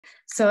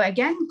So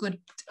again, good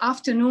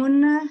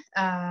afternoon,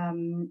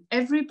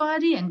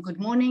 everybody, and good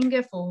morning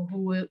for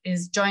who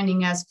is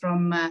joining us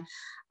from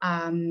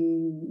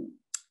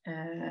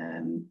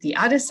the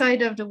other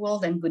side of the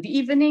world, and good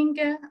evening.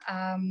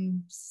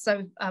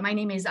 My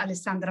name is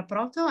Alessandra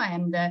Proto. I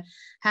am the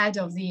head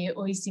of the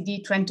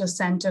OECD Trento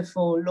Centre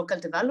for Local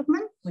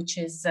Development, which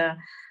is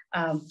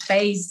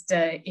based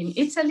in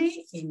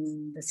Italy,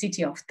 in the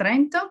city of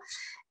Trento.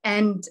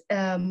 And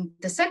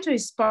the center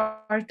is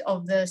part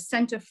of the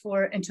Center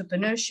for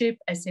Entrepreneurship,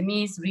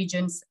 SMEs,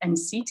 Regions and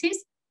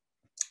Cities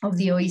of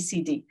the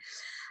OECD.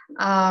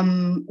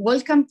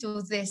 Welcome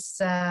to this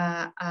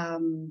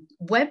webinar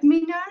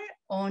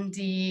on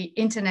the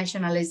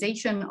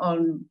internationalization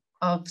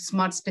of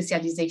smart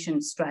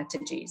specialization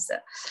strategies.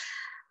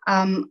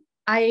 I'm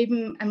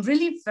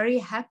really very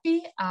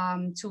happy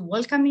to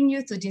welcoming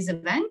you to this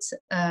event.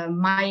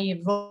 My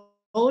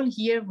role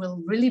here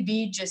will really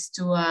be just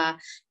to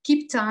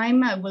keep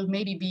time. I will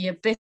maybe be a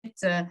bit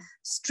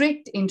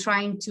strict in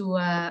trying to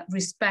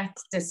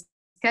respect the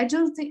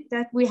schedule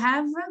that we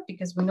have,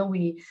 because we know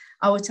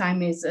our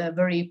time is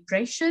very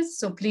precious.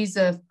 So please,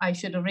 I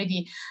should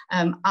already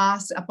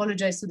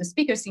apologize to the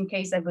speakers in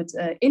case I would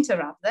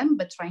interrupt them,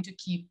 but trying to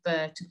keep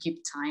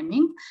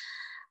timing.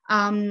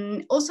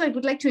 Also, I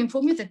would like to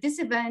inform you that this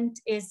event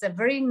is a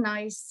very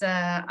nice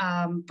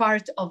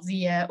part of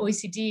the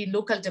OECD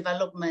Local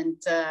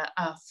Development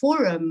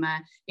Forum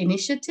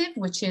initiative,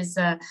 which is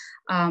a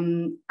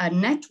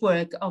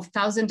network of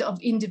thousands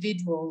of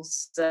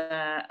individuals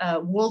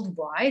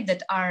worldwide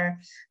that are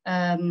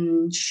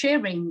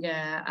sharing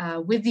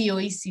with the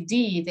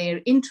OECD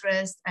their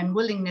interest and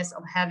willingness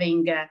of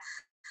having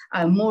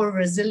more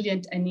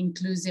resilient and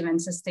inclusive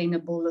and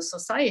sustainable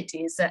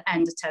societies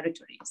and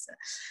territories.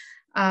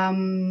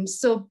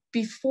 So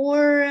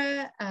before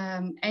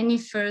any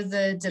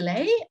further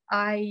delay,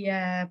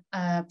 I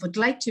would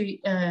like to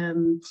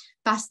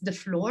pass the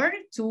floor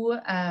to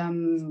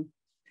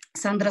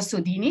Sandra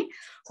Sodini,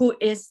 who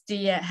is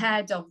the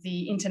head of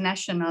the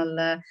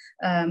International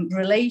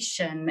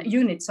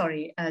Unit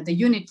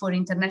for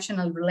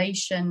International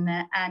Relation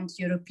and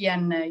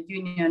European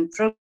Union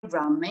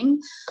Programming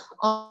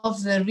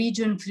of the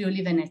region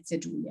Friuli Venezia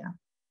Giulia.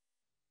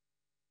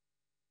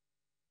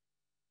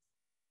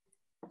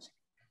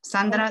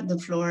 Sandra, the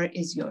floor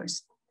is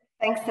yours.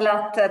 Thanks a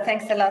lot,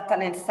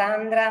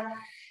 Alessandra.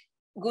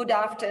 Good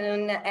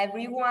afternoon,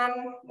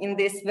 everyone. In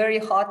these very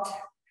hot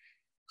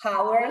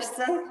hours,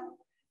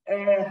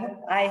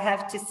 I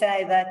have to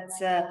say that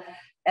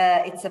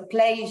it's a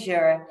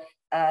pleasure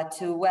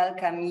to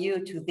welcome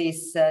you to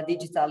this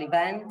digital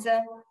event,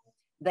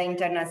 the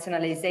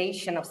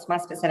Internationalization of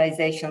Smart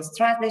Specialization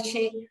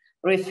Strategy,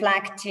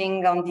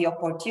 reflecting on the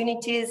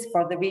opportunities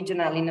for the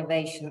regional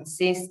innovation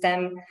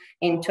system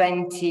in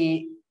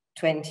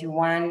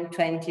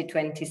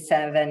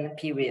 2021-2027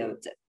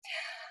 period.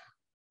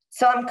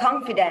 So I'm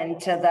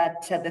confident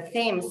that the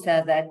themes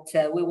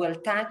that we will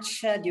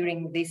touch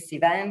during this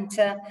event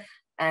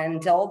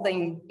and all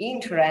the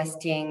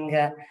interesting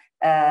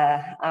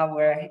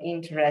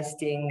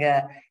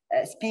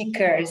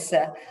speakers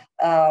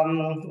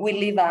will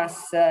leave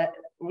us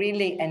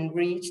really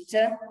enriched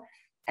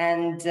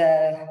and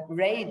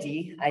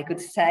ready, I could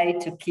say,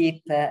 to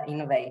keep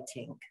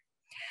innovating.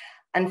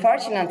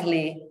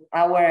 Unfortunately,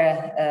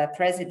 our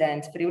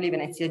President, Friuli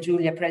Venezia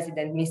Giulia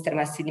President, Mr.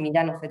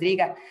 Massimiliano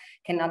Fedriga,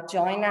 cannot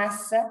join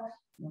us,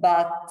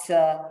 but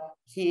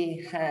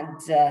he had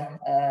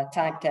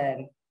typed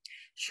a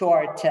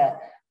short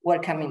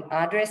welcoming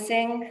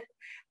addressing,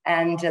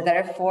 and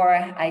therefore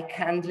I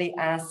kindly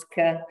ask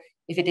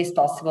if it is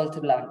possible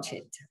to launch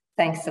it.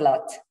 Thanks a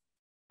lot.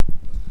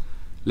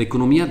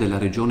 L'economia della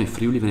regione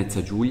Friuli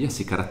Venezia Giulia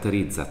si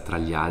caratterizza, tra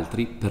gli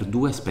altri, per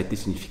due aspetti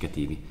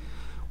significativi: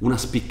 una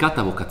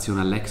spiccata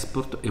vocazione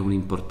all'export e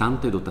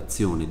un'importante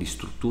dotazione di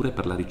strutture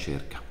per la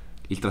ricerca,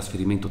 il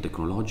trasferimento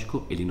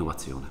tecnologico e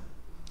l'innovazione.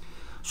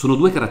 Sono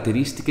due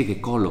caratteristiche che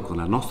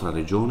collocano la nostra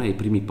regione ai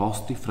primi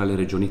posti fra le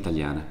regioni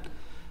italiane,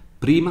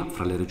 prima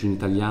fra le regioni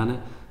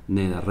italiane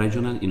nel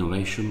Regional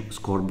Innovation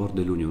Scoreboard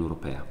dell'Unione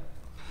Europea.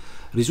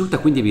 Risulta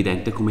quindi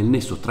evidente come il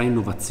nesso tra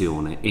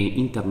innovazione e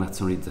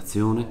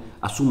internazionalizzazione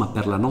assuma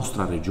per la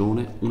nostra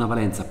regione una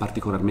valenza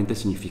particolarmente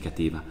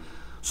significativa,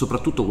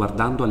 soprattutto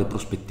guardando alle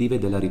prospettive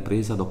della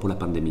ripresa dopo la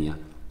pandemia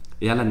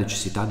e alla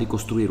necessità di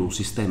costruire un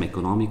sistema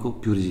economico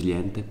più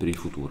resiliente per il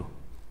futuro.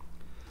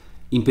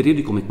 In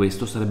periodi come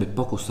questo sarebbe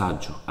poco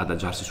saggio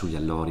adagiarsi sugli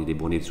allori dei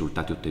buoni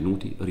risultati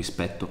ottenuti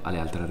rispetto alle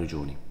altre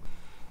regioni.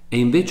 È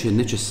invece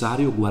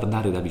necessario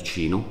guardare da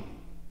vicino,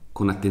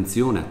 con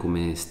attenzione a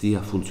come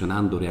stia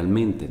funzionando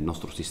realmente il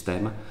nostro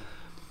sistema,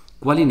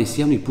 quali ne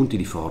siano i punti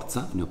di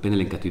forza, ne ho appena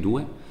elencati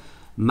due,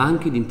 ma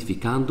anche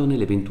identificandone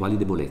le eventuali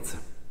debolezze.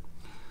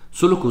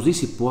 Solo così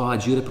si può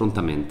agire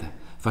prontamente,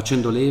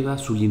 facendo leva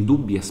sugli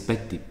indubbi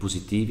aspetti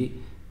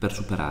positivi per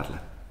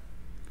superarle.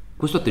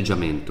 Questo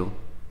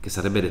atteggiamento, che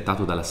sarebbe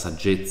dettato dalla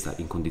saggezza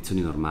in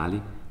condizioni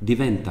normali,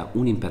 diventa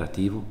un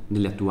imperativo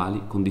nelle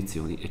attuali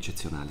condizioni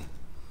eccezionali.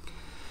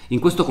 In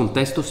questo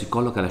contesto si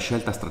colloca la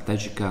scelta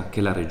strategica che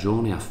la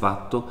Regione ha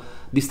fatto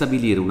di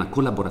stabilire una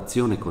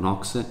collaborazione con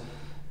OCSE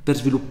per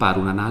sviluppare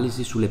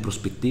un'analisi sulle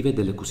prospettive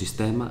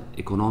dell'ecosistema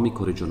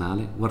economico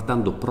regionale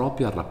guardando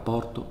proprio al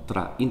rapporto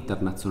tra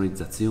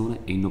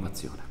internazionalizzazione e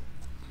innovazione.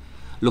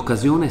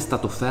 L'occasione è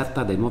stata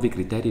offerta dai nuovi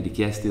criteri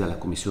richiesti dalla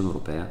Commissione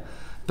europea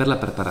per la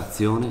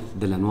preparazione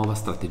della nuova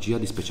strategia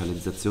di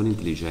specializzazione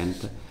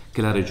intelligente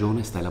che la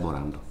Regione sta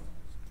elaborando.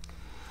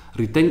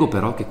 Ritengo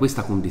però che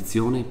questa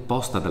condizione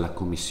posta dalla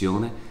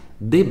Commissione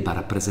debba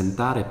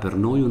rappresentare per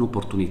noi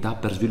un'opportunità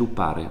per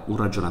sviluppare un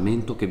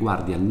ragionamento che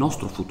guardi al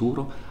nostro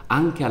futuro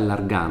anche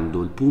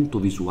allargando il punto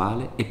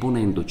visuale e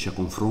ponendoci a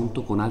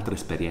confronto con altre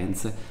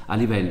esperienze a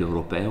livello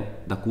europeo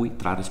da cui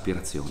trarre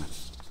ispirazione.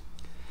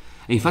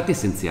 È infatti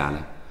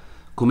essenziale,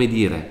 come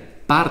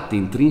dire, parte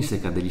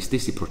intrinseca degli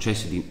stessi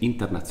processi di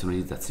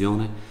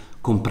internazionalizzazione,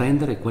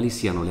 comprendere quali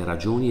siano le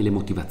ragioni e le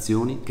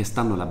motivazioni che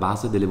stanno alla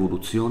base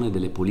dell'evoluzione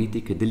delle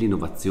politiche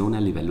dell'innovazione a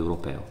livello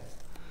europeo.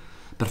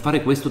 Per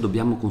fare questo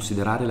dobbiamo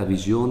considerare la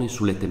visione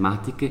sulle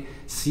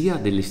tematiche sia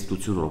delle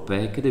istituzioni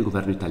europee che del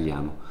governo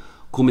italiano,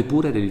 come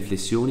pure le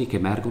riflessioni che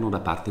emergono da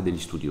parte degli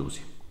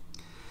studiosi.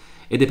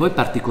 Ed è poi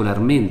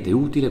particolarmente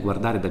utile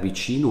guardare da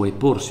vicino e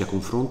porsi a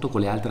confronto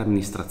con le altre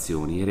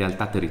amministrazioni e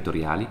realtà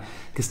territoriali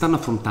che stanno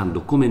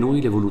affrontando come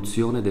noi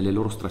l'evoluzione delle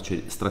loro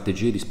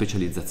strategie di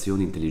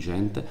specializzazione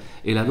intelligente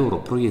e la loro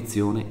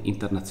proiezione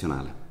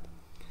internazionale.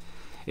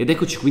 Ed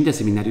eccoci quindi al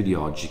seminario di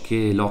oggi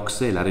che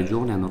l'OCSE e la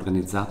Regione hanno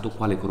organizzato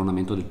quale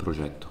coronamento del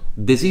progetto.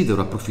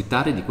 Desidero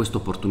approfittare di questa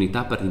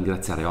opportunità per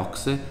ringraziare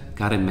OCSE,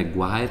 Karen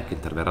Maguire che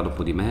interverrà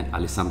dopo di me,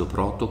 Alessandro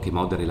Proto che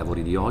modera i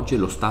lavori di oggi e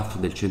lo staff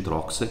del centro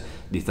OCSE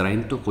di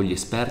Trento con gli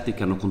esperti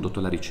che hanno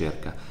condotto la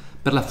ricerca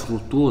per la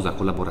fruttuosa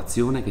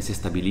collaborazione che si è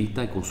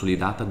stabilita e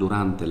consolidata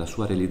durante la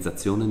sua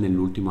realizzazione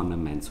nell'ultimo anno e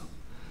mezzo.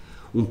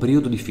 Un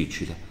periodo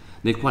difficile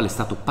nel quale è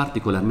stato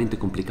particolarmente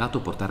complicato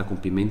portare a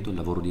compimento il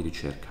lavoro di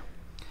ricerca.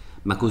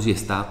 Ma così è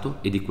stato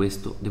e di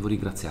questo devo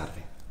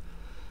ringraziarvi.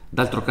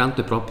 D'altro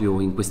canto è proprio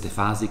in queste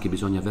fasi che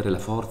bisogna avere la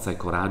forza e il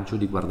coraggio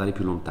di guardare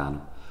più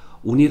lontano,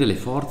 unire le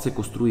forze e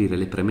costruire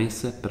le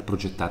premesse per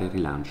progettare il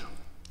rilancio.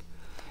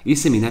 Il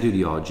seminario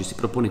di oggi si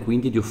propone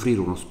quindi di offrire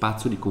uno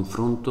spazio di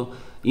confronto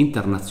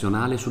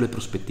internazionale sulle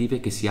prospettive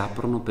che si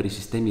aprono per i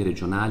sistemi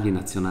regionali e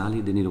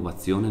nazionali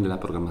dell'innovazione nella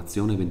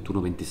programmazione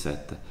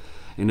 21-27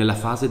 e nella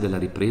fase della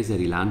ripresa e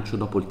rilancio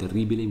dopo il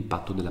terribile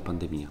impatto della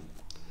pandemia.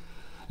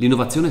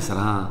 L'innovazione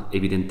sarà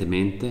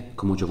evidentemente,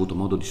 come ho già avuto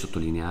modo di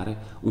sottolineare,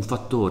 un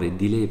fattore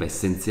di leva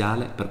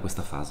essenziale per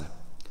questa fase.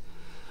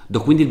 Do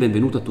quindi il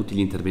benvenuto a tutti gli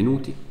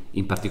intervenuti,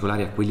 in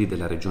particolare a quelli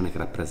della Regione che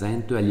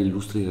rappresento e agli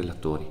illustri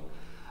relatori,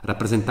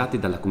 rappresentati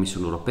dalla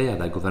Commissione europea,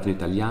 dal Governo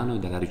italiano e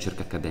dalla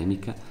ricerca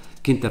accademica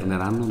che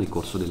interverranno nel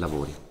corso dei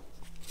lavori.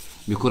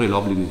 Mi occorre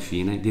l'obbligo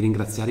infine di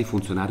ringraziare i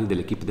funzionari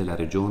dell'equipe della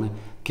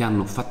Regione che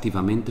hanno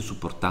fattivamente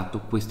supportato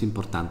questo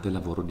importante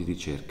lavoro di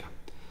ricerca.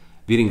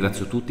 Vi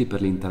ringrazio tutti per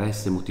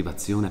l'interesse e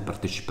motivazione a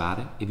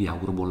partecipare e vi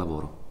auguro buon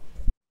lavoro.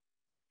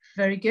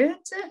 Very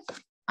good.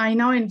 I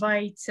now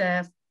invite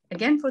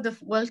again for the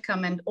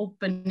welcome and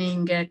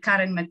opening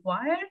Karen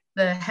Maguire,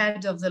 the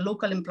head of the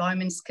Local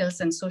Employment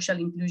Skills and Social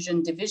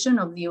Inclusion Division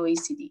of the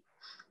OECD.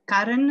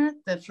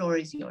 Karen, the floor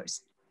is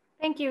yours.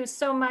 Thank you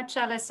so much,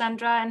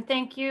 Alessandra, and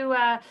thank you,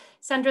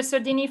 Sandra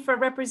Sordini, for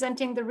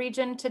representing the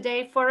region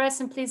today for us.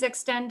 And please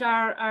extend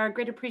our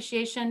great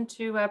appreciation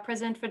to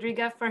President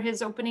Federiga for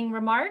his opening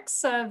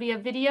remarks via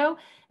video,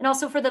 and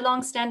also for the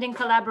long-standing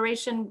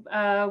collaboration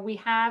we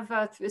have,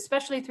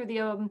 especially through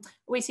the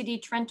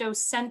OECD Trento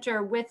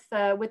Centre with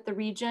the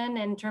region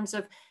in terms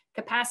of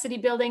capacity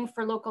building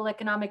for local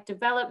economic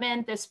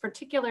development, this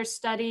particular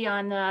study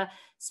on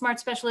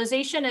smart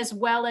specialization, as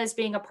well as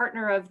being a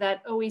partner of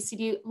that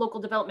OECD Local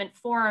Development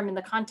Forum in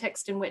the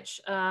context in which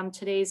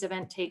today's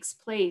event takes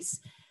place.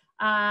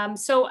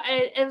 So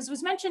as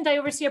was mentioned, I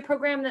oversee a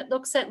program that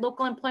looks at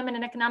local employment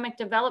and economic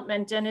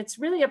development, and it's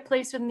really a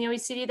place within the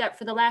OECD that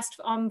for the last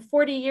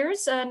 40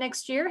 years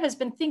next year has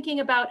been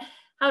thinking about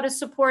how to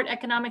support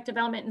economic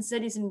development in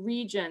cities and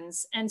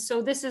regions. And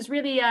so this is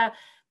really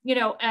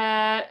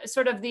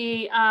sort of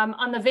the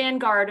on the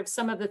vanguard of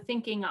some of the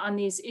thinking on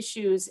these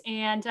issues.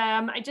 And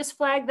I just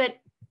flagged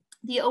that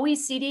the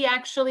OECD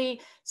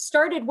actually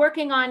started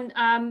working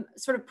on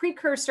sort of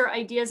precursor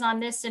ideas on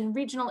this in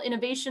regional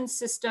innovation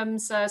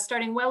systems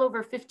starting well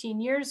over 15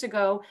 years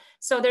ago.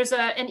 So there's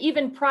and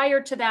even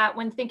prior to that,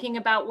 when thinking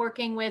about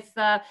working with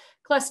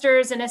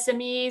clusters and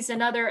SMEs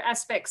and other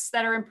aspects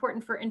that are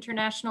important for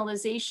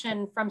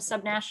internationalization from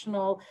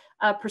subnational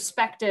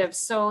perspectives.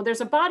 So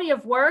there's a body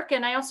of work,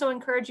 and I also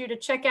encourage you to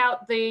check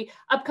out the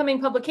upcoming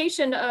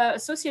publication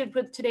associated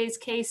with today's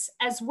case,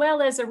 as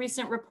well as a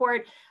recent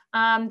report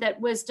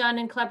that was done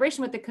in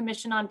collaboration with the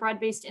Commission on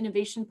Broad-Based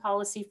Innovation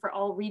Policy for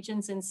all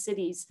regions and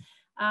cities.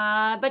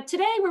 But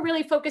today we're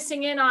really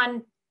focusing in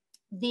on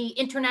the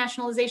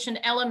internationalization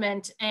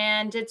element,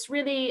 and it's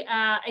really,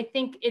 I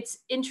think it's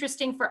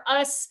interesting for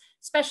us,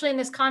 especially in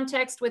this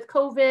context with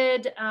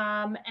COVID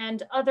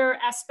and other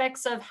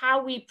aspects of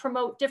how we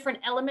promote different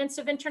elements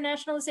of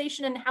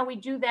internationalization and how we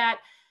do that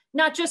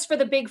not just for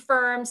the big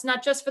firms,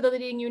 not just for the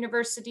leading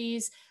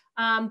universities,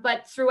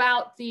 but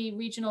throughout the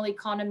regional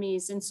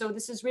economies. And so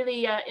this is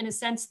really, in a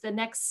sense, the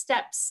next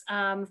steps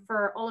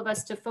for all of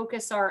us to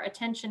focus our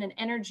attention and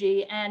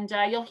energy. And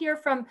you'll hear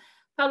from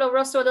Paolo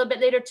Rosso a little bit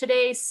later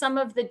today some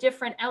of the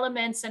different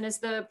elements. And as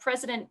the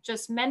president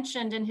just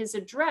mentioned in his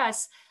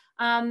address,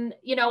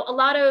 you know, a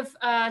lot of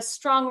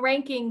strong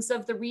rankings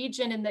of the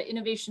region in the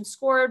innovation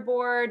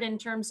scoreboard in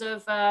terms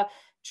of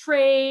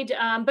trade,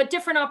 but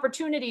different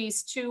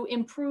opportunities to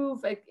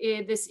improve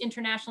this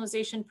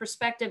internationalization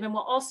perspective. And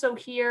we'll also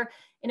hear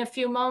in a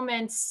few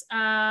moments,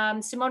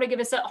 Simona give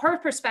us her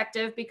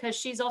perspective, because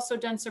she's also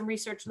done some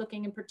research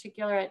looking in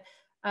particular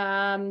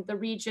at the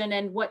region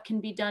and what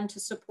can be done to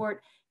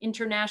support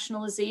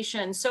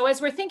internationalization. So as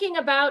we're thinking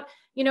about,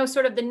 you know,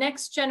 sort of the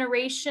next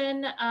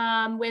generation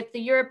with the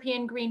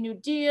European Green New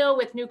Deal,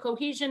 with new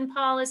cohesion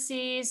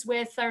policies,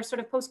 with our sort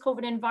of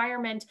post-COVID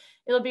environment,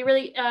 it'll be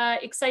really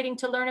exciting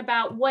to learn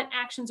about what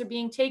actions are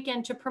being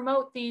taken to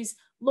promote these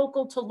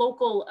local to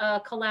local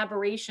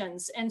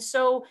collaborations. And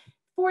so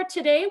for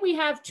today, we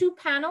have two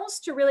panels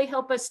to really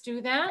help us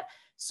do that.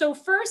 So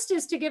first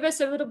is to give us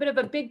a little bit of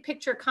a big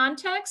picture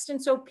context.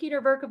 And so Peter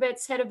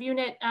Verkovits, head of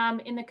unit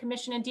in the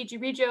Commission in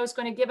DG Regio, is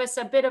going to give us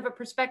a bit of a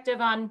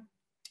perspective on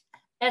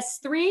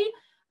S3,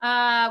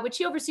 which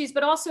he oversees,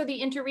 but also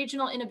the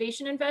interregional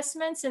innovation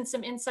investments and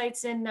some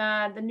insights in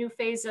the new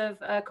phase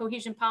of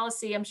cohesion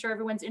policy. I'm sure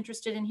everyone's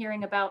interested in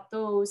hearing about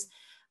those.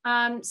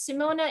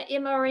 Simona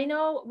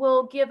Imarino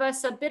will give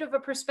us a bit of a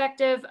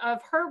perspective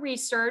of her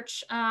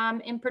research,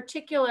 in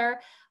particular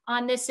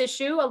on this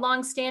issue, a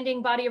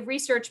long-standing body of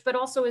research, but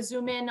also a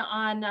zoom in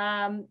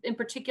on, in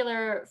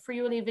particular,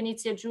 Friuli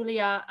Venezia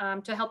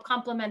Giulia to help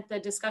complement the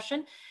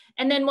discussion.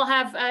 And then we'll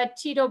have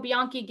Tito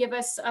Bianchi give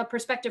us a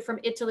perspective from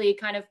Italy,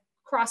 kind of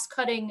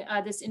cross-cutting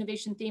this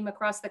innovation theme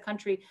across the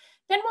country.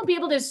 Then we'll be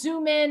able to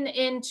zoom in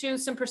into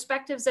some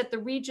perspectives at the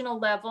regional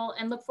level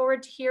and look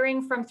forward to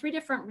hearing from three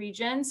different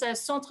regions,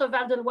 Centre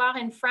Val de Loire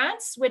in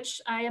France,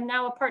 which I am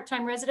now a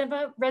part-time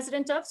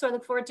resident of, so I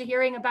look forward to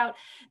hearing about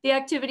the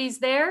activities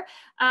there.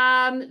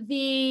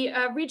 The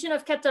region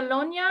of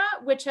Catalonia,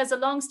 which has a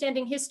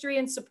long-standing history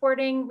in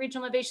supporting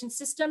regional innovation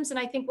systems, and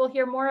I think we'll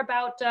hear more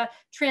about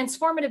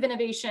transformative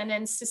innovation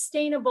and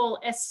sustainable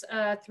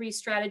S3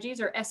 strategies,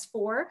 or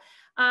S4.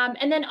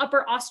 And then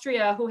Upper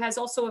Austria, who has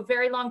also a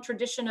very long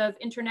tradition of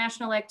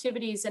international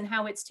activities and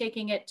how it's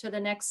taking it to the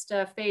next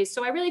phase.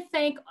 So I really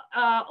thank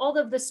all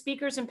of the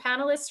speakers and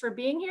panelists for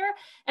being here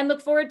and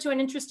look forward to an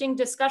interesting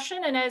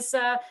discussion. And as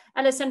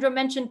Alessandro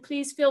mentioned,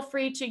 please feel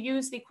free to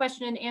use the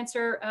question and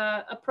answer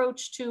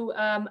approach to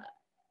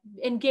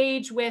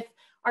engage with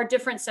our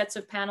different sets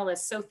of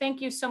panelists. So thank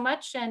you so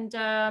much, and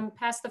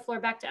pass the floor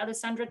back to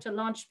Alessandra to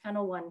launch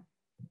panel 1.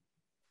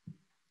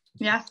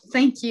 Yeah,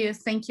 thank you.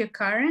 Thank you,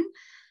 Karen.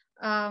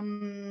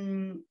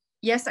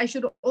 Yes, I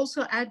should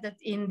also add that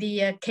in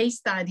the case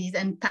studies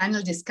and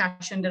panel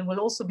discussion, there will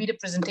also be the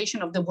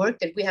presentation of the work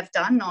that we have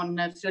done on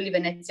Friuli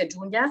Venezia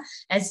Giulia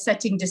as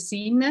setting the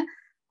scene.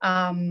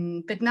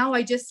 But now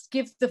I just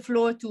give the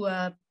floor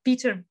to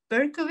Peter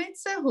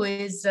Berkowitz, who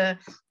is the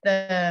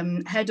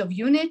head of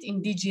unit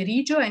in DG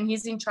Regio, and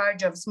he's in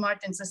charge of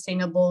smart and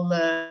sustainable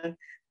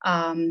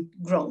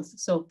growth.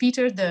 So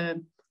Peter,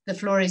 the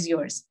floor is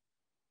yours.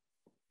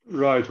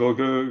 Right, well,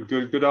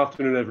 good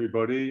afternoon,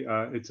 everybody.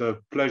 It's a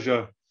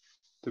pleasure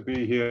to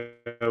be here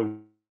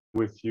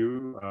with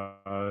you,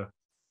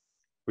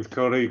 with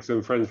colleagues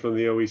and friends from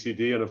the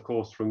OECD, and of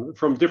course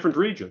from different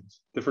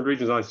regions.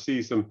 I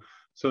see some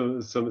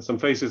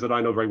faces that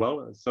I know very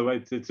well. So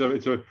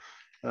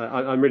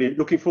I'm really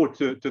looking forward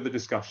to the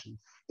discussion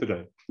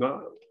today.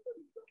 Now,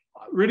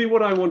 really,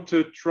 what I want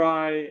to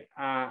try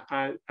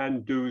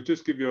and do is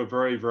just give you a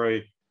very,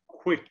 very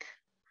quick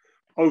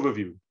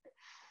overview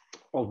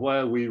of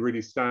where we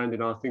really stand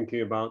in our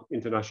thinking about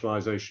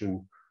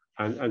internationalization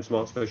and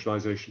smart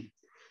specialization.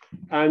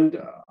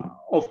 And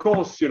of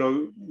course, you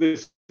know,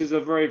 this is a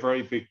very,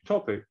 very big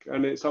topic,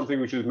 and it's something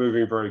which is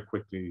moving very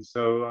quickly.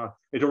 So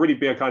it'll really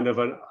be a kind of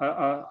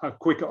a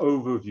quick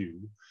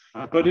overview,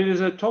 but it is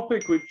a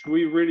topic which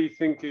we really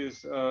think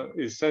is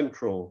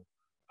central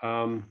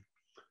to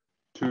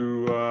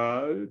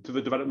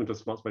the development of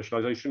smart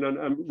specialization,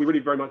 and we really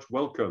very much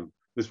welcome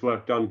this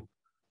work done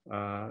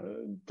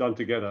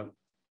together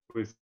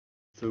with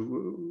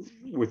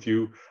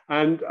you,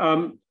 and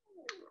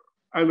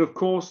of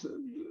course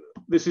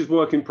this is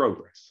work in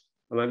progress,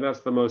 and I think that's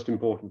the most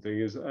important thing.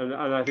 And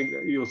I think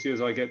that you'll see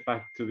as I get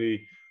back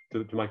to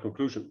my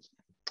conclusions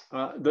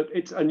that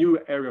it's a new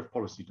area of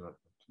policy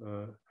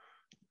development.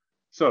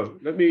 So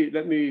let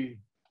me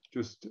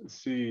just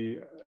see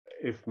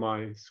if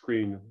my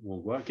screen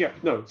will work. Yeah,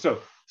 no. So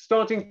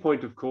starting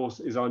point, of course,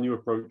 is our new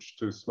approach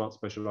to smart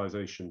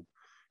specialization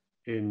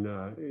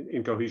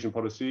in cohesion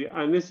policy,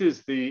 and this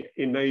is the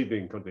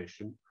enabling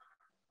condition,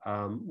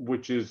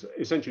 which is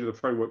essentially the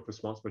framework for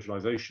smart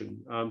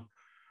specialization.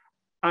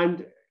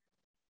 And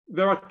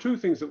there are two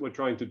things that we're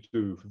trying to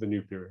do for the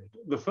new period.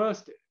 The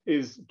first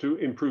is to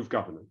improve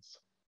governance,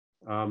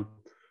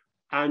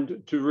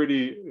 and to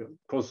really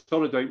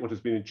consolidate what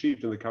has been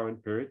achieved in the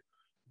current period,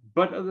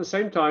 but at the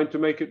same time to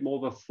make it more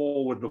of a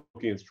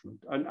forward-looking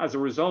instrument. And as a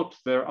result,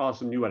 there are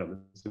some new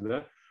elements in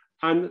there.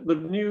 And the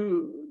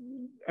new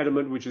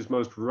element which is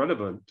most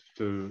relevant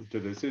to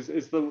this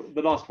is the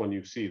last one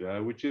you see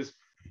there, which is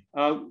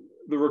the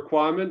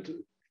requirement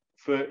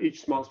for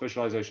each smart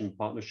specialization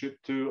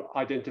partnership to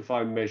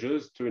identify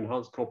measures to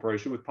enhance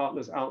cooperation with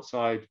partners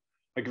outside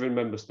a given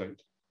member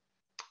state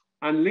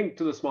and linked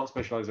to the smart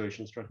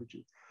specialization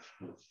strategy.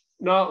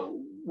 Now,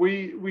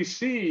 we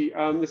see,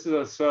 this is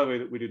a survey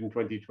that we did in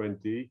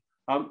 2020,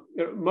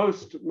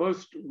 most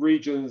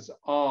regions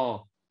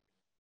are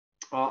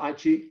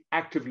actually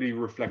actively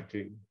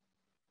reflecting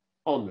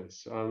on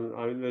this. I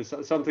mean, there's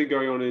something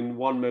going on in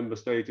one member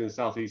state in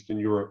Southeastern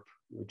Europe,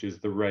 which is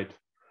the red,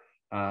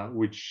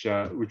 which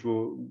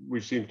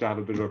seems to have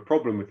a bit of a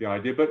problem with the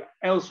idea, but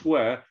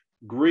elsewhere,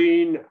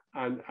 green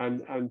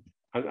and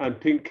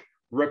pink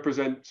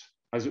represent,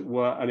 as it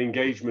were, an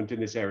engagement in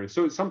this area.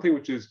 So it's something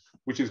which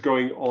is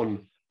going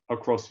on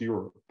across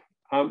Europe.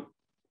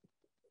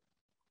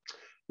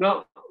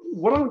 Now,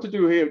 what I want to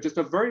do here, just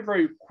a very,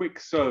 very quick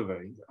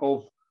survey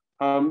of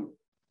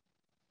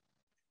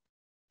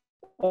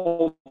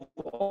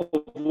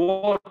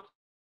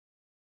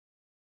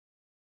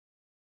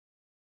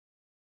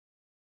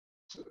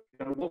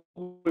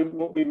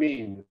what we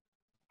mean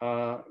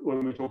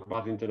when we talk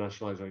about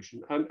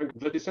internationalization, and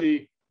that is,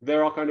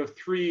 there are kind of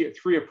three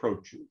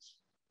approaches,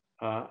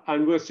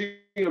 and we're seeing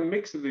a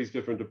mix of these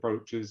different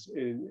approaches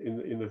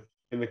in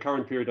the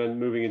current period and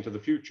moving into the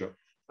future.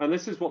 And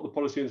this is what the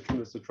policy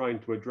instruments are trying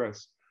to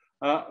address.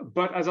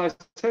 But as I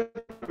said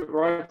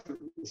right at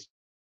the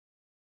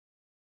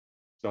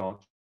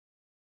start,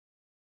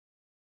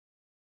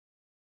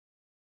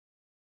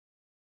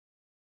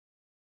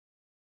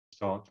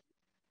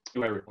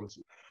 area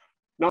policy.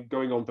 Now,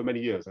 going on for many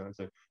years, I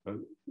say,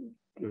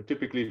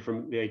 typically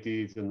from the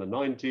 80s and the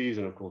 90s,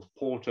 and of course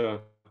Porter,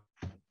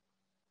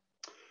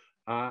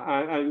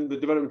 and the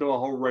development of a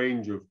whole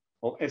range of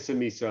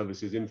SME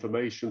services,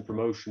 information,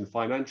 promotion,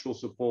 financial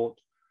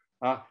support,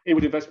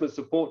 inward investment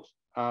support,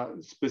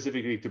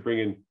 specifically to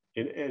bring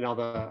in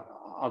other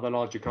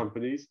larger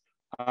companies,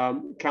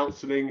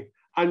 counseling,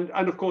 and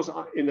of course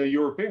in a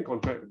European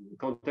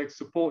context,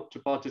 support to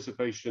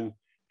participation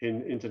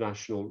in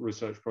international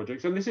research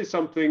projects. And this is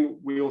something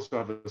we also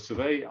have a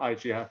survey. I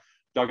actually have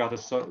dug out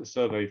a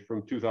survey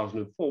from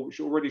 2004, which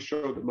already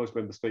showed that most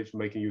member states are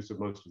making use of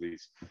most of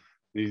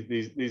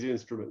these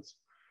instruments.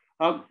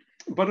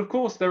 But of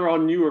course, there are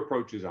new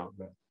approaches out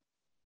there.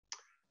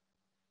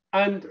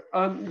 And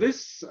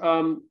this,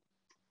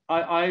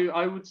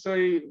 I would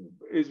say,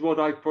 is what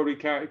I probably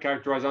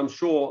characterize. I'm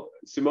sure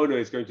Simone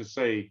is going to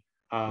say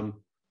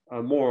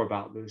more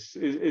about this,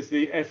 is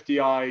the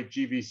FDI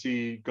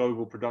GVC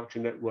Global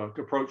Production Network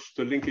approach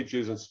to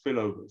linkages and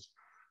spillovers,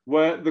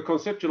 where the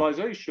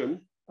conceptualization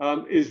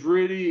is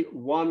really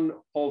one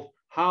of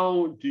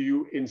how do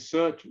you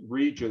insert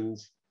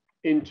regions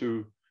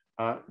into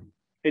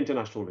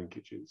international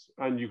linkages.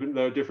 And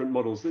there are different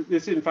models.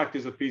 This, in fact,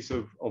 is a piece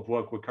of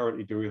work we're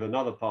currently doing with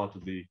another part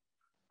of the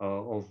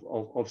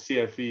of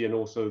CFE and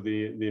also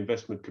the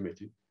investment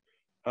committee,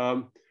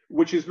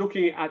 which is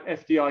looking at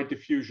FDI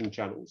diffusion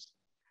channels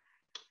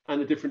and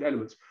the different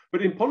elements.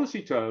 But in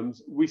policy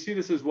terms, we see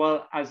this as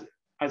well as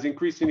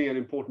increasingly an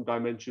important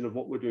dimension of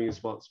what we're doing in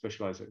smart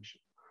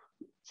specialization.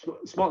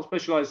 Smart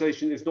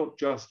specialization is not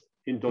just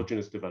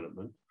endogenous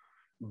development,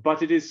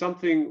 but it is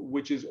something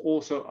which is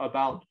also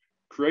about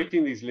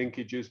creating these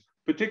linkages,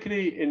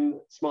 particularly in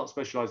smart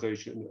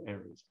specialization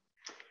areas.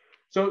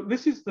 So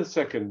this is the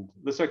second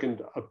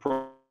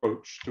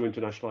approach to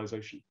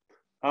internationalization.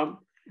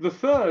 The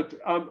third,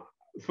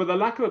 for the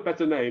lack of a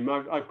better name,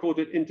 I've called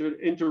it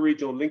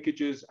interregional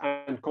linkages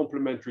and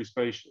complementary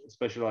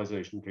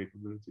specialization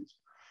capabilities.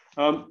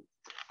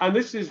 And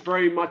this is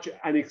very much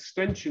an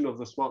extension of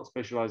the smart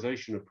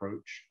specialization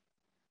approach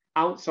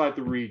outside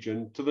the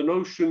region to the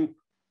notion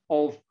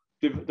of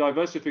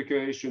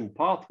diversification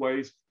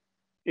pathways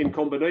in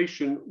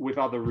combination with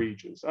other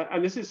regions.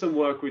 And this is some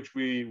work which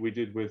we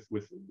did with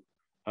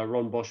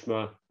Ron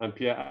Boschmer and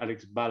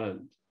Pierre-Alex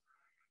Balland.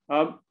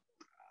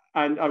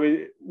 And I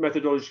mean,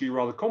 methodology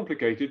rather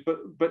complicated,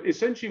 but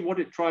essentially what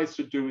it tries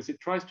to do is it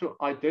tries to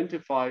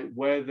identify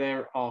where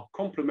there are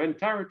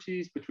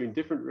complementarities between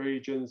different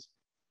regions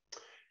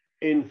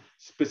in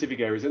specific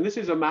areas. And this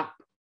is a map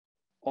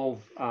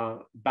of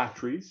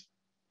batteries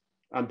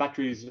and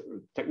batteries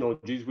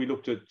technologies. We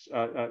looked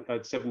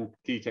at 7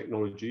 key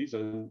technologies,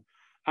 and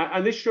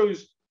this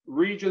shows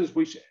regions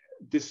which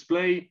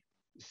display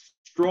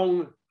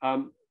strong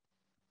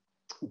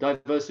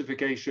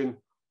diversification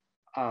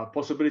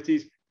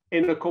possibilities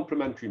in a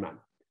complementary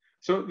manner.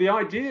 So the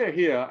idea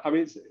here, I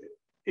mean,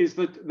 is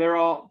that there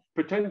are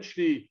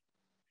potentially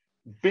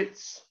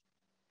bits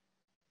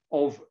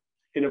of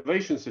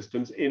innovation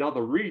systems in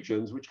other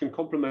regions which can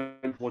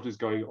complement what is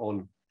going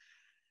on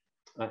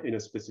in a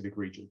specific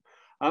region.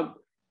 And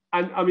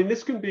I mean,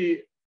 this can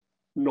be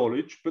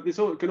knowledge, but this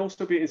can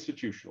also be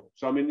institutional.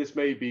 So I mean, this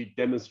may be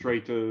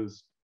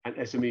demonstrators, and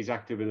SMEs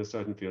active in a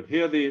certain field.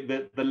 Here,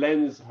 the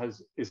lens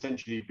has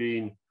essentially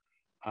been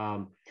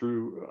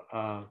through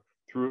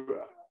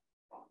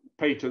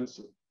patents,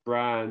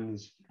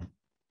 brands,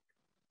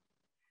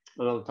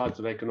 and other types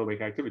of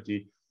economic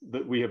activity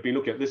that we have been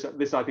looking at.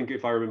 This I think,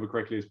 if I remember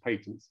correctly, is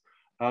patents.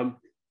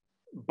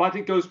 But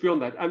it goes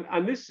beyond that.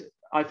 And this,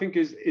 I think,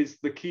 is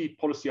the key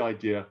policy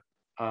idea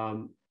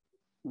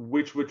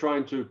which we're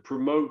trying to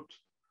promote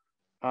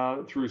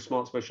through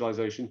smart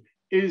specialization,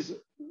 is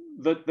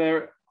that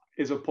there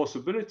is a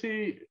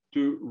possibility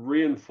to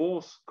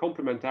reinforce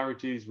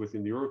complementarities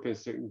within the European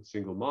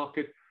single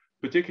market,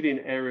 particularly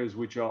in areas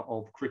which are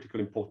of critical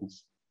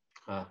importance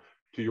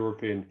to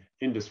European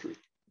industry.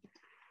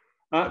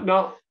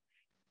 Now,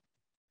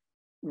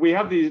 we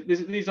have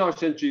these are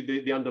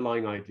essentially the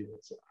underlying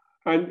ideas,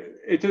 and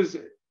it has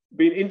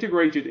been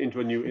integrated into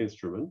a new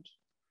instrument,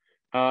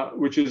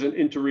 which is an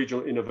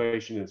interregional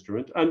innovation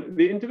instrument. And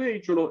the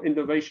interregional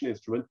innovation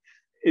instrument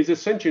is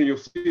essentially, you'll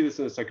see this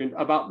in a second,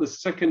 about the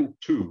second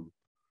two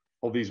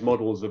of these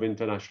models of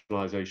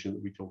internationalization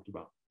that we talked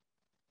about.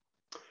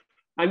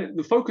 And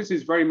the focus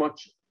is very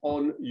much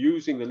on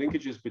using the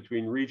linkages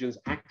between regions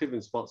active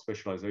in smart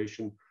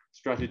specialization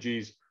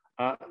strategies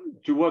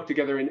to work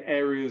together in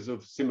areas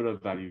of similar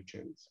value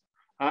chains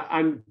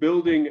and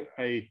building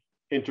a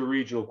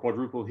interregional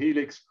quadruple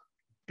helix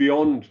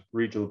beyond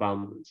regional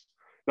boundaries.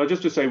 Now,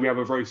 just to say, we have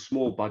a very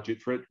small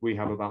budget for it. We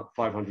have about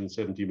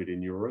 570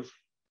 million euros,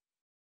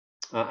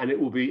 and it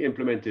will be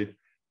implemented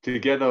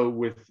together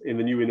with, in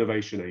the new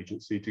innovation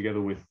agency,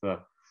 together with the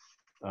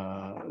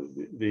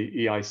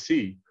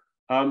EIC.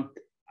 And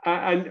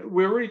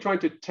we're really trying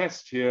to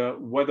test here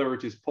whether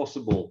it is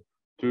possible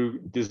to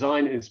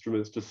design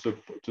instruments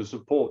to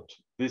support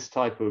this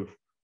type of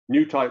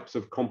new types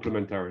of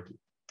complementarity.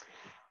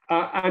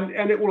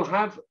 And it will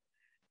have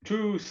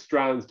two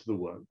strands to the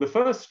work. The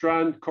first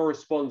strand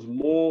corresponds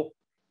more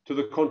to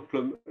the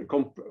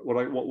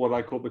what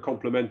I call the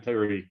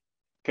complementary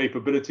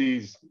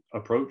capabilities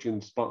approach in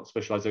smart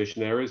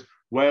specialization areas,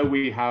 where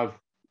we have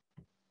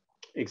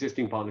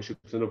existing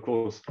partnerships. And of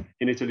course,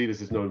 in Italy,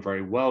 this is known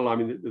very well. I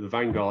mean, the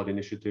Vanguard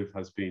initiative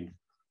has been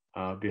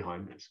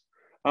behind this.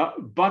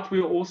 But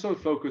we're also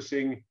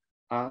focusing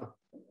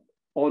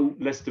on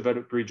less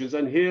developed regions.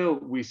 And here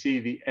we see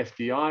the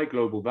FDI,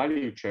 global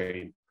value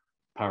chain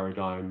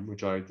paradigm,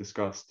 which I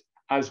discussed,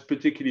 as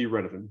particularly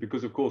relevant,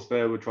 because of course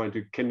there we're trying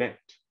to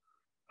connect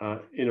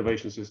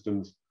innovation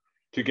systems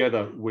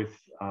together with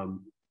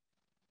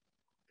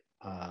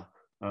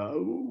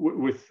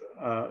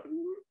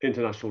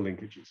international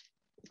linkages.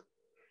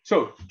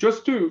 So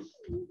just to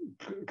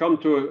come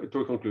to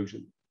a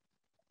conclusion,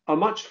 a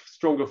much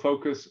stronger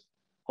focus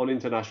on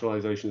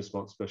internationalization and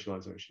smart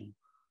specialization,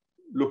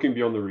 looking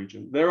beyond the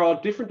region. There are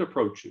different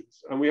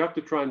approaches, and we have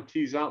to try and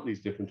tease out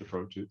these different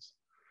approaches.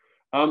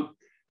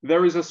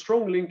 There is a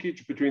strong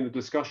linkage between the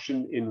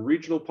discussion in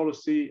regional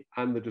policy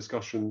and the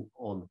discussion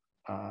on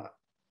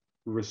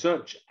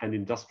research and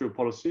industrial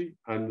policy.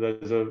 And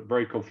there's a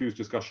very confused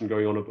discussion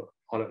going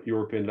on a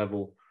European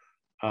level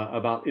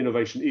about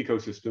innovation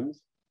ecosystems,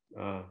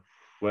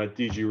 where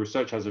DG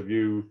Research has a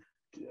view,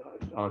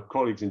 our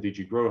colleagues in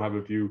DG Grow have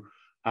a view,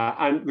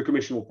 and the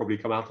Commission will probably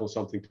come out on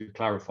something to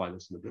clarify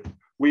this in a bit.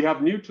 We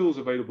have new tools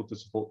available to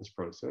support this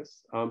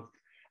process. And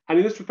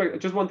in this respect,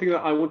 just one thing that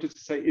I wanted to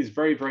say is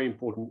very, very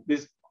important.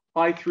 This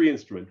I3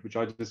 instrument, which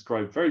I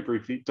described very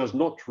briefly, does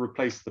not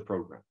replace the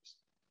programs.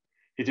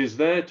 It is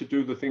there to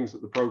do the things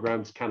that the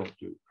programs cannot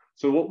do.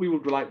 So what we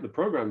would like the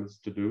programs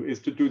to do is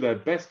to do their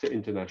best to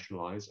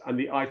internationalize, and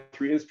the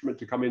I3 instrument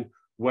to come in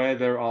where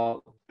there are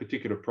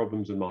particular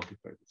problems and market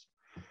failures.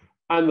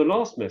 And the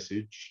last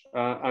message,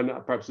 and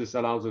perhaps this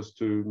allows us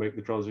to make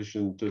the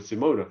transition to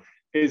Simona,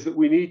 is that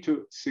we need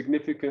to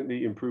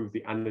significantly improve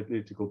the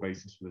analytical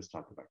basis for this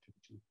type of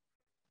activity.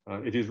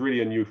 It is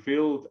really a new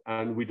field,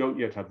 and we don't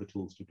yet have the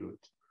tools to do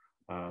it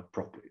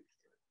properly.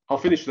 I'll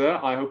finish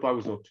there. I hope I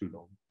was not too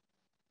long.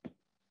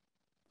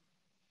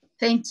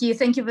 Thank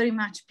you very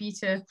much,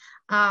 Peter.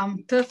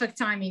 Perfect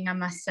timing, I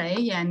must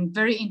say, and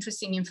very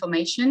interesting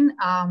information.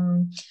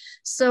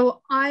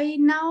 So I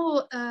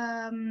now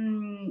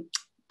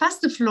pass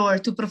the floor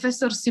to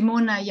Professor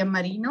Simona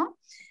Iammarino.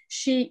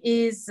 She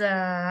is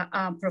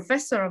a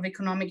professor of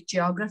economic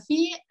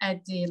geography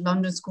at the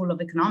London School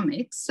of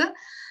Economics.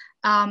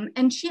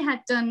 And she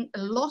had done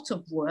a lot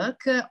of work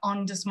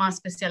on the smart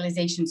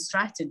specialization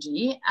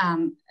strategy,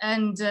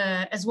 and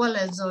as well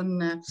as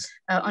on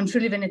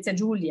Friuli Venezia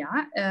Giulia.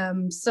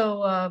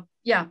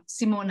 Yeah,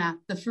 Simona,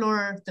 the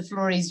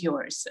floor is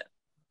yours.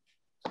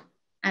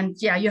 And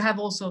yeah, you have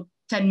also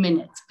 10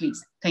 minutes,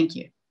 please. Thank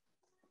you.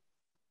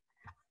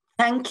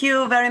 Thank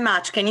you very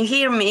much. Can you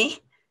hear me?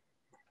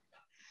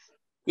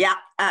 Yeah,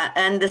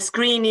 and the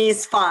screen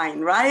is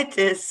fine, right?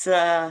 It's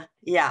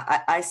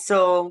yeah, I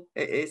saw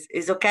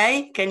is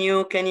okay. Can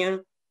you?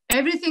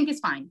 Everything is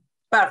fine.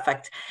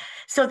 Perfect.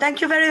 So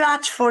thank you very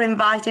much for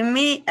inviting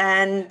me,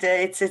 and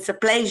it's a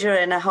pleasure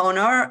and an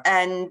honor.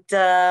 And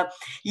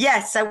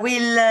yes, I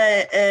will,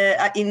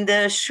 in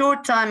the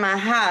short time I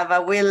have, I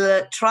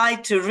will try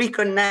to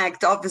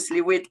reconnect,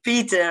 obviously, with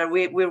Peter.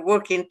 We're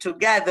working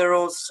together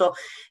also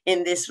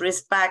in this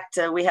respect.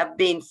 We have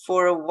been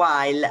for a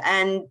while.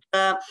 And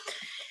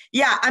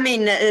yeah, I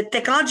mean,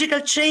 technological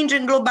change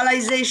and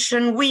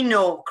globalization, we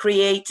know,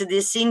 create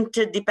this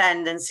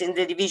interdependence in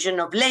the division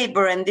of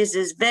labor, and this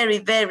is very,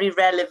 very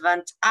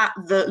relevant at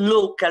the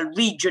local,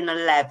 regional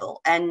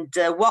level. And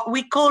what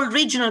we call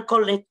regional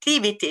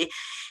connectivity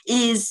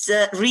is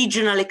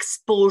regional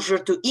exposure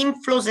to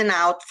inflows and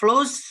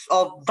outflows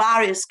of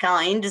various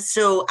kinds,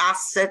 so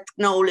asset,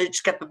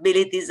 knowledge,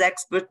 capabilities,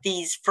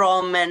 expertise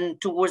from and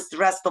towards the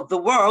rest of the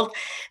world.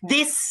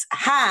 These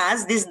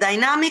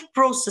dynamic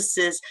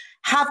processes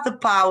have the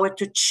power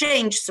to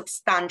change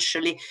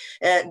substantially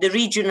the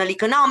regional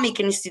economic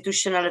and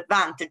institutional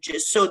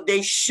advantages. So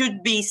they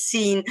should be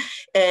seen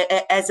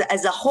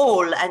as a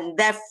whole, and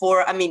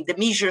therefore, I mean, the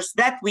measures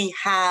that we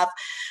have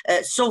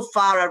so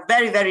far are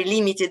very, very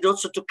limited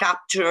also to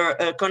capture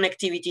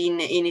connectivity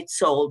in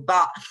its whole.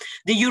 But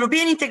the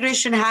European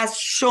integration has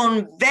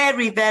shown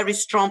very, very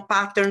strong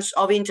patterns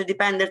of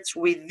interdependence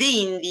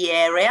within the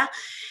area.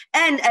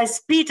 And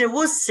as Peter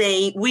was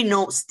saying, we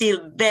know still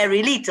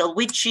very little,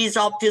 which is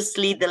obviously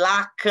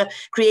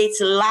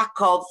creates a lack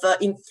of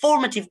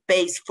informative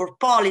base for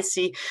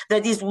policy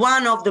that is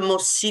one of the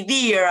most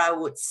severe, I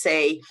would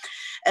say.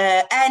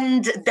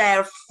 And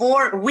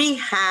therefore, we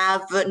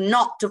have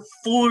not a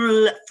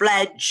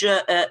full-fledged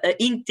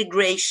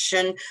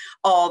integration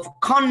of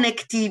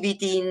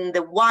connectivity in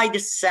the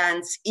widest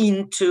sense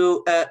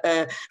into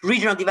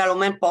regional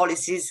development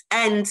policies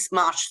and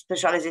smart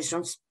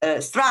specialization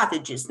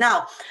strategies.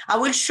 Now, I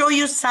will show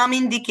you some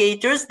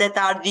indicators that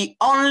are the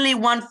only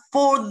one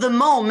for the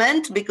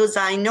moment, because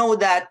I know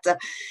that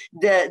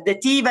the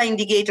TIVA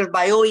indicators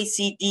by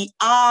OECD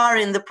are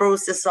in the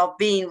process of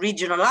being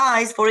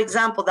regionalized. For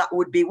example, that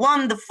would be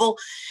wonderful.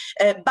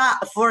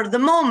 But for the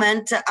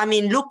moment, I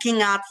mean,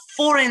 looking at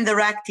foreign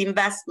direct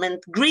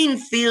investment,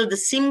 greenfield, a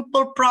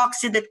simple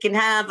proxy that can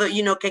have,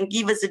 can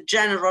give us a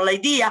general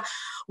idea.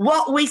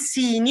 What we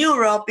see in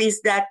Europe is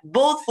that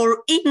both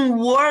for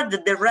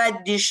inward, the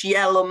reddish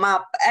yellow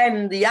map,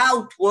 and the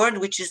outward,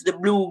 which is the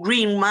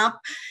blue-green map,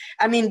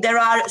 I mean, there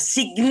are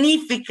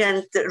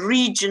significant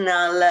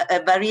regional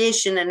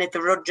variation and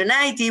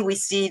heterogeneity. We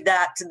see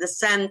that the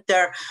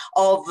center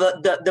of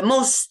the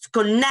most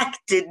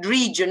connected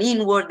region,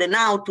 inward and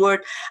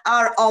outward,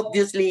 are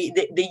obviously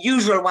the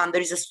usual one.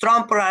 There is a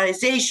strong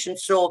polarization.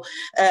 So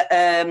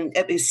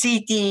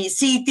cities,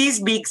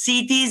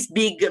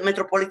 big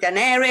metropolitan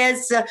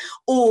areas,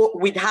 or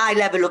with high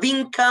level of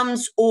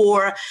incomes,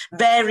 or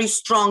very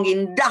strong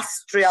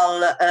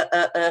industrial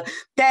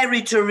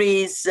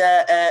territories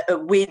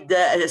with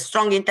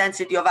strong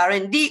intensity of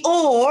R&D,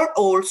 or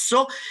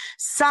also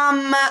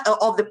some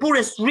of the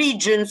poorest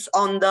regions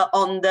on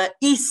the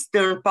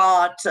eastern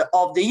part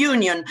of the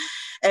Union.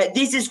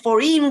 This is for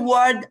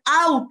inward.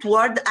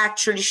 Outward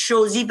actually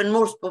shows even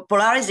more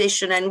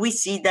polarization, and we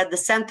see that the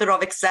center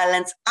of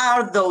excellence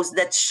are those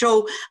that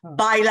show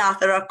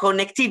bilateral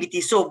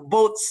connectivity, so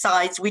both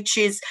sides, which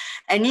is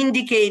an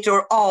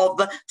indicator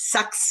of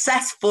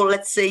successful,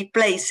 let's say,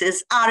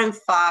 places are in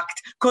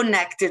fact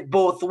connected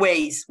both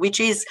ways,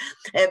 which is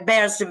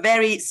bears a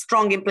very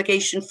strong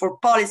implication for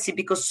policy,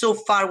 because so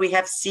far we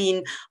have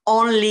seen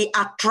only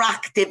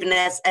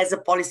attractiveness as a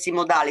policy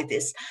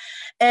modalities.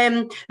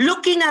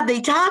 Looking at the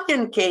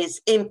Italian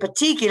case in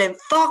particular, and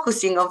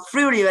focusing on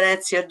Friuli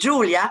Venezia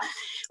Giulia,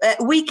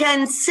 we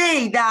can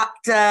say that,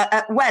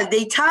 well,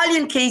 the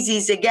Italian case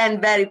is again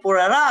very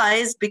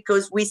polarized,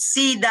 because we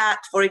see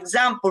that, for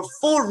example,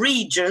 4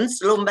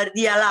 regions,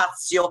 Lombardia,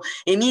 Lazio,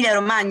 Emilia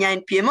Romagna,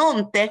 and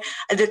Piemonte,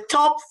 the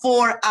top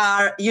 4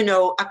 are,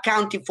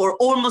 accounting for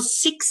almost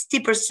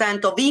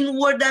 60% of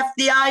inward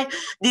FDI.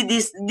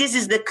 This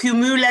is the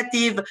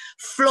cumulative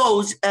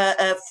flows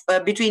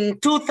between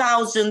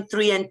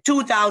 2003 and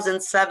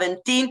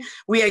 2017.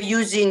 We are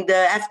using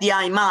the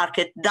FDI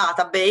market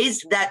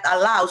database that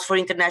allows for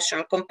international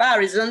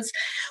comparisons,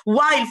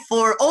 while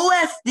for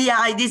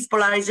OFDI, this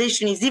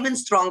polarization is even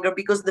stronger,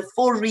 because the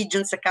 4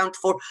 regions account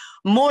for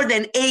more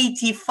than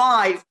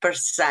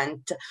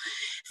 85%.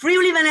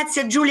 Friuli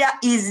Venezia Giulia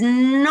is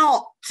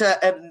not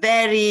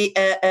very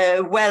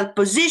well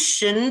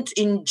positioned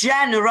in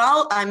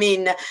general. I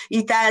mean,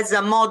 it has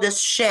a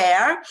modest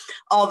share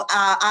of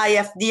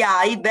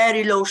IFDI,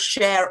 very low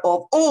share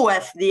of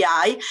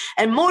OFDI,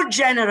 and more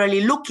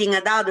generally, looking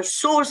at other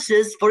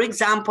sources, for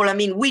example, I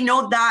mean, we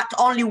know that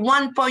only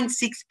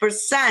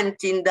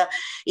 1.6%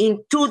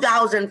 in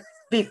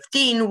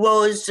 2015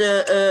 was,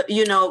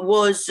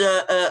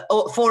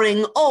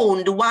 foreign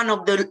owned, one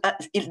of the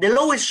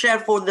lowest share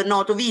for the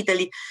north of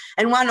Italy,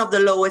 and one of the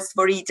lowest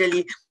for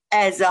Italy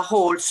as a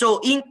whole. So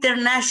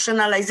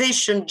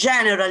internationalization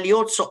generally,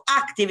 also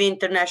active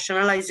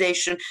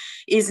internationalization,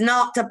 is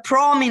not a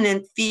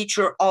prominent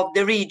feature of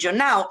the region.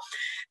 Now,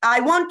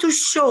 I want to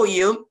show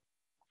you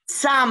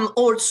some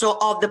also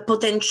of the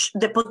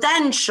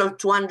potential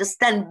to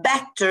understand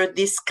better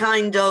this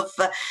kind of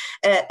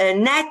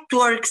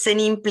networks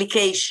and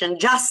implication.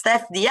 Just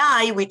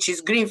FDI, which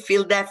is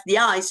greenfield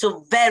FDI,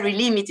 so very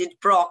limited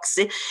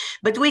proxy,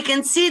 but we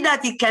can see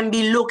that it can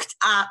be looked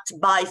at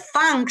by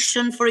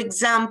function, for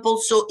example.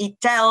 So it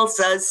tells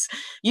us,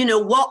 you know,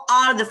 what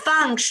are the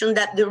functions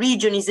that the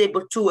region is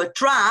able to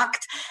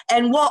attract,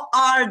 and what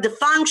are the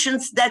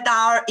functions that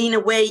are in a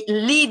way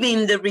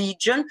leaving the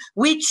region,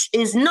 which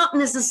is not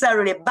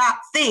necessarily a bad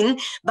thing,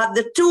 but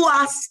the two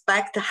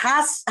aspects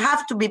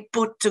have to be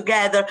put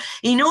together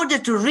in order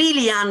to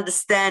really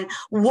understand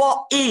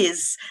what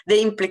is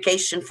the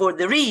implication for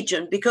the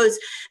region, because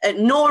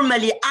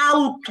normally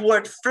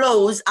outward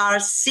flows are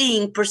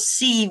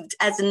perceived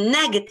as a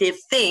negative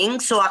thing,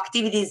 so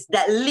activities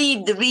that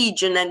leave the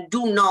region and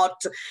do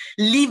not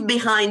leave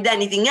behind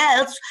anything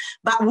else.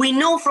 But we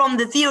know from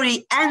the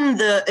theory and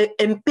the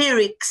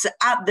empirics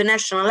at the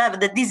national level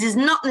that this is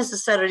not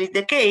necessarily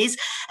the case,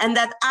 and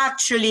that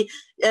actually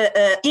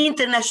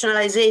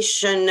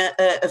internationalization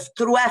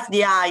through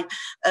FDI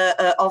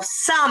of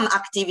some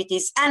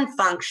activities and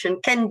function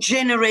can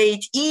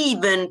generate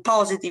even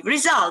positive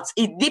results.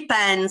 It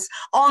depends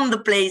on the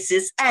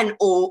places and,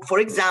 for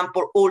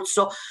example,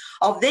 also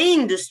of the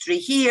industry.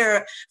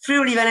 Here,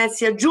 Friuli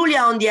Venezia Giulia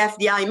on the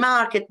FDI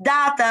market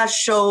data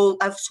show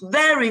a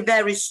very,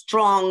 very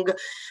strong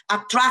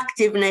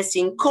attractiveness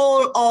in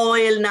coal,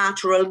 oil,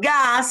 natural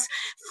gas,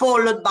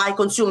 followed by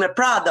consumer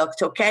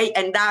product, okay?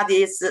 And that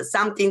is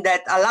something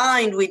that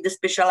aligned with the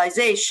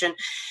specialization.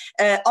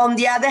 On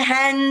the other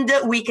hand,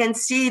 we can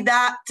see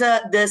that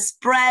the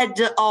spread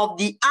of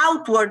the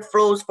outward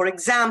flows, for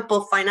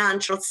example,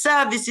 financial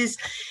services,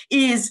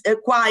 is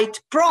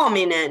quite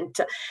prominent.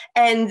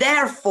 And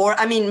therefore,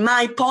 I mean,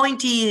 my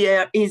point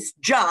here is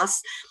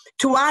just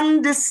to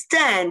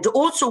understand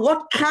also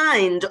what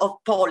kind of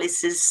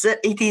policies.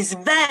 It is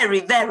very,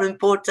 very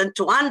important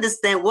to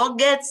understand what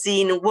gets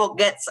in, what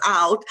gets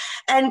out,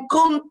 and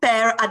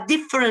compare at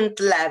different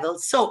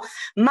levels. So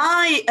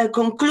my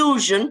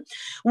conclusion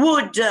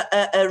would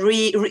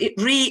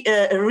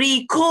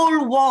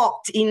recall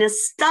what, in a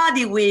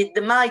study with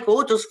my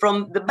co-authors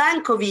from the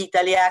Bank of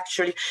Italy,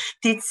 actually,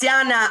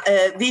 Tiziana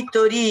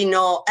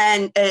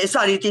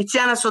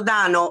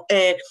Sodano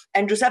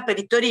and Giuseppe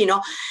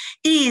Vittorino,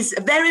 is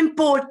very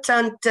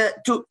important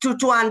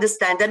to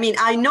understand. I mean,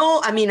 I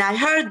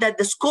heard that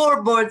the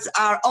scoreboards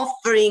are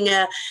offering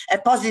a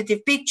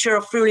positive picture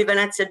of Friuli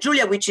Venezia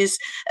Giulia, which is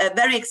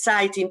very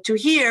exciting to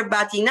hear.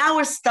 But in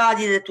our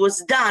study that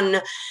was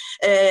done,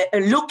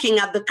 looking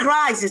at the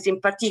crisis in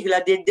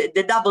particular,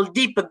 the double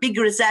dip, big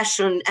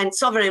recession, and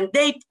sovereign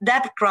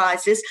debt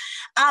crisis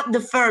at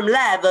the firm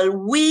level,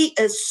 we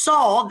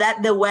saw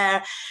that the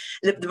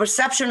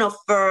perception of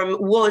firm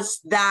was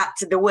that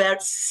there were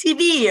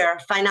severe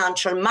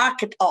financial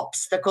market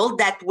obstacles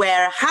that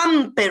were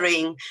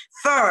hampering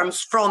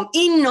firms from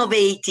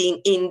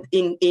innovating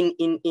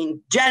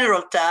in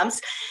general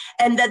terms,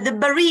 and that the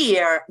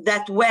barrier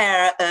that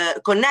were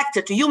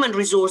connected to human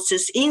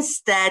resources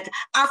instead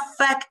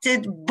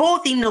affected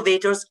both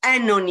innovators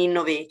and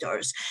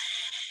non-innovators.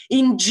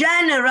 In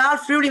general,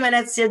 Friuli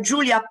Venezia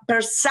Giulia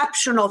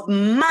perception of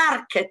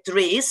market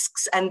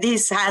risks, and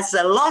this has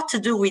a lot to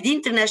do with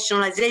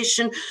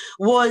internationalization,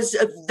 was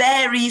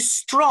very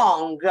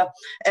strong,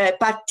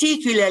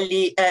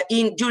 particularly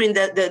during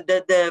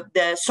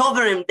the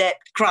sovereign debt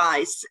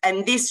crisis,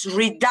 and this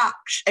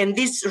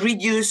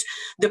reduced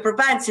the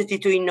propensity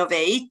to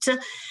innovate,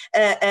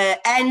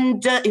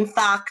 and in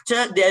fact,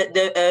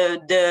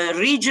 the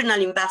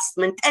regional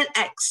investment and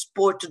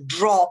export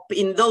drop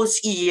in those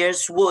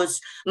years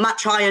was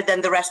much higher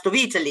than the rest of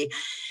Italy.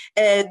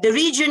 The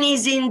region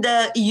is in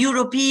the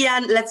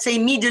European, let's say,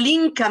 middle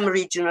income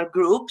regional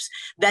groups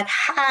that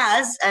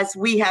has, as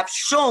we have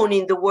shown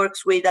in the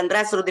works with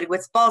Andres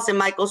Rodriguez-Pos and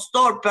Michael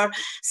Storper,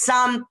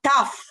 some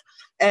tough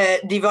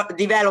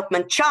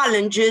development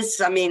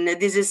challenges. I mean,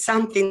 this is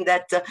something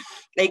that,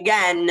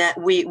 again,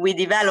 we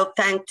developed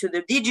thanks to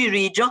the DG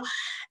Regio,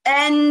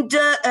 and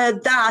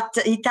that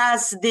it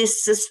has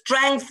this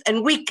strength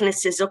and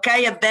weaknesses,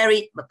 okay? A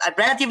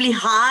relatively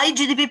high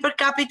GDP per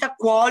capita,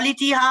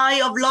 quality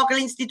high of local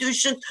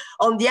institutions.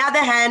 On the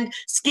other hand,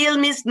 skill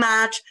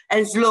mismatch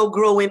and slow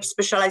growing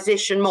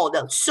specialization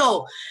model.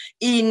 So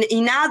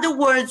in other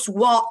words,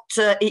 what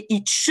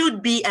it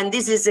should be, and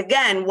this is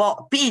again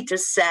what Peter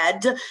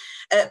said,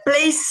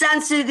 place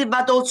sensitive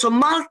but also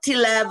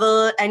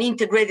multi-level and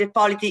integrated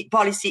policy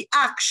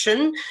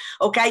action,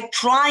 okay,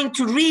 trying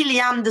to really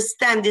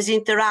understand this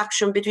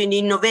interaction between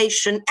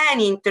innovation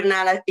and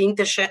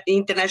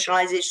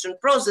internationalization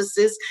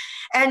processes,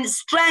 and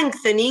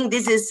strengthening,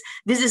 this is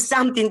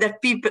something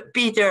that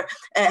Peter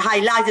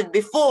highlighted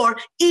before,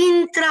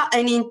 intra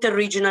and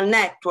inter-regional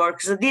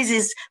networks. So this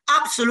is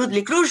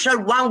absolutely crucial.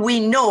 One, we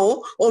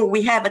know, or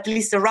we have at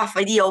least a rough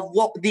idea of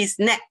what these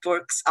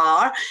networks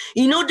are,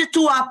 in order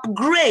to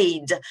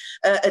upgrade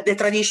the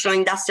traditional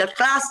industrial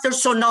cluster,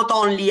 so not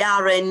only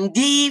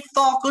R&D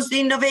focused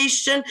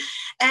innovation,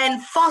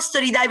 and foster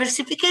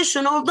diversification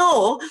diversification,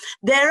 although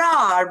there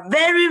are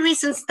very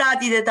recent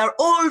studies that are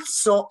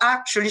also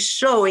actually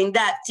showing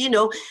that, you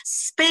know,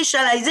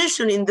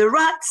 specialization in the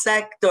right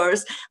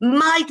sectors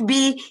might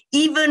be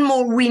even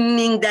more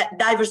winning than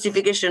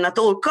diversification at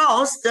all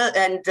costs.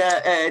 And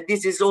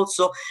this is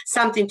also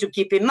something to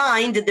keep in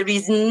mind. There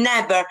is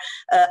never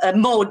a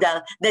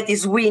model that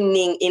is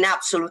winning in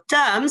absolute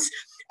terms.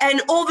 And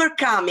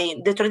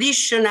overcoming the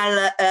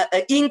traditional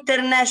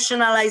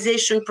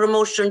internationalization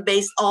promotion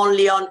based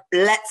only on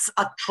let's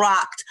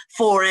attract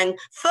foreign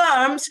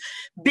firms,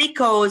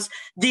 because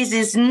this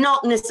is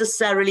not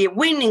necessarily a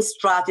winning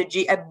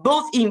strategy at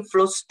both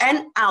inflows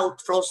and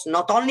outflows,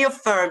 not only of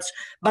firms,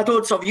 but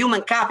also of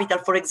human capital,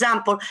 for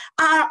example,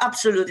 are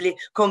absolutely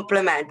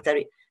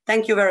complementary.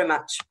 Thank you very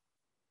much.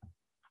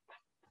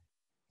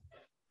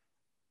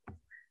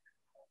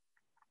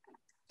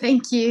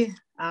 Thank you.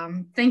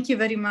 Thank you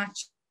very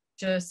much,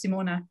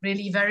 Simona.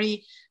 Really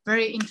very,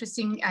 very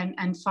interesting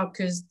and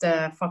focused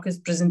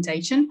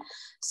presentation.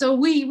 So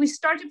we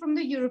started from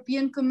the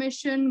European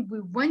Commission.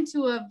 We went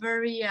to a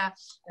very,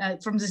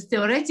 from the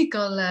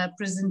theoretical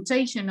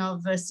presentation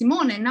of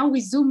Simone, and now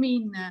we zoom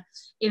in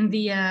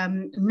the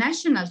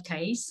national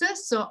case.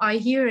 So I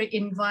here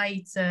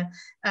invite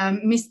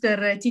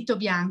Mr. Tito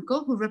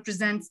Bianco, who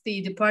represents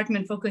the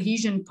Department for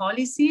Cohesion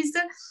Policies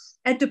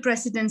at the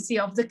Presidency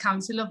of the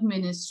Council of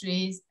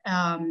Ministries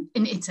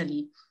in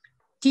Italy.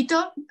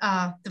 Tito,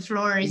 the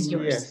floor is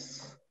yours.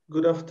 Yes,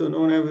 good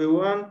afternoon,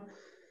 everyone.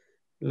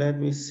 Let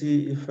me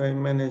see if I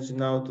manage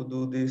now to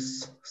do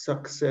this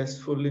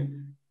successfully,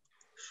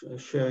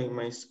 sharing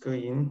my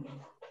screen.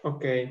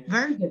 Okay.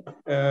 Very good.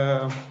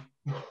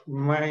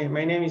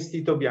 My name is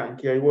Tito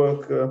Bianchi. I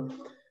work,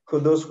 for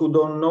those who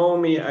don't know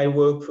me, I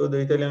work for the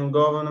Italian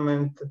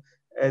government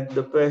at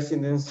the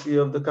Presidency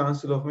of the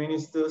Council of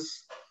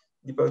Ministers,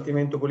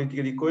 Dipartimento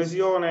Politica di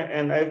Coesione,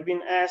 and I've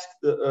been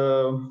asked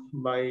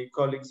by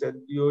colleagues at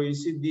the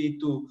OECD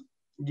to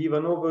give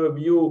an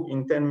overview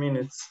in 10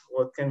 minutes,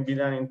 what can be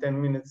done in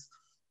 10 minutes,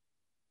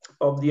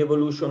 of the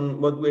evolution,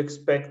 what we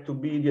expect to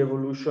be the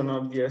evolution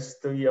of the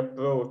S3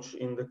 approach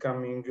in the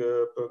coming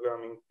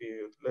programming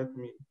period. Let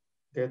me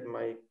get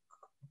my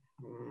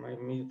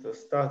meter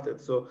started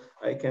so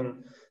I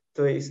can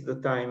trace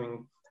the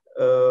timing.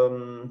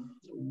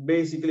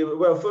 Basically,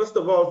 well, first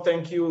of all,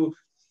 thanks to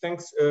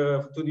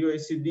the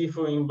OECD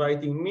for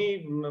inviting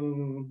me,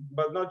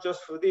 but not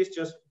just for this,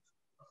 just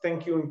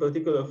thank you in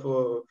particular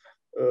for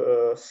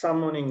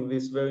summoning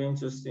this very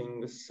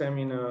interesting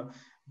seminar,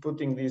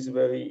 putting these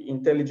very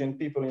intelligent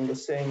people in the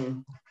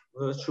same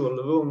virtual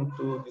room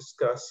to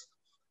discuss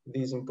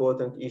these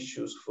important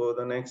issues for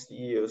the next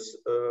years.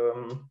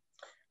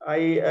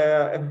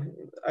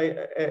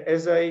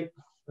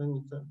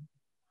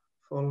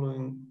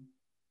 Following,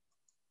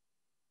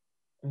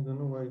 I don't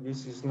know why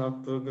this is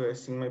not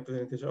progressing, my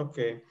presentation.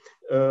 Okay.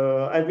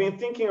 I've been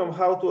thinking of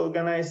how to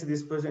organize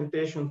this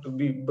presentation to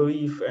be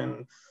brief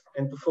and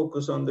to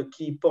focus on the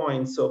key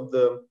points of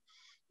the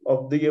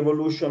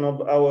evolution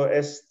of our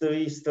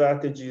S3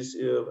 strategies,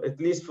 at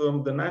least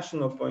from the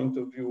national point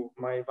of view,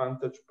 my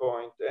vantage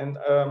point. And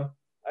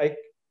I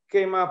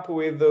came up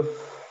with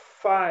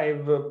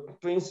 5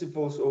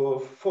 principles or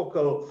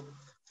focal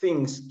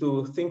things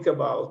to think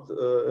about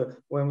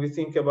when we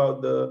think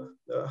about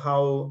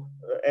how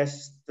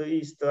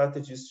S3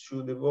 strategies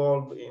should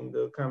evolve in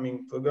the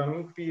coming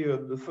programming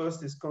period. The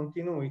first is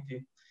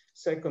continuity.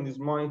 Second is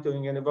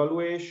monitoring and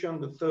evaluation.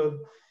 The third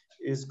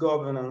is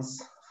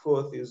governance.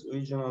 Fourth is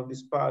regional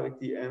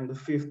disparity. And the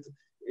fifth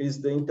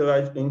is the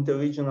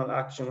interregional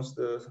actions,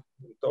 the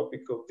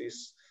topic of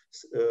this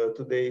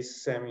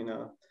today's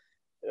seminar.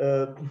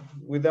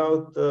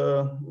 Without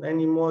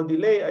any more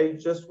delay, I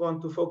just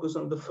want to focus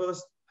on the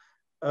first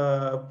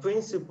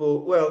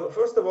principle. Well,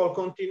 first of all,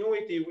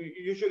 continuity. We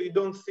usually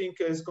don't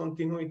think as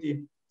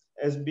continuity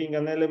as being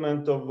an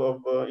element of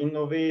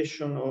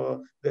innovation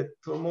or that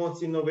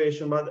promotes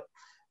innovation, but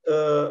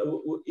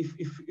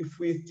if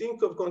we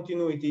think of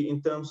continuity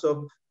in terms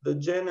of the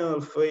general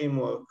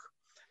framework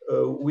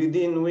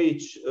within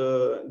which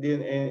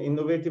the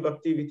innovative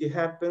activity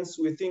happens,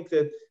 we think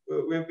that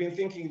we've been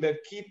thinking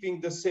that keeping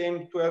the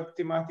same 12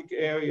 thematic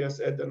areas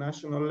at the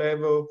national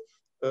level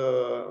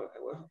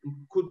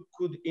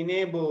could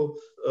enable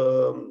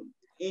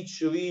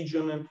each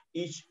region and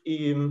each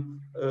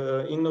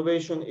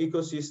innovation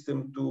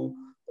ecosystem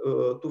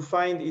to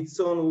find its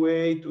own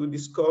way to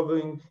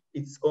discovering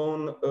its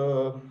own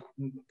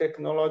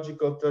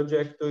technological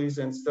trajectories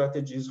and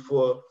strategies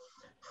for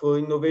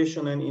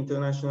innovation and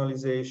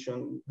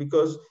internationalization.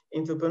 Because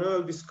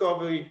entrepreneurial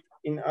discovery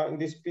in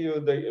this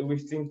period, we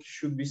think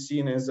should be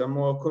seen as a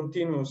more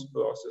continuous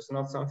process,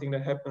 not something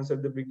that happens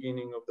at the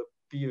beginning of the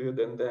period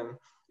and then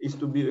is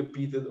to be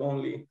repeated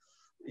only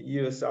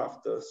years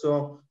after.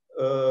 So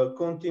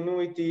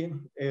continuity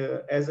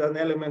as an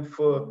element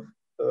for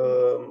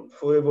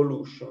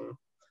evolution.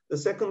 The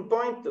second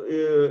point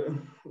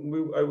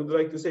I would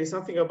like to say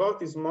something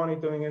about is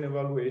monitoring and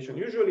evaluation.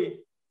 Usually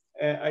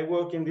I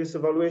work in this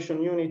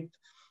evaluation unit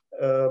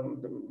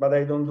but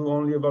I don't do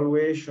only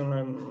evaluation.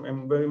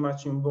 I'm very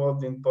much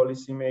involved in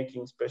policy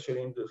making,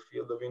 especially in the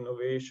field of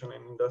innovation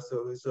and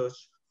industrial research.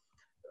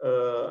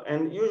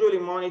 And usually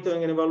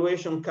monitoring and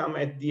evaluation come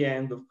at the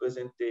end of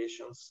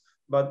presentations.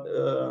 But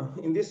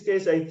in this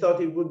case, I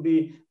thought it would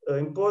be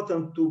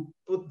important to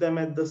put them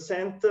at the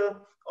center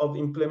of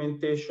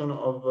implementation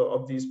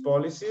of these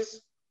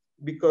policies,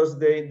 because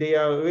they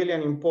are really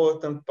an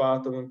important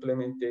part of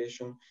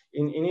implementation.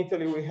 In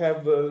Italy, we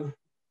have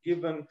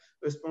given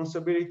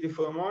responsibility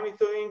for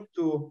monitoring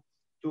to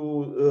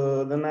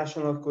the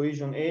National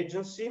Cohesion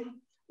Agency,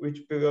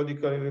 which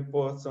periodically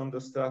reports on the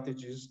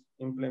strategy's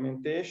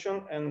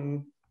implementation,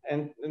 and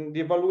the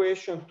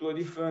evaluation to a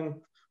different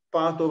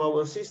part of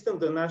our system,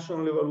 the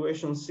National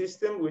Evaluation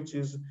System, which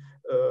is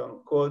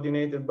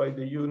coordinated by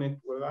the unit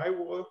where I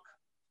work,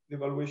 the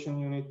evaluation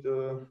unit,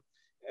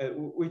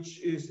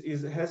 which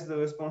has the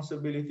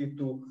responsibility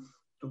to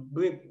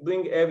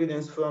bring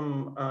evidence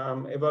from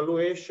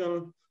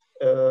evaluation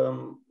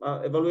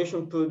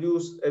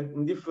produced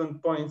at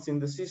different points in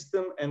the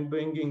system, and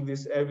bringing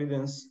this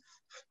evidence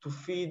to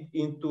feed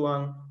into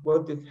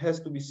what it has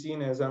to be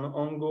seen as an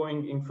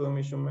ongoing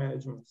information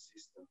management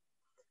system.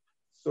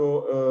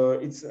 So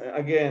it's,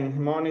 again,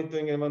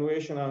 monitoring and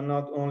evaluation are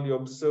not only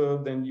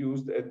observed and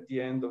used at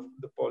the end of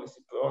the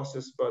policy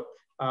process, but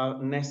are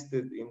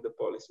nested in the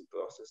policy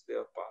process. They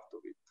are part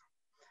of it.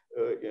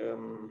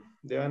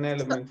 They are an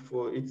element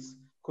for its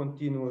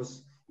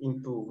continuous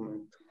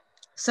improvement.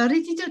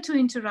 Sorry, Tito, to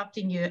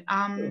interrupting you.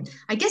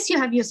 I guess you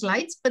have your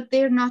slides, but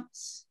they're not,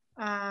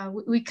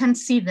 we can't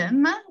see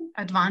them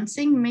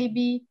advancing,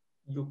 maybe.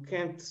 You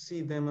can't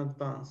see them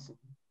advancing.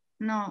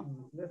 No.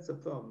 That's a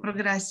problem.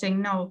 Progressing,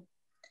 no.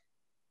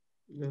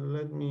 Then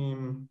let me,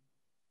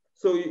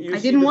 so you I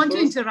didn't want to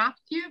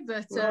interrupt you,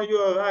 but. No, you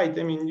are right.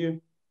 I mean, you,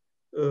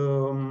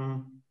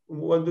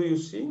 what do you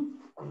see?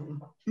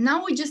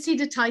 Now we just see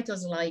the title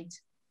slide.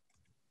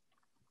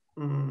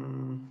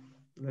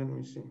 Let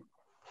me see.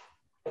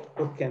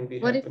 What can be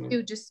what happening? If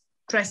you just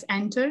press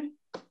enter?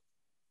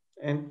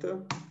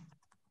 Enter?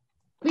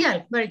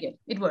 Yeah, very good.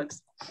 It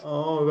works.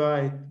 All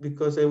right,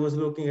 because I was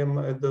looking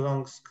at the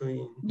wrong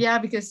screen. Yeah,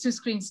 because two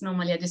screens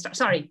normally are distracted.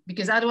 Sorry,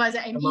 because otherwise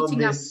I'm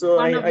eating up so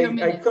one of your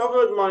minutes. I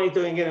covered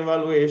monitoring and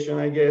evaluation,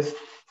 I guess.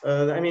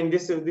 I mean,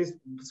 this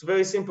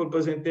very simple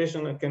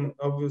presentation can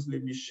obviously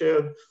be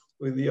shared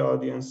with the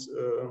audience,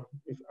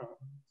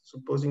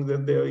 supposing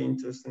that they are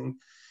interested.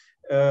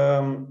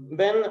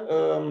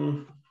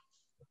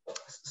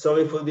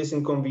 Sorry for this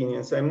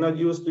inconvenience. I'm not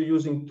used to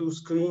using two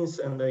screens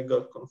and I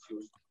got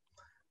confused.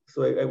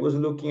 So I was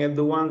looking at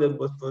the one that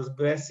was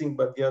progressing,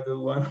 but the other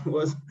one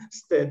was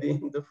steady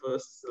in the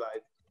first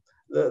slide.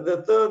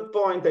 The third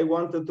point I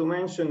wanted to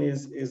mention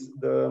is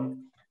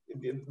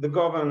the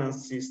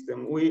governance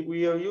system.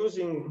 We are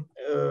using,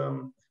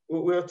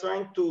 we are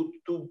trying to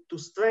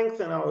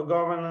strengthen our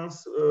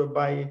governance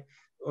by,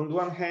 on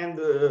one hand,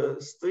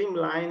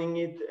 streamlining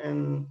it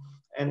and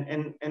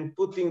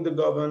putting the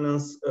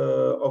governance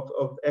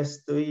of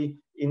S3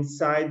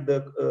 inside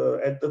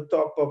at the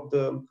top of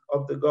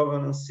the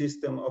governance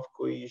system of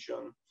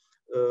cohesion.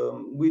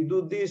 We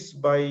do this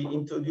by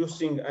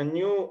introducing a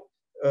new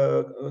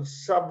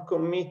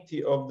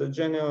subcommittee of the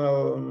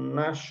General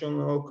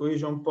National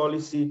Cohesion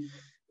Policy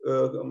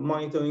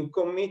Monitoring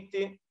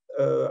Committee,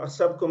 a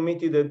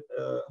subcommittee that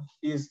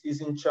is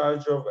in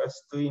charge of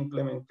S3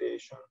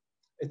 implementation,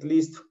 at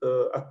least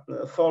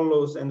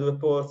follows and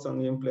reports on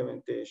the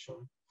implementation.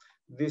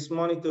 This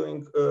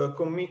monitoring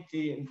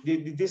committee,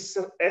 this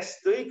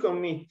S3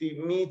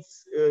 committee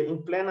meets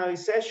in plenary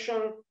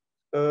session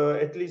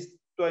at least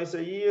twice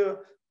a year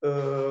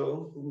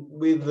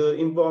with the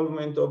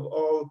involvement of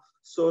all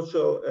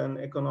social and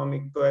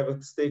economic private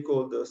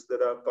stakeholders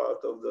that are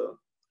part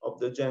of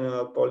the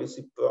general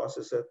policy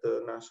process at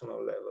the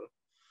national level.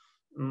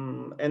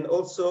 And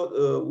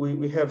also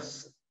we have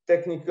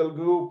technical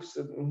groups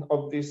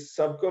of this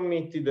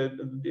subcommittee that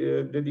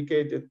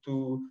dedicated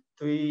to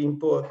three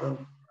important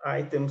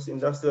items: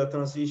 industrial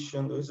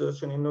transition,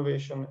 research and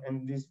innovation,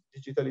 and this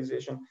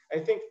digitalization. I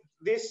think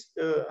this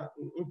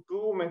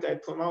improvement,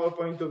 from our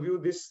point of view,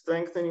 this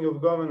strengthening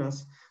of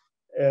governance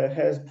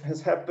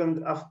has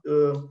happened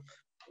after,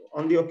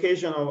 on the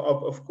occasion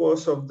of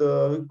course, of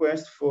the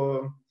request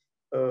for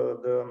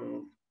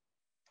the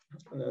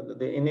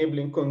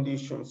enabling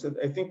conditions.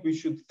 I think we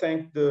should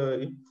thank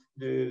the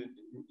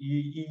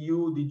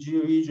EU, the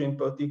G region in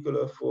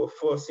particular, for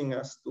forcing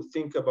us to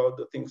think about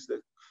the things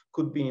that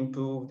could be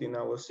improved in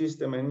our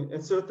system.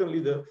 And certainly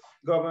the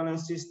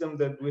governance system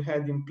that we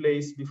had in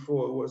place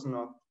before was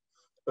not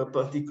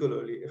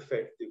particularly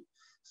effective.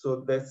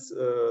 So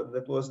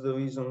that was the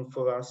reason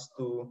for us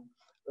to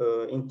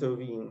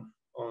intervene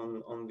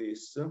on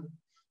this.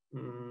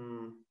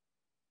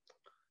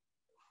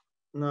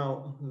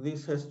 Now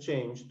this has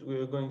changed. We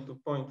are going to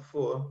point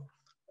 4,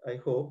 I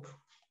hope.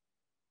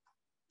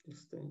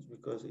 This change,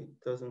 because it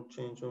doesn't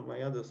change on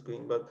my other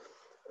screen. But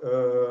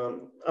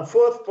a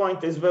fourth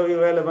point is very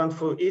relevant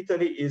for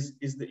Italy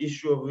is the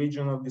issue of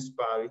regional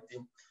disparity.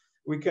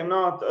 We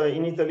cannot,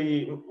 in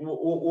Italy,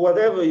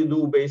 whatever you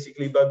do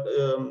basically, but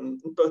in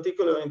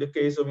particular in the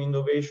case of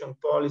innovation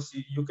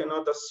policy, you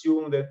cannot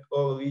assume that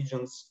all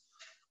regions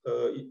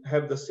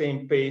have the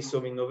same pace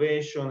of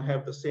innovation,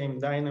 have the same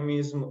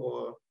dynamism,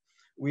 or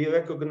we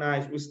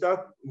recognize, we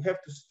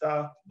have to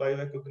start by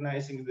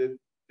recognizing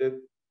that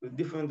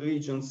different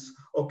regions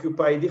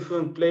occupy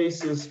different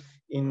places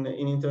in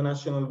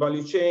international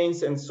value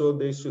chains, and so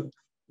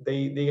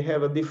they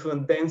have a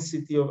different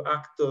density of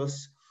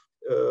actors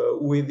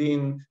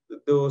within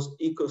those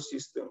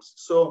ecosystems.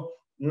 So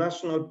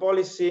national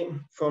policy,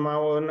 from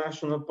our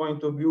national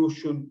point of view,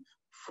 should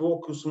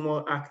focus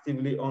more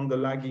actively on the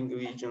lagging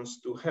regions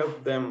to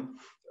help them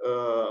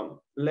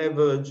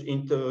leverage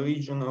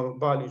inter-regional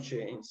value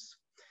chains.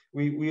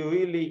 We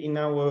really, in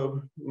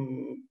our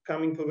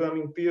coming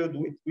programming period,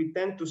 we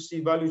tend to see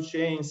value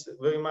chains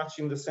very much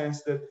in the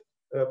sense that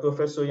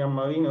Professor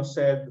Iammarino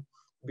said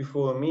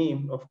before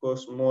me, of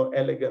course, more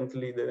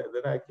elegantly than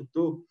I could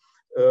do,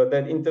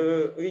 that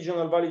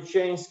inter-regional value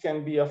chains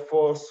can be a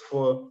force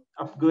for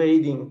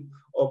upgrading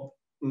of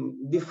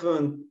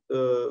different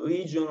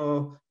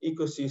regional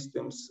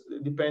ecosystems,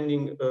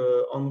 depending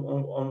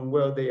on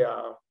where they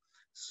are.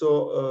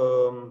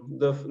 So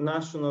the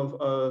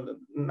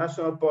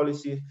national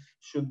policy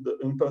should,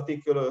 in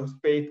particular,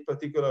 pay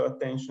particular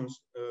attention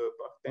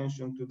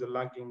to the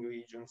lagging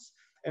regions.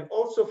 And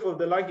also for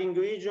the lagging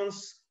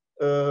regions,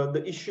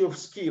 the issue of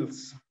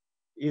skills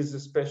is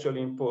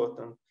especially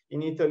important.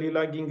 In Italy,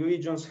 lagging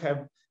regions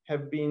have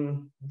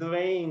been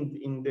drained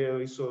in their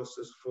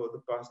resources for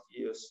the past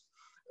years.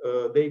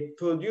 They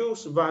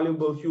produce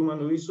valuable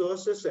human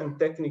resources and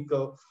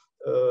technical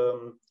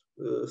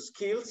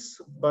skills,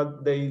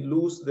 but they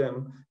lose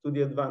them to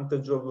the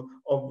advantage of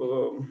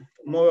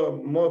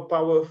more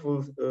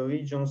powerful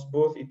regions,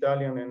 both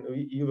Italian and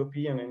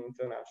European and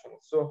international.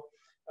 So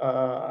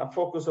a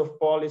focus of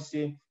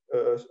policy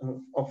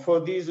for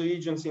these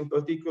regions in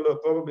particular,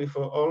 probably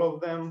for all of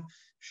them,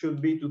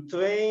 should be to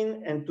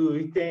train and to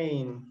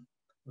retain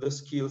the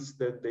skills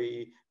that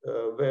they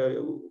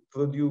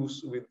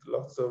produce with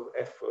lots of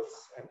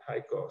efforts and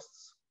high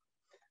costs.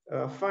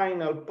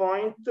 Final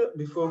point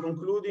before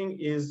concluding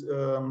is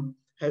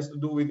has to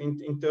do with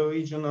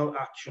interregional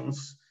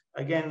actions.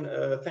 Again,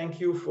 thank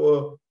you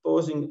for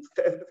posing.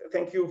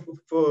 Thank you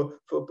for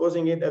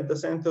posing it at the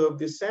center of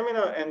this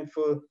seminar, and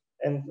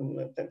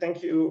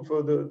thank you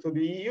to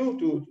the EU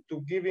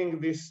to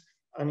giving this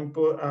a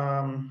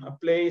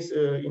place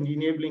in the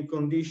enabling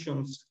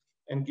conditions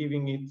and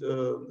giving it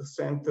the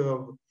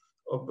center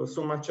of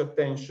so much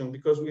attention,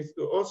 because we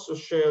also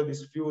share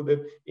this view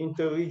that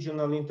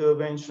interregional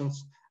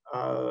interventions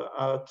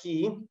are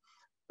key.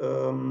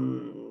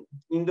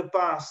 In the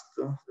past,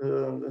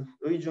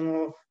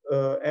 regional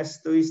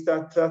S3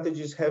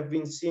 strategies have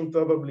been seen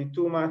probably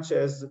too much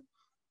as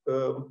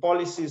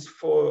policies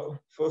for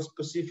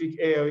specific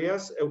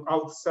areas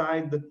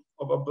outside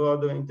of a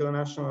broader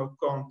international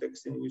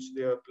context in which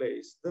they are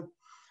placed.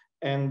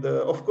 And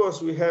of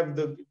course, we have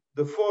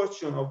the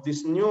fortune of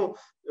this new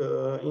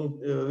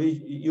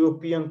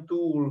European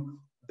tool,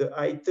 the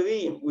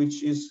I3,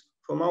 which is,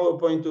 from our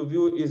point of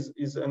view,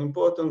 is an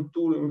important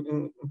tool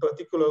in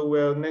particular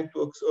where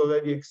networks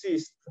already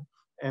exist,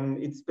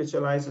 and it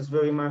specializes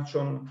very much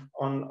on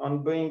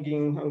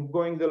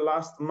going the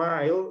last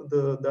mile,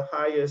 the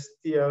highest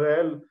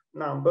TRL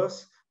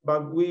numbers.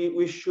 But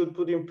we should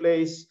put in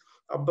place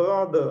a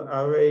broader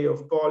array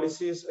of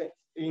policies,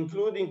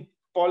 including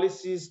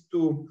policies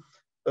to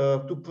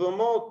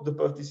promote the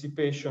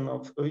participation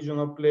of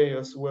regional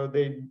players where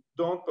they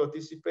don't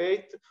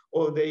participate,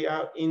 or they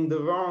are in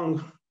the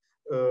wrong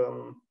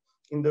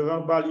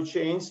value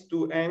chains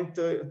to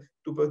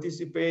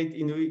participate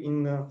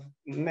in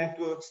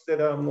networks that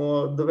are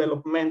more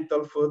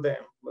developmental for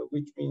them,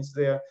 which means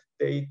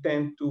they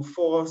tend to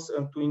force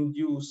and to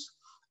induce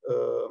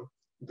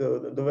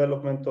the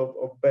development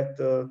of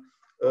better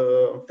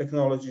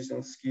technologies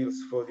and skills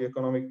for the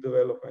economic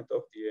development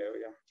of the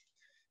area.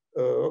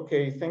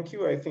 Okay, thank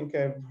you. I think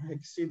I've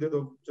exceeded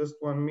just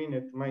 1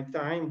 minute my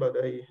time, but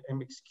I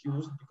am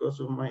excused because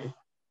of my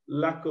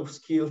lack of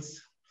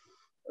skills,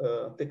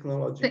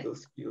 technological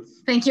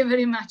skills. Thank you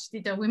very much,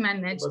 Tito. We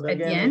managed at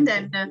the end,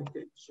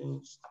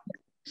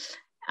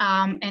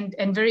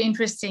 and very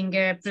interesting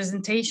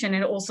presentation,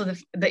 and also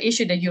the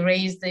issue that you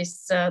raised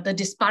is the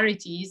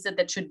disparities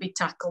that should be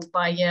tackled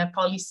by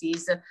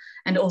policies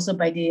and also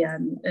by the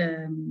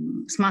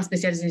smart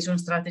specialization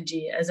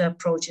strategy as an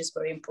approach is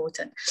very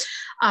important.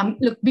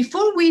 Look,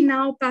 before we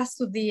now pass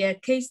to the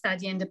case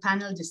study and the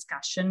panel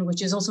discussion,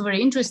 which is also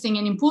very interesting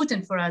and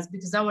important for us,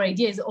 because our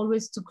idea is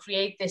always to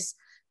create this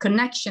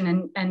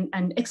connection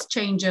and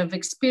exchange of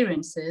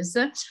experiences.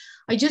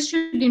 I just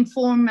should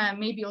inform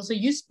maybe also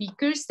you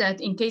speakers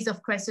that in case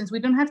of questions, we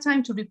don't have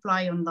time to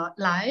reply on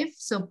live.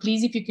 So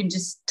please, if you can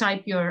just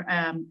type your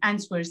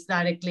answers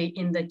directly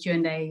in the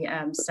Q&A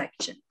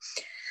section.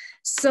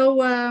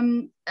 So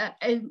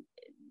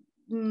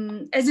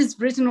as is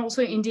written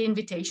also in the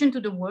invitation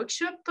to the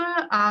workshop,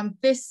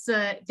 this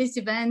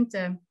event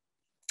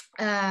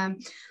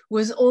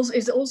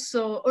is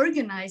also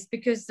organized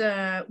because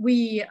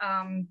we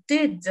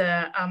did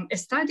a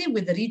study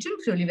with the region,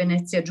 Friuli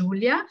Venezia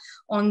Giulia,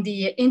 on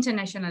the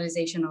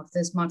internationalization of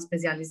the smart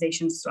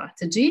specialization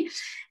strategy.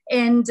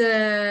 And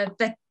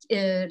that,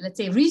 let's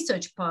say,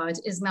 research part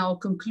is now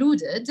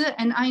concluded.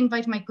 And I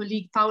invite my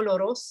colleague Paolo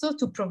Rosso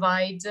to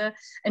provide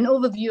an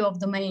overview of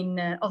the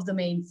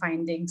main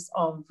findings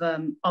of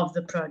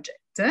the project.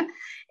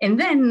 And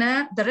then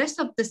the rest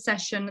of the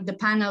session, the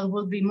panel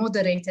will be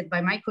moderated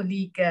by my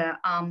colleague,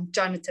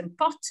 Jonathan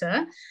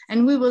Potter,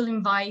 and we will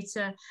invite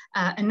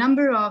a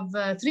number of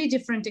 3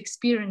 different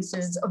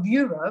experiences of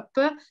Europe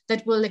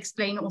that will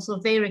explain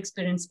also their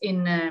experience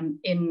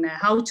in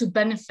how to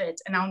benefit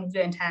and how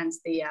to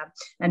enhance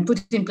and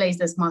put in place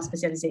the smart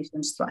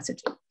specialization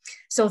strategy.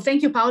 So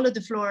thank you, Paolo,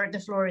 the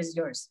floor is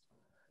yours.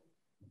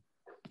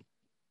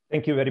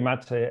 Thank you very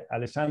much,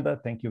 Alessandra.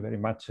 Thank you very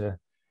much,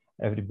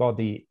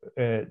 everybody,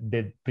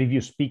 the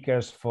previous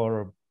speakers,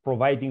 for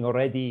providing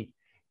already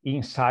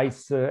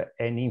insights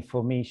and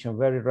information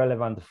very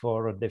relevant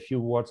for the few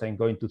words I'm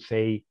going to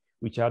say,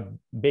 which are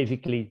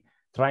basically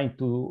trying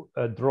to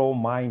draw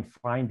my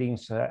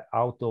findings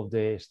out of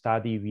the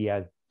study we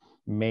have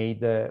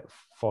made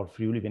for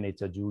Friuli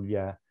Venezia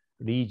Giulia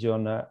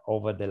region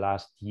over the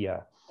last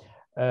year.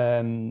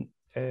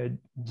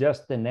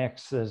 Just the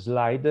next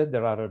slide,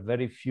 there are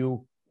very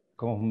few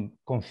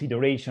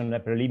considerations, a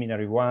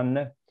preliminary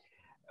one.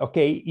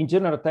 Okay, in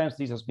general terms,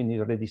 this has been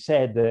already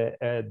said,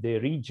 the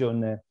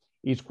region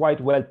is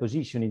quite well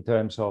positioned in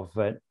terms of,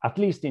 at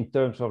least in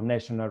terms of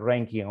national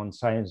ranking on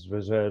science,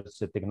 research,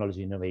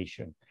 technology,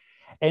 innovation.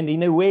 And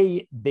in a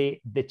way,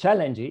 the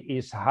challenge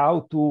is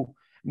how to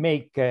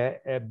make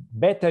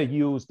better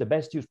use, the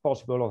best use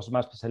possible of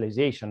smart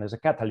specialization as a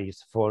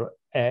catalyst for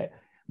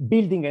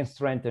building and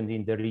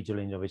strengthening the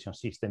regional innovation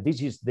system.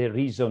 This is the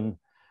reason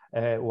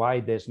why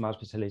the smart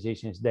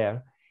specialization is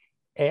there.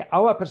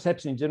 Our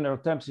perception in general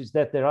terms is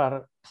that there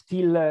are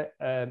still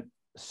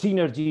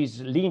synergies,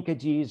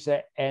 linkages,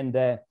 and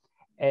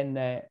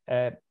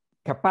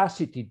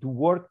capacity to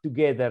work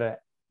together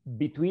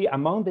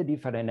among the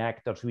different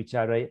actors which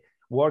are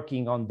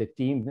working on the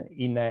team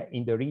in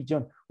the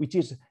region, which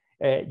is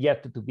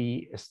yet to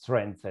be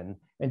strengthened.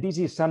 And this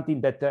is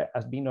something that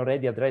has been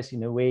already addressed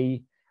in a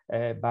way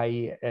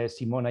by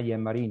Simona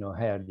Iammarino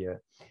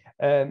earlier.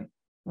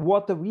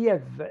 What we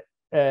have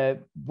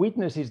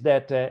witness is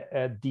that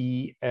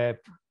the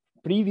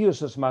previous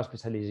smart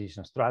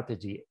specialization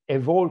strategy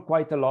evolved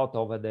quite a lot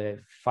over the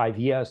 5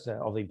 years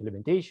of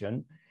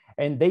implementation,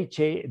 and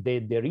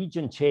the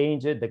region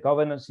changed, the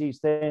governance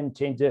system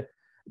changed,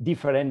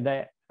 different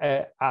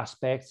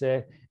aspects.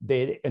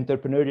 The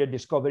entrepreneurial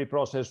discovery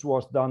process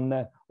was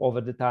done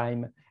over the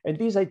time, and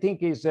this, I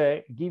think, is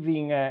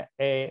giving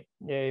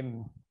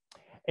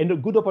and a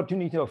good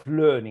opportunity of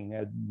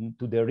learning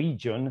to the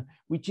region,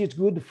 which is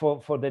good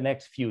for the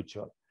next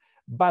future.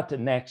 But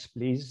next,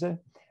 please.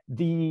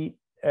 The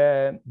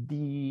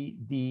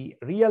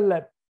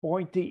real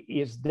point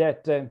is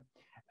that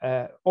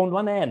on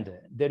one hand,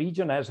 the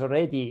region has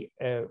already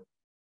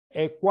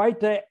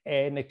quite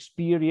an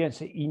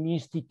experience in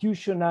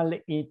institutional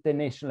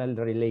international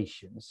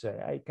relations.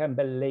 I can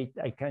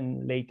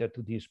later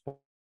to this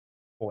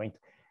point.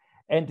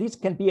 And this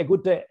can be a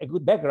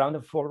good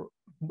background for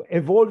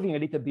evolving a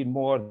little bit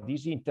more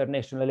this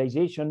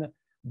internationalization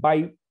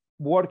by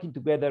working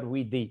together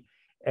with the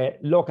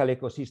local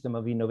ecosystem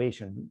of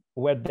innovation,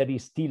 where there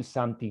is still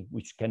something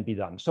which can be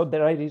done. So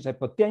there is a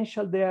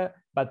potential there,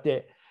 but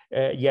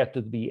yet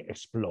to be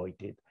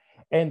exploited.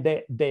 And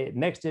the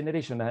next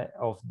generation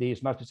of the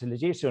smart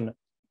specialization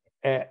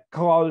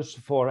calls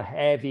for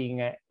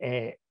having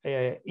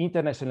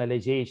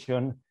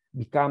internationalization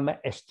become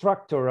a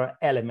structural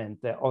element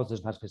of the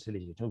smart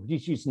specialization.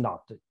 This is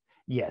not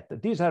yet.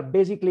 These are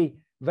basically,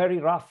 very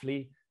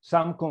roughly,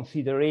 some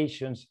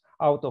considerations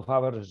out of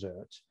our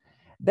research.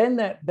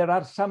 Then there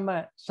are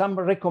some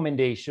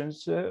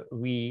recommendations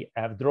we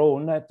have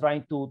drawn,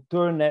 trying to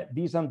turn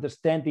this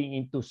understanding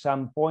into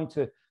some points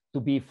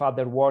to be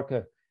further work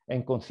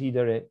and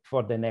consider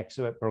for the next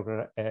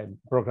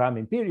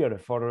programming period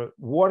for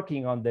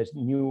working on this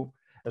new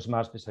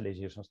smart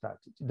specialization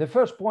strategy. The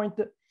first point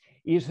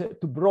is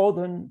to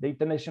broaden the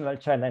international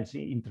challenge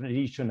in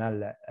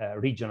traditional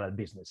regional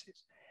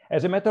businesses.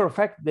 As a matter of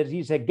fact, there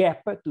is a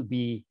gap to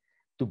be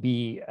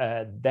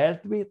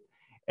dealt with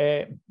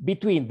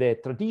between the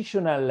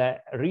traditional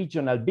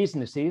regional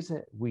businesses,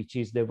 which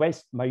is the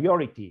vast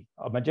majority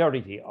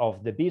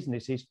of the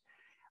businesses.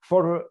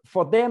 For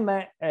them,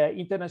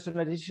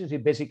 internationalization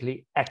is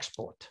basically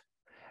export.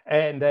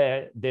 And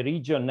the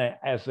region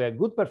has a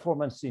good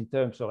performance in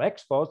terms of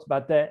exports,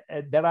 but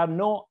there are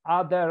no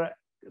other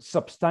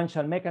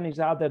substantial mechanisms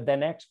other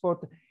than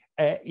export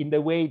in the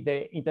way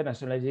the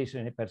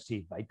internationalization is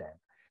perceived by them.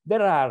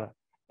 There are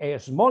a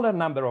smaller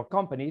number of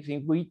companies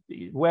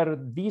where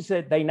these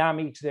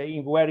dynamics,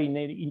 where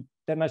in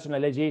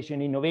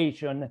internationalization,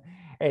 innovation,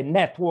 and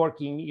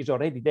networking is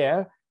already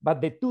there,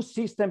 but the two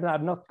systems are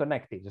not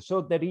connected.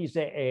 So there is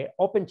an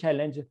open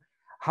challenge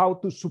how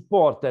to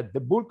support the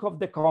bulk of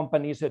the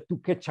companies to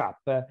catch up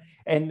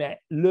and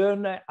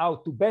learn how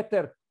to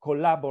better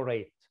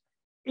collaborate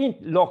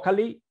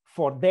locally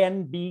for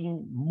then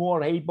being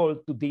more able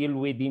to deal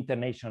with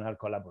international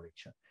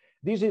collaboration.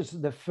 This is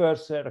the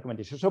first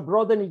recommendation. So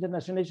broaden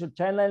internationalization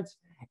channels,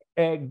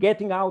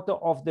 getting out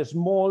of the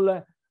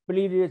small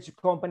privileged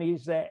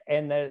companies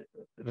and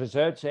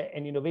research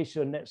and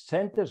innovation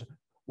centers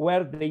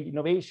where the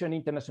innovation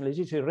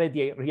internationalization is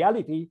already a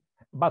reality,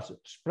 but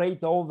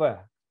spread over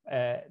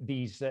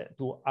these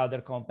to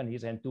other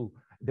companies and to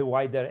the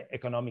wider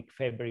economic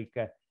fabric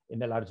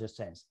in a larger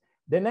sense.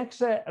 The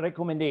next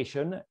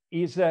recommendation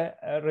is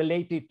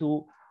related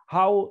to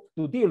how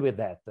to deal with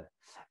that.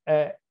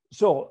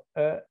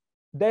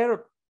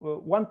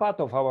 One part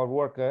of our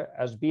work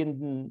has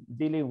been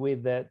dealing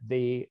with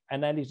the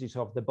analysis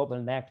of the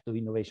bottleneck to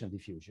innovation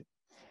diffusion.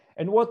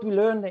 And what we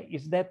learn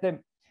is that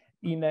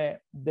in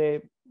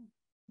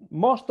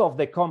most of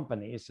the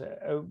companies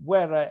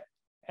were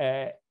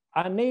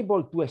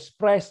unable to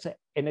express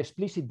an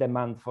explicit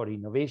demand for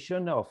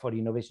innovation or for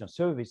innovation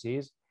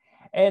services,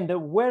 and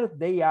where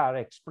they are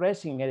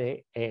expressing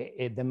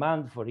a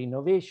demand for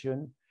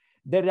innovation,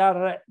 there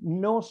are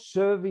no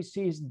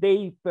services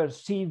they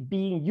perceive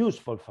being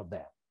useful for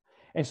them.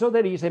 And so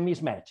there is a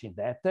mismatch in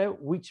that,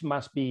 which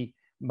must be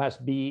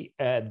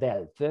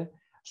dealt,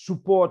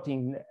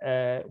 supporting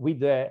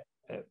with a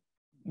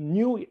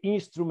new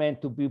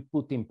instrument to be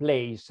put in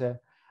place,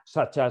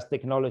 such as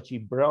technology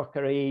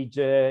brokerage,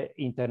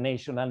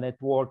 international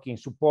networking,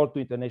 support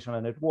to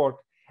international network.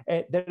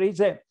 There is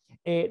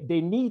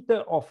the need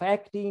of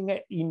acting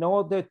in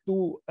order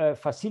to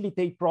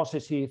facilitate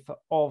processes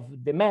of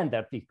demand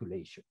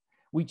articulation,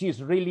 which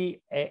is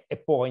really a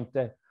point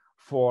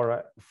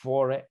for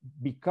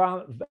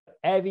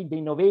having the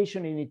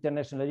innovation in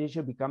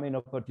internationalization becoming an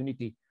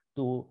opportunity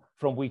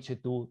from which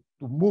to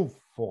move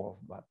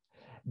forward.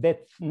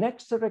 That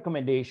next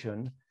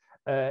recommendation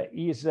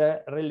is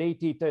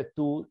related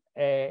to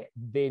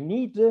the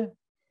need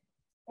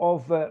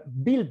of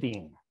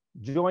building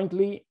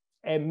jointly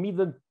a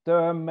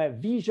middle-term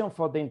vision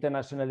for the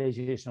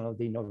internationalization of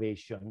the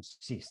innovation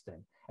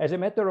system. As a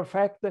matter of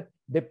fact,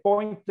 the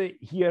point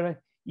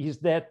here is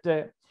that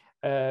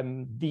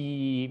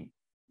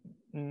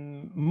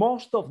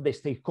most of the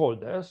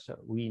stakeholders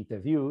we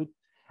interviewed,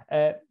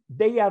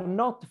 they are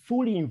not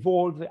fully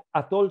involved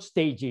at all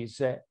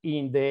stages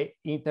in the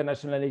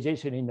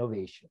internationalization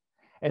innovation.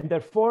 And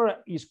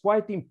therefore, it's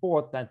quite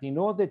important in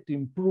order to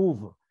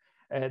improve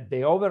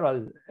the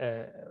overall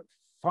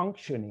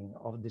functioning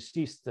of the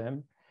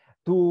system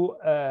to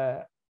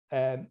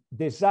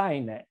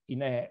design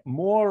in a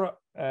more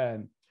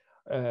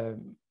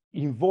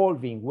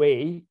involving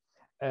way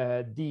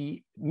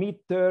the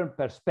midterm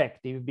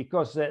perspective,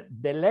 because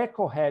the lack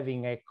of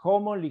having a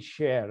commonly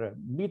shared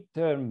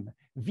midterm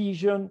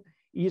vision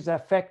is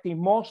affecting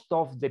most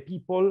of the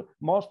people,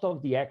 most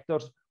of the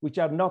actors, which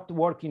are not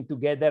working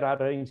together,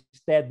 are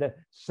instead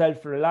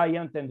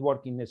self-reliant and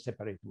work in a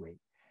separate way.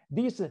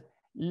 This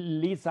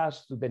leads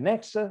us to the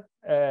next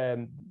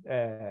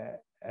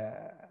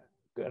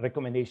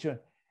recommendation,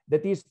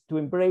 that is to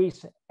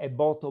embrace a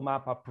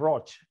bottom-up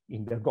approach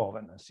in the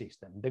governance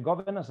system. The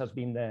governance has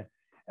been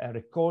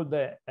recalled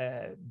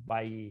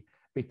by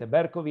Peter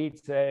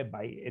Berkowitz,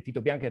 by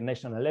Tito Bianchi at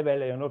national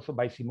level, and also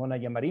by Simona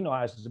Iammarino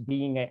as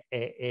being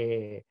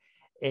a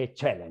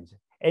challenge.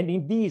 And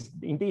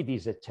indeed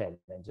is a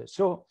challenge.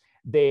 So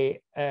the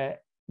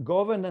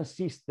governance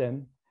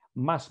system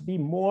must be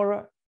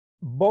more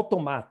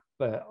bottom-up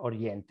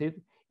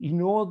oriented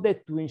in order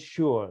to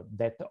ensure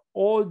that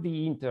all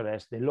the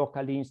interests, the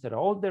local interests,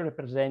 all the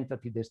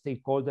representatives, the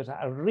stakeholders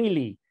are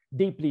really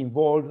deeply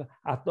involved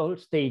at all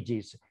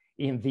stages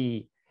in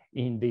the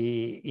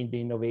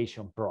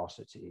innovation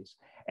processes.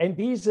 And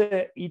this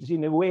is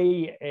in a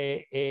way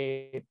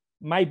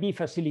might be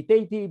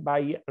facilitated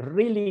by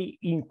really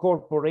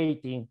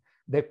incorporating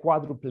the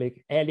quadruple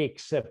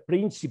helix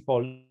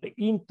principle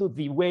into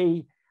the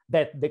way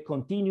that the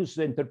continuous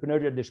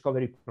entrepreneurial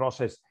discovery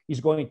process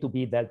is going to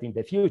be dealt in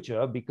the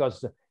future,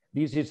 because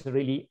this is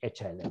really a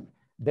challenge.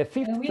 The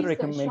fifth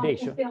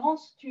recommendation. Je suis en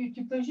conférence,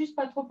 tu peux juste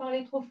pas trop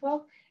parler trop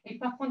fort et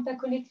pas prendre ta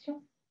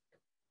connexion.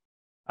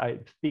 I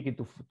speak it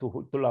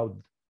too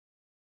loud.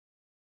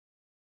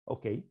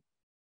 Okay.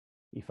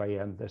 If I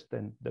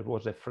understand, there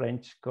was a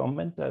French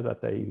comment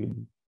that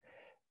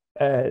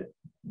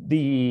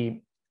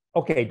the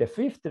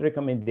fifth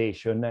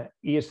recommendation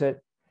is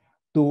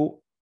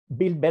to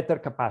build better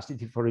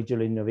capacity for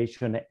regional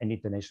innovation and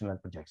international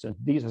projection.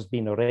 This has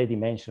been already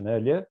mentioned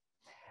earlier.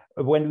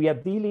 When we are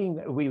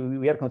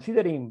we are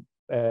considering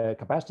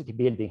capacity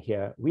building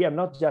here, we are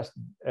not just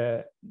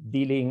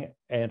dealing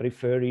and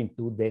referring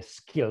to the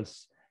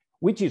skills,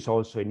 which is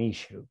also an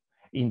issue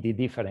in the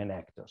different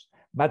actors,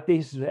 but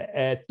is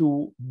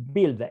to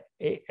build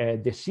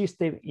the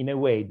system in a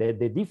way that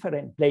the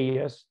different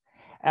players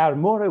are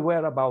more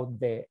aware about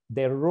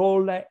their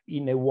role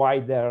in a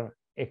wider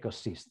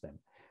ecosystem.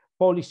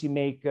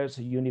 Policymakers,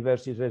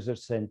 university research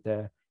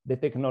center, the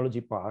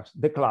technology parks,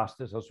 the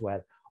clusters as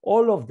well.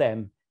 All of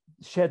them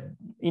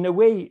in a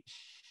way,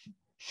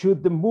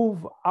 should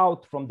move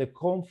out from the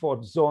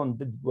comfort zone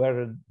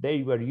where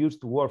they were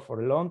used to work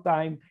for a long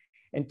time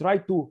and try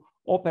to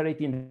operate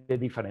in a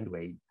different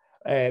way.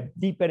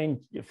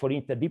 For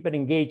instance, deeper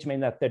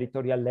engagement at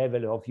territorial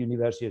level of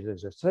universities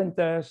and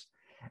centers,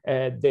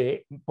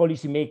 the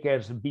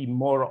policymakers be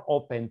more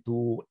open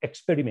to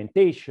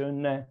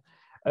experimentation,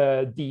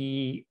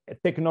 the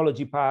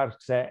technology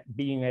parks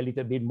being a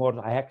little bit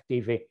more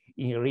active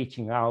in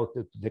reaching out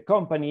to the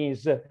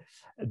companies,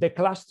 the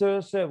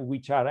clusters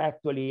which are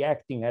actually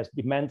acting as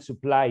demand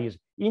supplies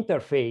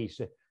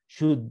interface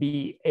should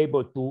be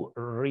able to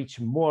reach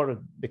more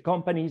the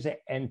companies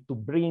and to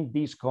bring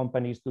these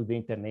companies to the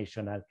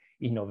international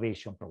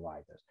innovation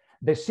providers.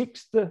 The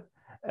sixth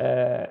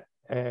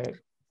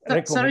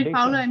sorry,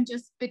 Paolo, I'm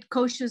just a bit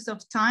cautious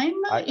of time.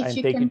 If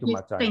you can, please.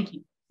 Thank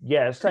you.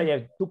 Yes, I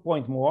have 2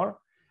 points more.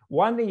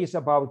 One is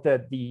about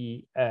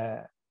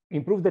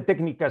improve the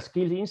technical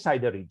skills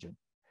inside the region.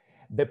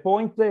 The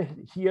point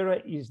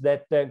here is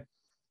that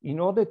in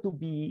order to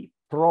be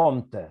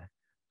prompt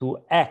to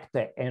act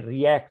and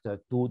react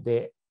to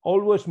the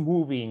always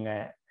moving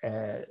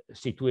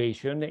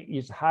situation,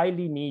 is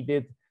highly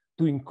needed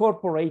to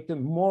incorporate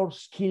more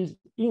skills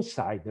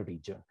inside the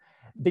region.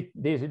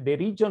 The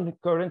region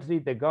currently,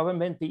 the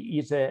government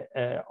is,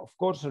 of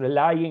course,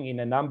 relying in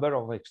a number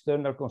of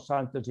external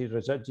consultancy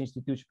research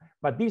institutions,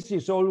 but this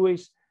is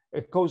always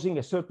causing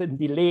a certain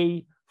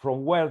delay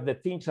from where the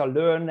things are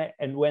learned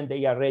and when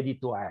they are ready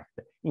to act.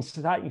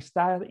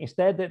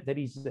 Instead, there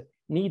is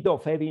need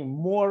of having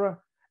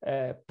more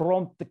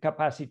prompt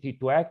capacity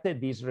to act.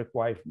 This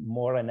requires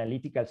more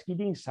analytical skill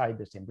inside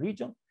the same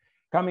region.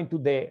 Coming to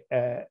the,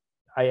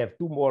 I have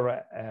 2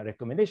 more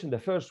recommendations. The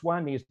first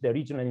one is the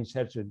regional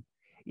insertion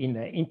in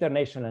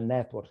international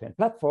networks and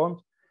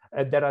platforms.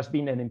 There has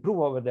been an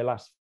improvement over the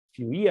last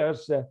few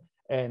years,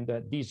 and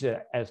this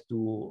has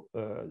to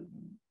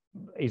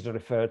is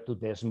referred to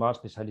the Smart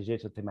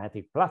Specialization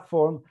thematic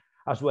platform,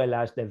 as well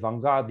as the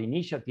Vanguard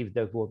initiative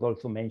that was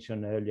also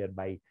mentioned earlier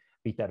by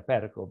Peter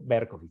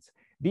Berkowitz.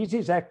 This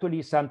is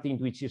actually something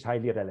which is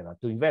highly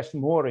relevant, to invest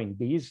more in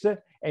this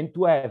and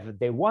to have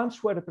the ones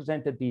who are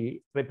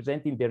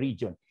representing the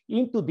region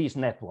into these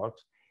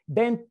networks,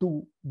 then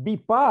to be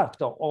part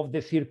of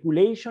the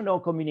circulation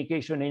of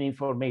communication and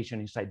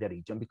information inside the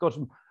region. Because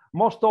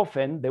most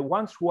often the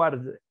ones who are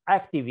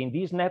active in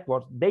these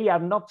networks, they are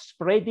not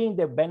spreading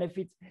the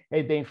benefits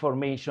and the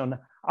information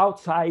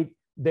outside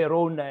their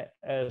own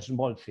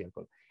small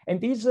circle. And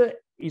this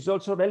is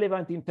also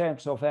relevant in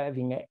terms of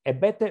having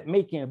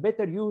making a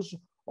better use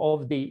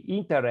of the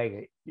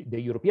Interreg, the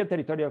European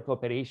territorial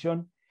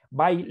cooperation,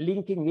 by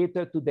linking it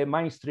to the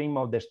mainstream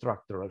of the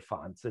structural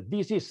funds.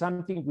 This is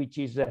something which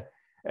is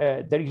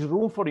there is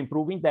room for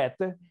improving that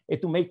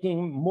and to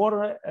making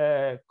more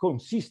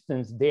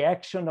consistent the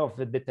action of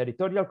the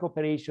territorial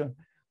cooperation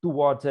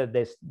towards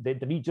the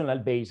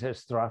regional-based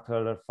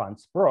structural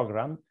funds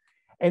program.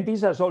 And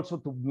this has also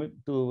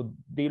to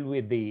deal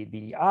with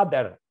the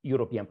other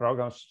European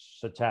programs,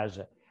 such as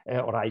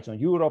Horizon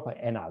Europe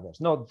and others.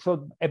 No,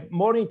 so a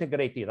more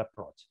integrated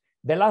approach.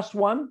 The last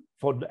one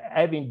for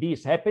having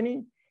this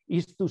happening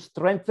is to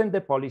strengthen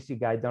the policy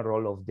guidance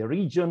role of the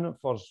region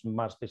for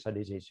smart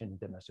specialization,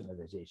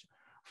 internationalization.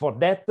 For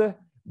that,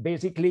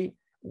 basically,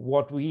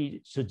 what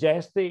we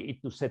suggest is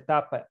to set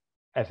up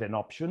as an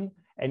option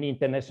an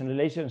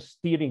internationalization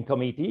steering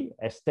committee,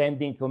 a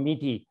standing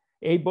committee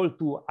able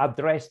to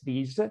address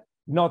these,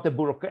 not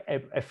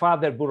a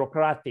further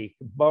bureaucratic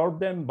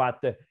burden,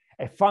 but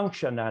a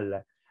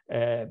functional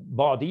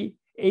body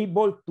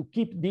able to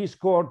keep this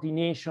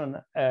coordination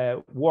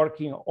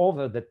working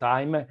over the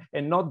time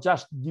and not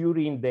just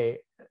during the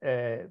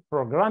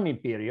programming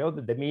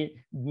period,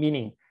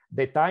 meaning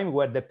the time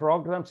where the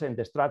programs and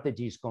the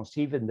strategy is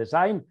conceived and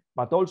designed,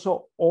 but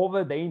also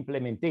over the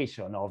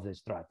implementation of the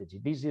strategy.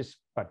 This is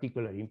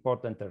particularly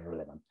important and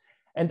relevant.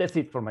 And that's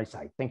it from my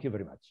side. Thank you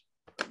very much.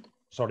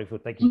 Sorry for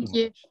taking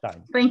too much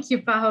time. Thank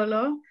you,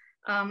 Paolo.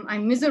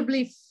 I'm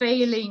miserably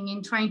failing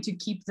in trying to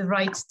keep the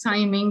right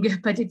timing,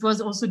 but it was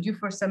also due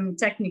for some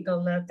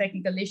technical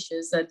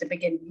issues at the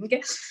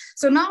beginning.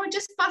 So now I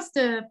just pass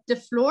the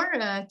floor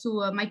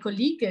to my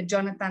colleague,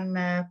 Jonathan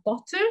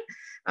Potter,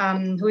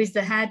 who is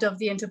the head of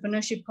the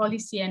Entrepreneurship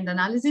Policy and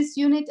Analysis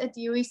Unit at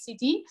the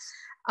OECD.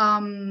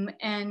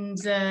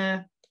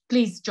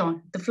 Please,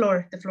 John, the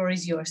floor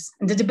is yours,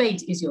 and the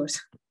debate is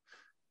yours.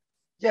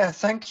 Yeah,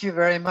 thank you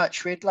very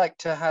much. We'd like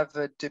to have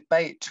a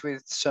debate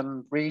with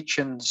some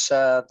regions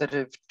that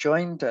have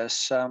joined us,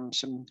 some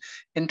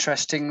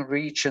interesting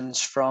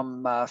regions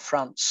from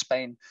France,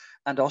 Spain,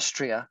 and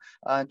Austria.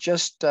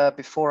 Just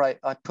before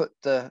I put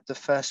the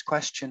first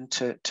question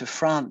to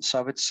France,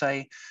 I would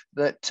say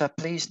that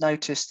please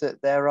notice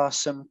that there are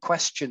some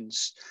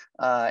questions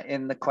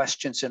in the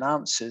questions and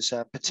answers,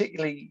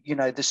 particularly,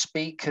 the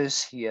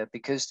speakers here,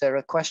 because there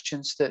are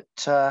questions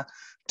that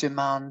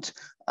demand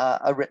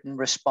a written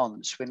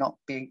response. We're not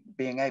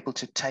being able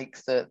to take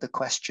the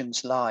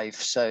questions live.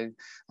 So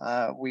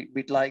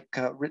we'd like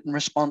written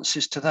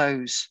responses to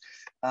those.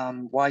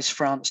 Why is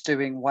France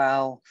doing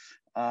well?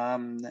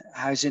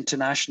 How's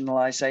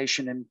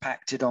internationalisation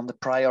impacted on the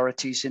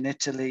priorities in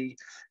Italy?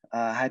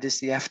 How does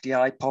the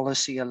FDI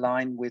policy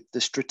align with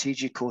the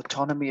strategic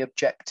autonomy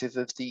objective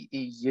of the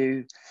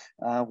EU?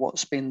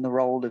 What's been the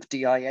role of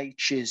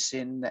DIHs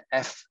in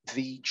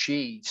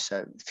FVG?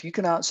 So if you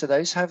can answer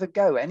those, have a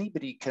go.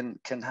 Anybody can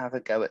have a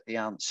go at the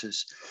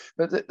answers.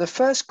 But the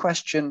first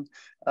question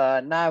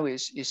now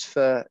is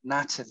for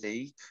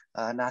Nathalie,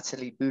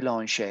 Nathalie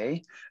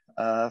Boulanger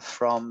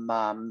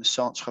from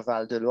Centre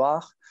Val de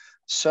Loire.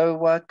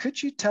 So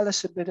could you tell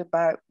us a bit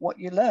about what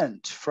you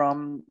learned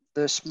from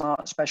the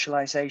smart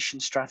specialization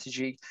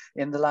strategy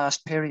in the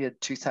last period,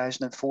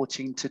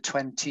 2014 to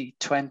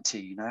 2020?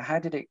 You know, how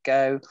did it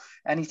go?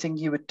 Anything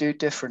you would do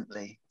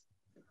differently?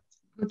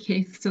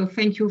 Okay, so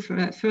thank you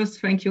for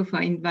thank you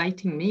for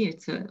inviting me.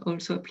 It's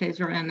also a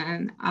pleasure and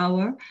an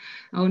honor.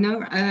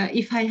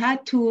 If I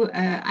had to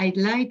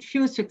highlight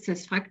few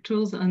success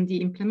factors on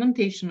the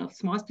implementation of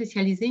smart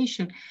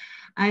specialization,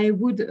 I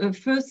would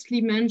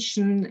firstly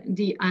mention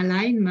the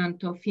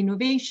alignment of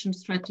innovation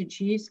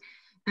strategies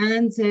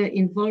and the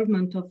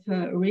involvement of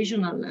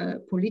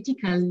regional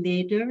political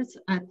leaders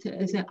at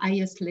the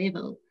highest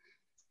level.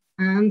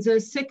 And the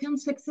second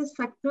success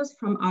factors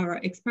from our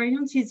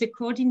experience is the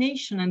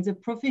coordination and the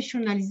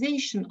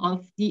professionalization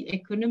of the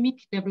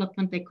economic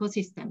development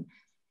ecosystem.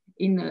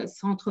 In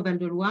Centre Val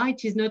de Loire,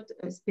 it is not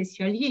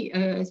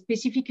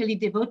specifically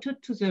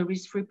devoted to the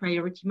risk-free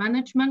priority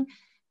management,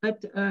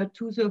 but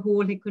to the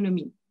whole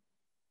economy.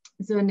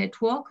 The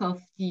network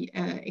of the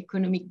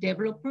economic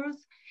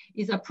developers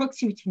is a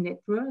proximity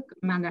network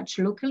managed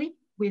locally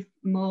with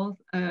more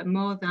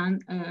than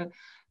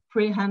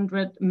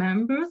 300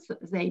 members.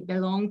 They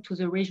belong to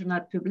the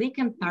regional public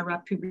and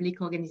para-public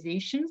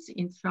organizations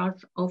in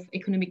charge of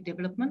economic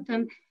development,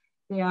 and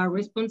they are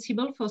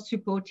responsible for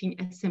supporting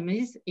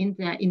SMEs in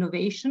their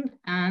innovation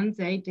and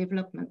their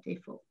development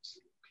efforts.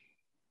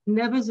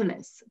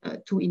 Nevertheless,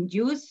 to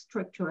induce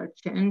structural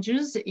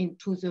changes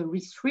into the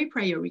risk-free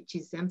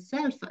priorities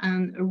themselves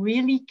and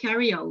really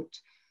carry out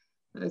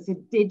the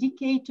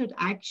dedicated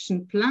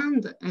action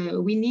planned,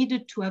 we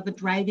needed to have a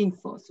driving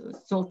force, a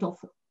sort of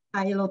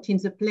pilot in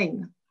the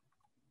plane.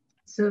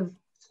 So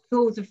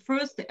the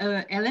first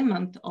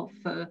element of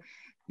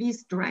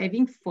this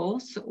driving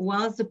force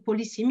was the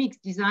policy mix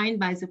designed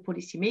by the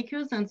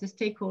policymakers and the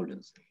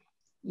stakeholders.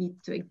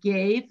 It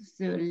gave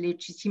the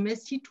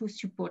legitimacy to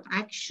support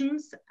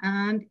actions,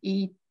 and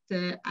it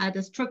had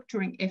a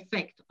structuring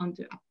effect on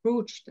the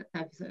approach that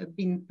has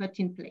been put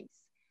in place.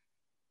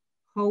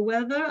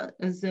 However,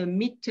 the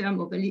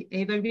midterm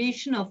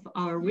evaluation of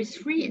our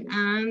risk-free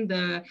and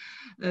the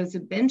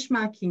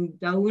benchmarking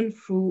down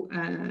through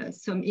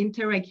some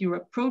Interreg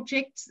Europe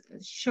projects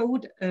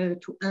showed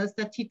to us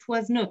that it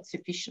was not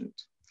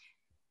sufficient.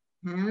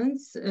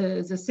 Hence,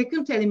 the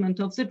second element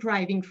of the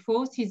driving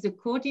force is the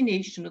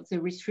coordination of the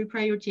risk-free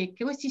priority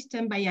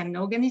ecosystem by an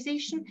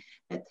organization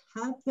that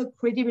has the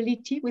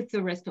credibility with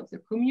the rest of the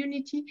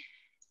community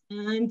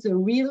and the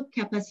real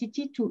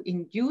capacity to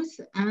induce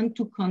and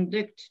to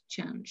conduct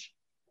change.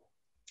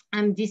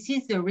 And this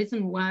is the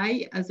reason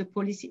why, as a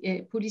policy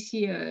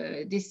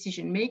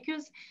decision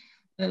makers,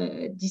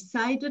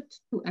 decided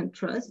to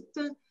entrust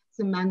the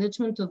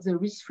management of the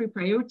risk-free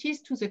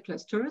priorities to the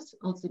clusters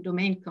of the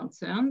domain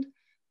concerned,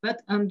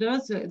 but under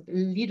the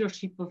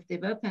leadership of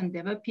DEVOP, and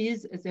DEVOP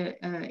is the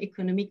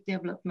Economic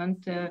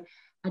Development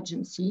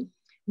Agency,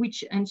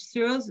 which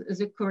ensures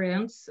the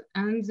coherence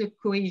and the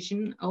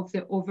cohesion of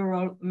the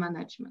overall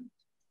management.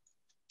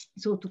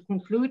 So to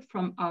conclude,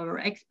 from our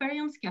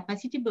experience,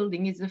 capacity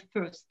building is the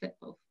first step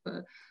of,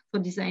 for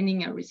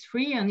designing a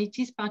risk-free, and it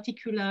is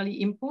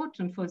particularly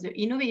important for the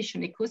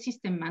innovation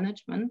ecosystem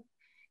management,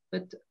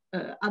 but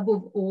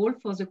above all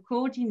for the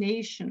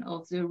coordination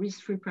of the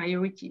risk-free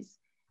priorities.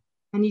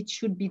 And it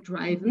should be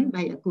driven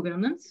by a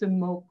governance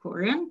more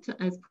coherent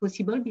as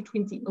possible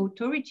between the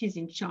authorities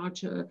in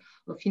charge of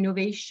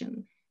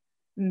innovation.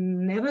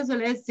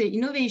 Nevertheless, the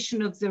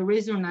innovation of the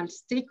regional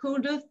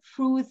stakeholders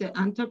through the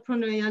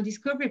entrepreneurial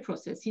discovery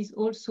process is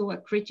also a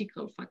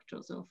critical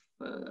factor of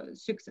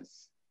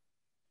success.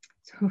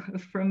 So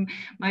from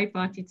my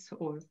part, it's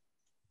all.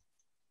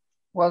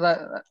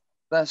 Well,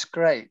 that's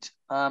great.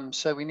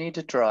 So we need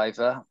a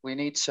driver, we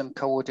need some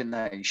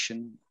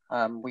coordination.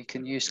 We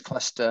can use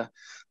cluster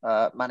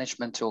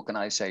management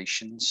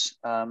organizations.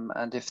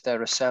 And if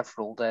there are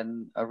several,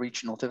 then a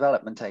regional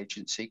development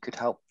agency could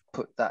help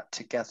put that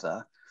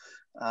together.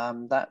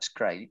 That's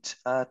great.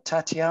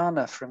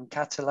 Tatiana from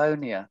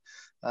Catalonia,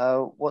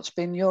 what's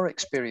been your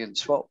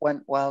experience? What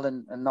went well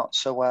and not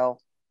so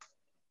well?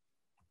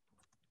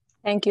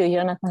 Thank you,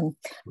 Jonathan.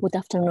 Good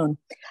afternoon.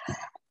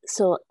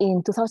 So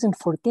in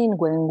 2014,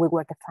 when we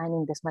were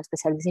defining the smart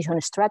specialization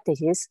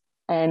strategies,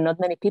 and not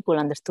many people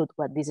understood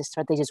what these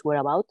strategies were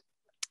about,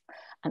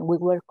 and we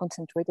were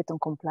concentrated on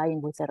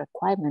complying with the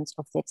requirements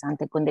of the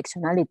ex-ante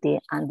conditionality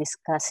and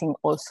discussing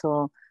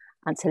also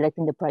and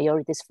selecting the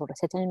priorities for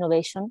research and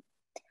innovation.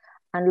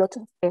 And lots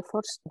of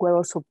efforts were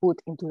also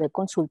put into the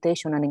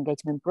consultation and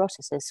engagement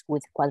processes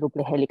with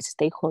quadruple helix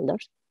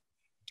stakeholders.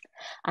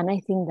 And I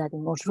think that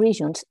in most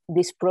regions,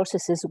 these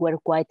processes were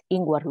quite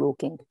inward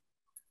looking.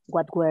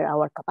 What were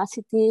our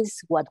capacities?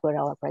 What were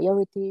our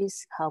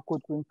priorities? How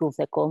could we improve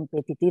the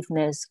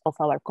competitiveness of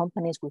our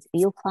companies with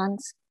EU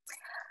funds?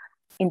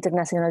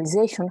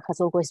 Internationalization has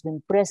always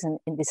been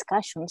present in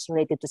discussions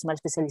related to smart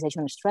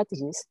specialization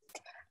strategies,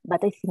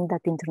 but I think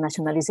that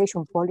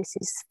internationalization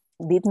policies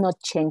did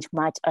not change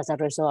much as a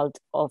result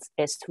of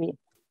S3.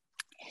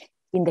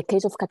 In the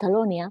case of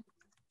Catalonia,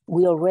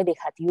 we already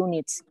had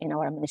units in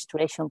our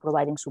administration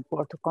providing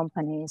support to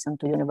companies and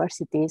to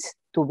universities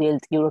to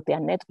build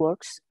European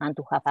networks and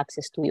to have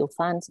access to EU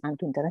funds and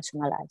to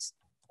internationalize.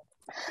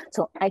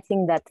 So I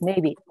think that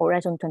maybe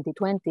Horizon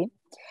 2020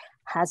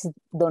 has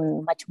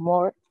done much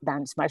more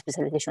than smart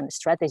specialization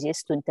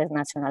strategies to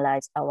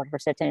internationalize our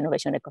research and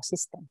innovation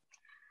ecosystem.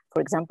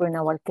 For example, in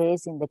our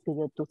case, in the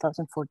period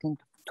 2014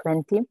 to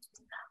 20,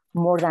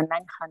 more than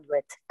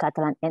 900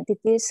 Catalan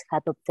entities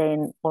had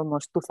obtained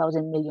almost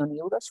 2,000 million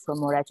euros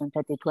from Horizon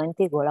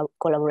 2020,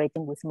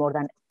 collaborating with more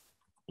than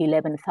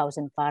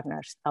 11,000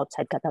 partners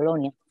outside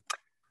Catalonia.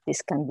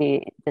 This can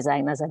be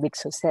designed as a big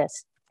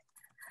success.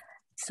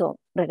 So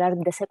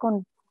regarding the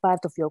second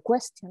part of your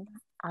question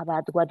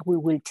about what we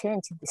will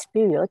change in this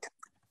period,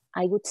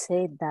 I would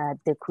say that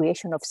the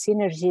creation of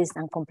synergies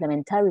and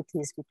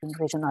complementarities between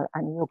regional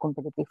and EU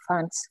competitive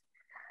funds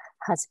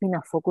has been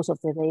a focus of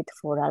debate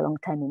for a long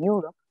time in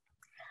Europe,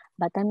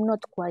 but I'm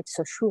not quite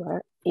so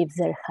sure if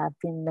there have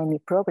been many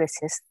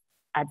progresses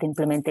at the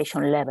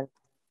implementation level.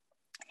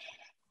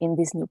 In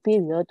this new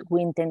period,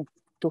 we intend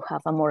to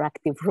have a more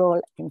active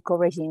role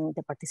encouraging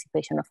the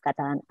participation of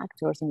Catalan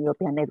actors in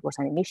European networks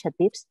and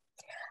initiatives.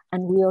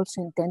 And we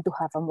also intend to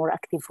have a more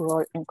active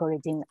role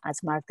encouraging a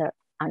smarter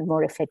and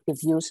more effective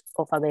use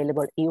of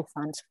available EU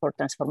funds for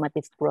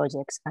transformative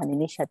projects and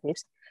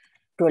initiatives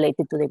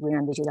related to the green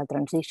and digital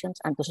transitions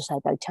and to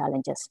societal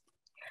challenges.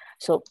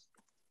 So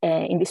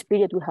in this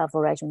period, we have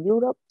Horizon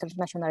Europe,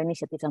 transnational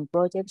initiatives and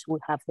projects. We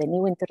have the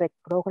new Interreg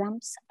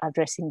programs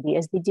addressing the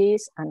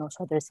SDGs and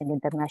also addressing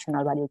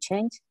international value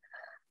change.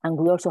 And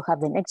we also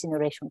have the next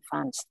generation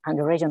funds and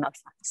the regional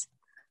funds.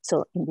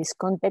 So in this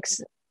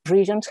context,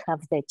 regions have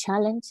the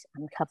challenge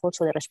and have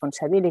also the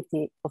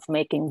responsibility of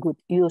making good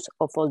use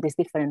of all these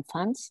different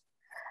funds,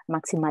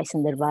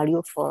 maximizing their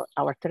value for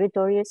our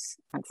territories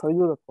and for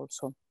Europe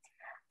also.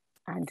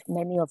 And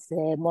many of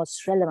the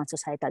most relevant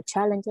societal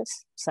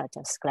challenges, such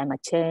as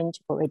climate change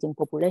or aging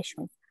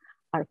population,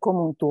 are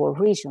common to all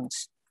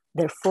regions.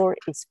 Therefore,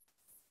 it's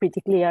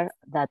pretty clear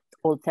that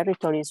all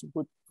territories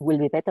will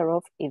be better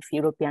off if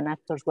European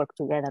actors work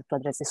together to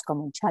address these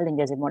common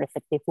challenges in more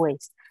effective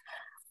ways.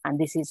 And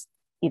this is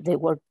if they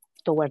work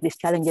toward these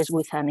challenges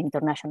with an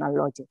international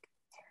logic.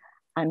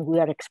 And we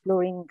are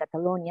exploring in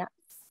Catalonia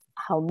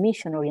how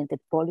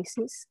mission-oriented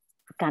policies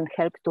can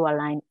help to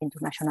align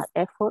international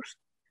efforts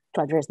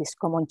to address these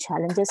common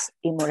challenges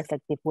in more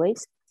effective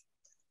ways.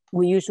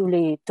 We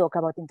usually talk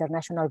about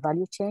international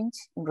value change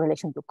in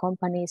relation to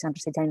companies and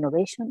research and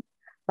innovation,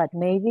 but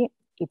maybe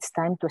it's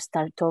time to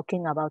start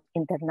talking about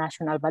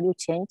international value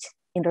change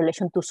in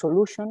relation to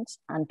solutions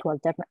and to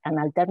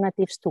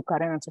alternatives to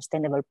current and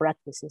sustainable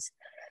practices.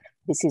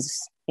 This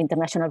is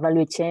international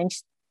value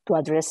change to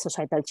address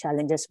societal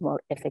challenges more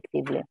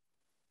effectively.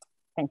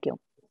 Thank you.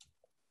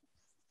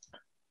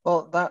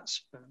 Well,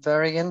 that's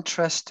very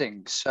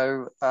interesting.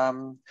 So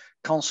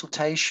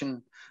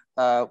consultation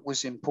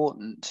was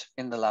important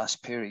in the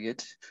last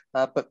period,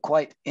 but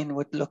quite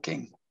inward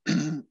looking.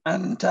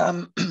 And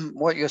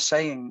what you're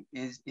saying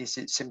is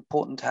it's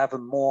important to have a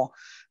more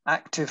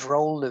active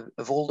role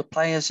of all the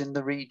players in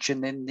the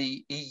region, in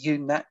the EU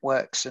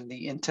networks and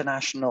the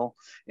international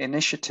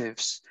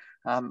initiatives,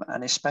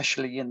 and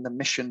especially in the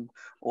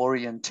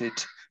mission-oriented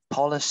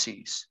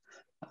policies.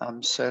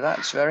 So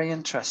that's very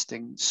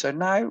interesting. So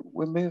now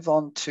we move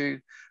on to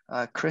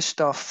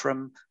Christoph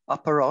from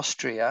Upper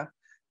Austria.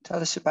 Tell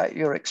us about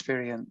your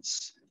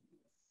experience.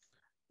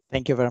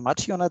 Thank you very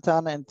much,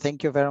 Jonathan, and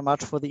thank you very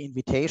much for the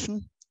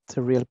invitation. It's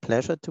a real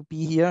pleasure to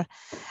be here.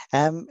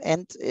 And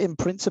in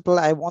principle,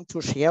 I want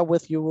to share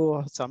with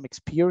you some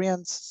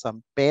experience,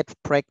 some bad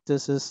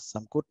practices,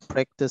 some good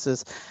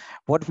practices,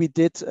 what we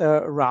did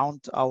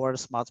around our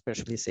smart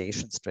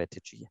specialization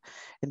strategy.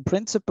 In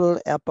principle,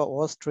 Upper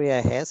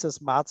Austria has a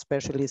smart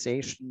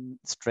specialization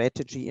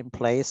strategy in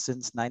place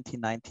since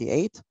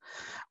 1998.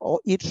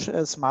 Each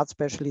smart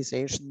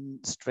specialization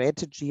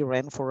strategy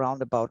ran for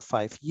around about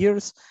 5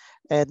 years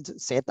and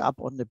set up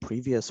on the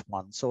previous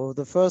one. So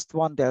the first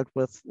one dealt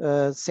with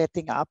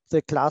setting up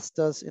the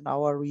clusters in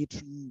our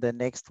region, the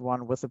next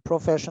one with the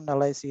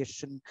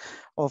professionalization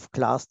of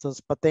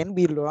clusters. But then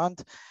we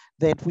learned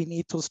that we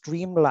need to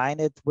streamline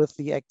it with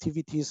the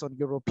activities on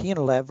European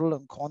level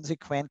and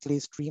consequently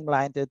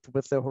streamline it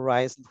with the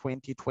Horizon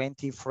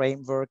 2020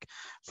 framework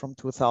from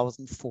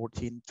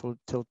 2014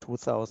 till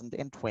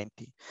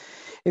 2020.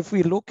 If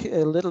we look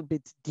a little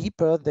bit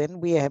deeper, then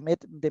we have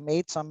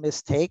made some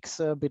mistakes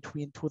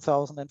between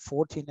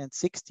 2014 and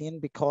 16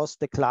 because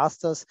the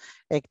clusters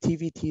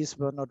activities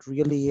were not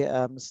really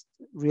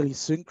really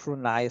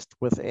synchronized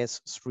with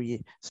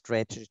S3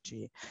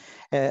 strategy.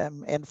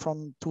 And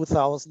from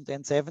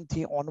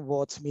 2017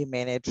 onwards, we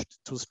managed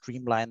to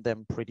streamline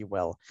them pretty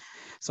well.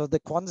 So the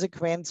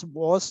consequence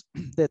was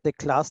that the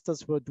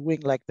clusters were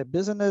doing like the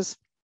business,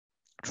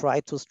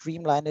 try to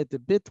streamline it a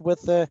bit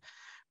with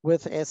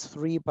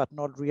S3, but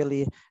not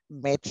really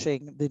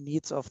matching the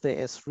needs of the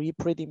S3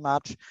 pretty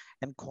much.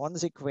 And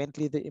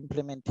consequently, the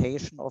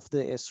implementation of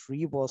the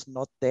S3 was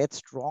not that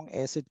strong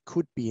as it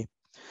could be.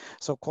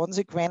 So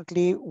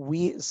consequently,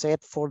 we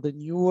said for the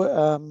new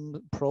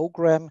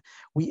program,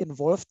 we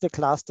involved the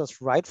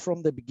clusters right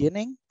from the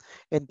beginning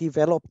and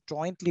developed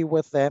jointly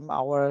with them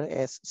our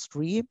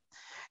S3.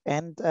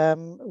 And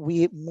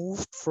we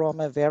moved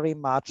from a very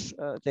much,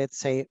 let's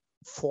say,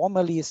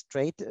 formally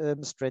static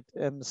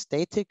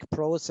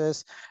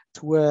process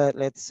to a,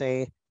 let's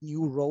say,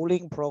 new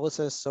rolling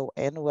process. So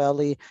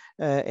annually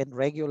and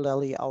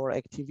regularly, our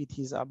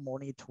activities are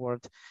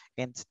monitored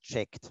and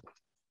checked.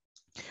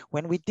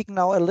 When we dig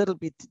now a little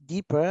bit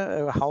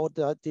deeper, how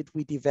did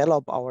we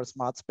develop our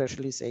smart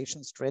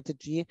specialization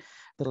strategy?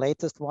 The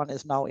latest one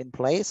is now in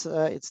place.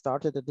 It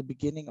started at the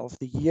beginning of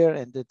the year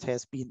and it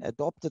has been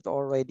adopted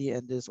already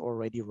and is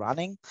already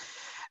running.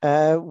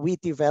 We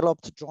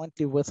developed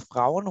jointly with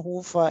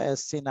Fraunhofer a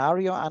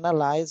scenario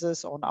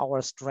analysis on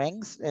our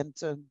strengths and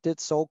did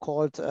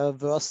so-called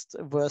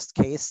worst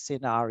case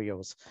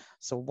scenarios.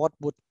 So what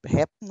would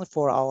happen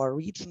for our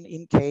region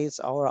in case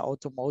our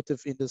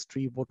automotive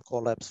industry would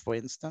collapse, for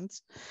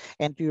instance,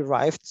 and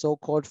derived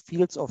so-called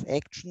fields of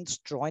actions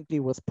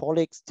jointly with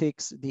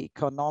politics, the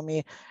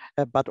economy,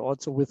 but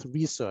also with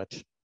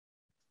research.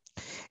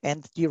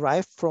 And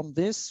derived from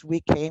this, we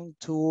came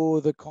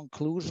to the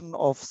conclusion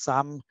of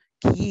some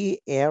key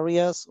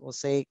areas, or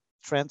say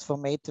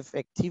transformative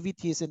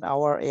activities in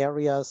our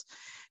areas,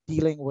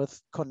 dealing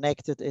with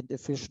connected and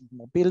efficient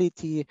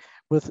mobility,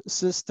 with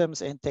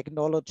systems and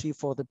technology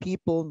for the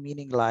people,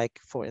 meaning like,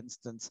 for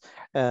instance,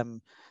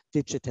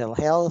 digital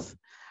health,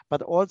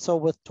 but also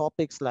with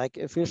topics like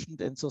efficient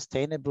and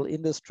sustainable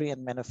industry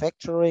and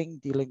manufacturing,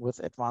 dealing with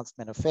advanced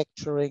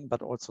manufacturing,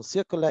 but also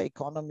circular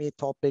economy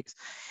topics,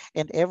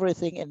 and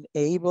everything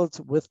enabled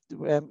with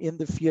in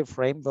the field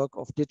framework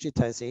of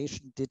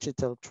digitization,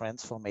 digital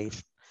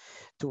transformation.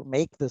 To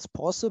make this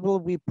possible,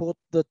 we put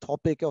the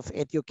topic of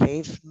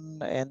education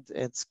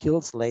and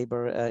skills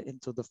labor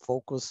into the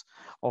focus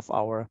of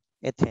our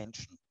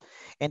attention.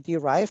 And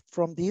derived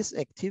from these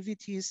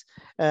activities,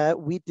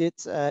 we did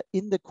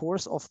in the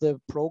course of the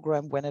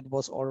program when it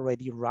was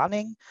already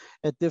running,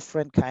 a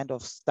different kind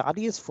of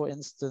studies, for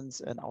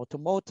instance, an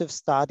automotive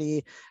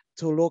study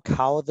to look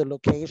how the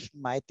location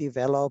might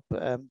develop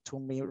to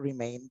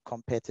remain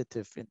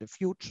competitive in the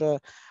future,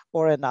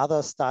 or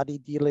another study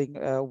dealing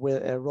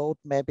with a road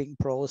mapping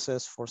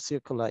process for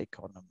circular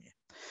economy.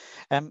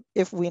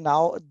 If we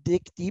now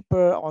dig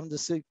deeper on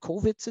the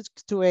COVID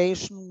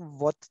situation,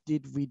 what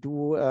did we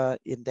do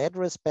in that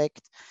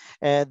respect?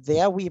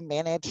 There we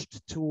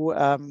managed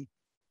to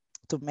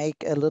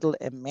make a little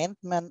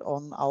amendment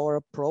on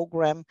our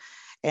program.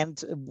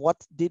 And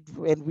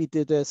when we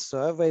did a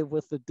survey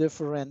with the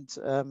different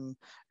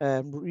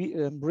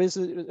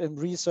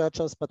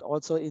researchers, but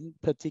also in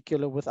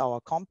particular with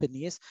our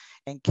companies,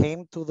 and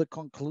came to the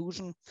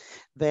conclusion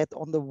that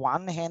on the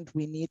one hand,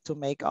 we need to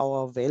make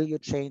our value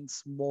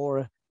chains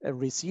more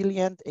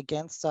resilient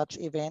against such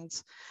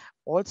events,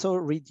 also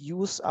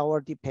reduce our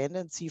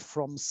dependency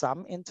from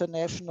some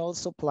international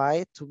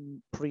supply to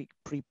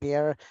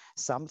prepare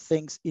some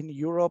things in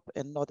Europe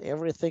and not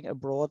everything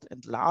abroad.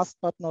 And last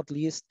but not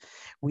least,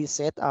 we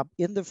set up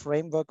in the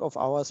framework of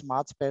our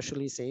smart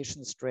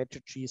specialization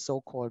strategy,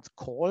 so-called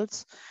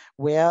calls,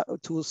 where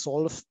to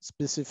solve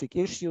specific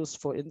issues,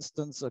 for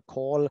instance, a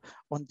call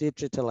on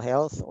digital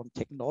health, on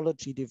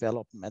technology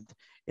development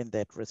in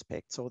that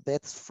respect. So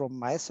that's from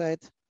my side.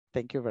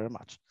 Thank you very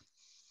much.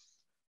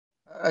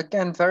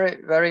 Again, very,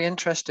 very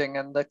interesting.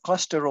 And the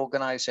cluster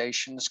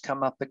organizations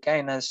come up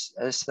again as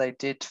they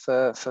did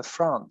for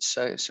France.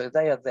 So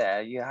they are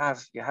there. You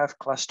have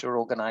cluster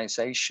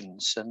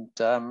organizations, and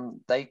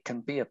they can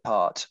be a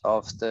part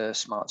of the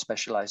smart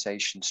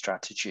specialization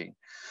strategy.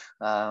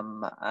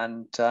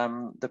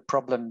 The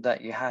problem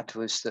that you had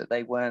was that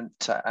they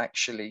weren't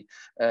actually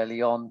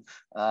early on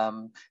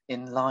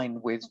in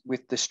line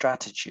with the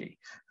strategy.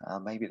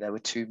 Maybe there were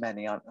too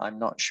many. I'm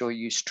not sure.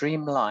 You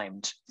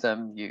streamlined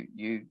them.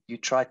 You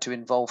tried to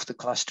involve the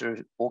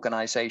cluster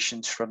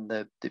organizations from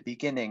the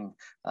beginning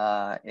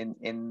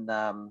in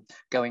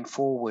going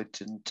forward,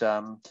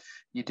 and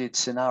you did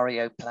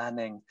scenario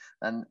planning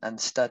and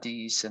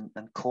studies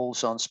and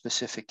calls on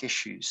specific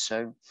issues.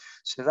 So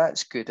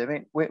that's good. I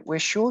mean, we're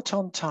short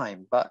on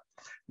time, but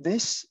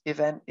This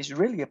event is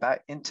really about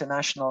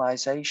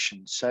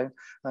internationalization. So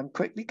I'm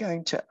quickly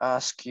going to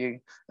ask you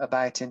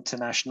about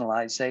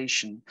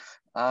internationalization.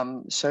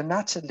 So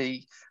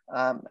Natalie,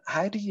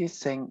 how do you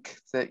think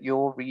that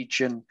your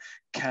region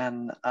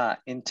can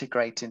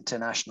integrate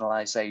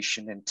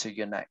internationalization into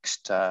your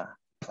next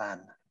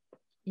plan?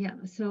 Yeah,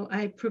 so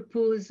I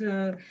propose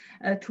to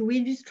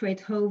illustrate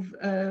how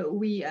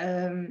we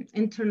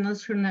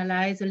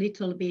internationalize a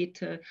little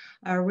bit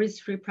our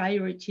risk-free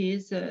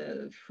priorities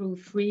through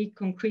 3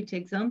 concrete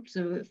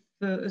examples.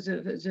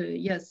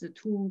 The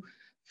 2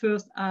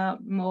 first are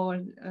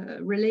more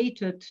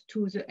related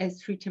to the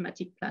S3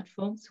 thematic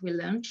platforms we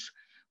launch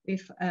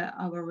with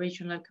our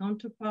regional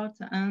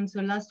counterparts, and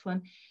the last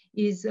one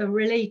is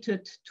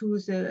related to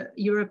the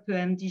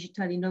European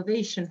Digital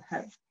Innovation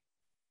Hub.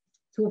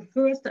 So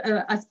first,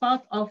 as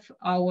part of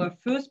our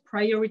first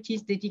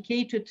priorities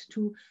dedicated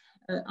to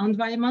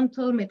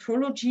environmental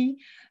metrology,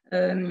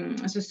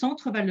 the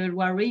Centre Val de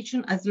Loire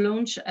region has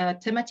launched a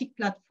thematic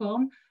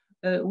platform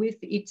with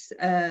its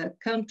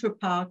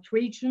counterpart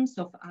regions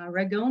of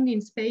Aragon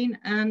in Spain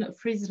and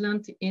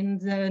Friesland in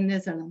the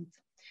Netherlands.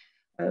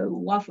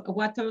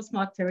 Water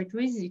Smart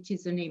Territories, it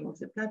is the name of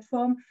the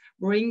platform,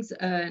 brings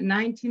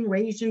 19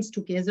 regions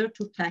together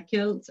to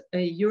tackle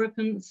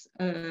European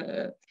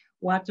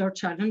water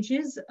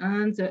challenges,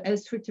 and the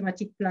S3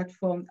 thematic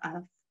platform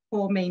have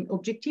 4 main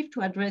objectives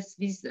to address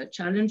these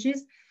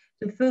challenges.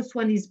 The first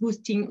one is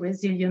boosting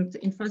resilient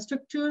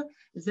infrastructure,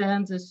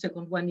 then the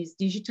second one is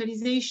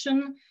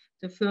digitalization,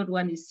 the third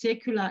one is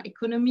circular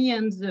economy,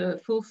 and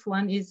the fourth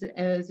one is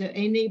the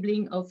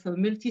enabling of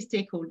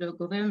multi-stakeholder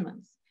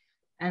governance.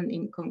 And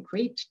in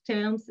concrete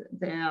terms,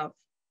 there are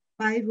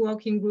 5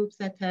 working groups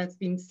that have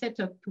been set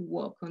up to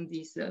work on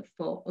these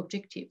 4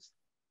 objectives.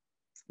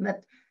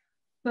 But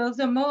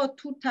furthermore,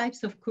 2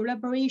 types of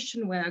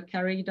collaboration were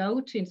carried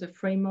out in the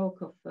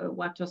framework of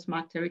Water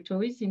Smart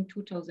Territories in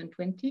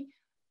 2020.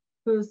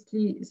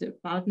 Firstly, the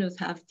partners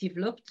have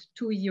developed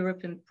 2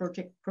 European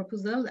project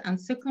proposals, and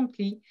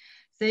secondly,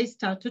 they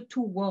started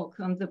to work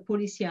on the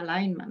policy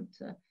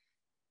alignment.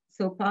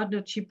 So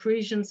partnership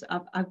regions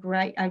have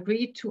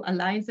agreed to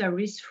align their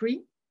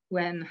risk-free to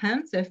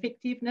enhance the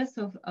effectiveness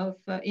of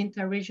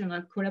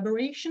interregional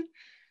collaboration.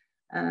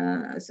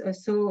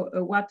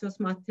 Water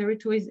Smart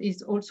Territories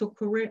is also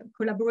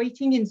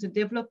collaborating in the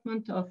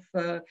development of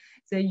the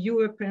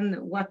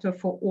European Water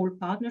for All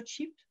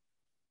partnership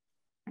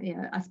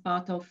as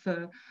part of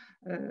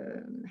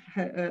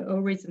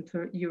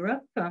Horizontal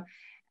Europe.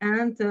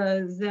 And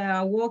they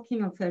are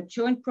working on a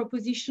joint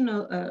proposition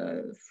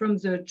from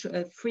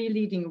the 3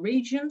 leading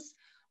regions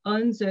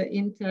on the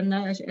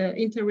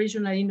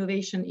interregional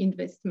innovation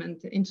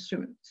investment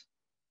instrument.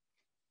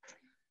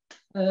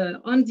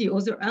 On the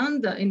other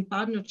hand, in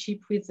partnership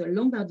with the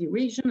Lombardy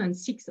region and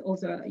 6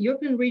 other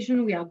European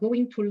regions, we are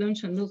going to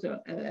launch another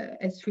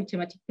S3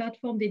 thematic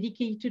platform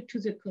dedicated to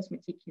the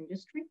cosmetic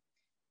industry.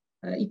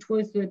 It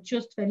was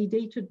just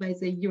validated by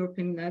the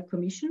European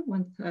Commission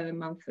 1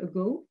 month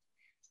ago.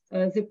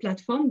 The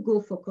platform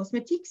Go for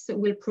Cosmetics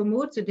will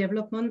promote the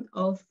development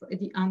of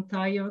the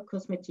entire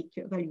cosmetic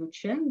value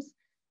chains,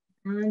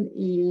 and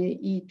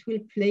it will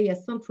play a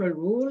central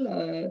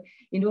role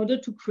in order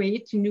to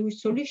create new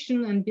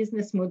solutions and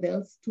business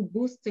models to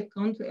boost the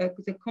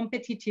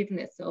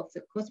competitiveness of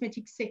the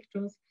cosmetic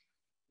sectors,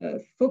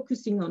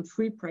 focusing on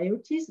 3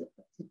 priorities: the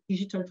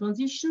digital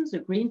transition, the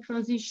green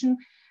transition,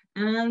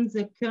 and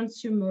the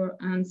consumer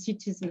and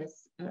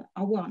citizens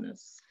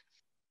awareness.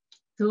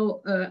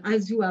 So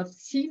as you have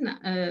seen,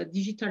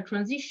 digital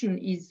transition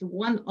is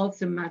one of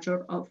the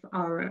major of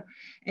our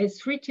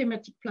S3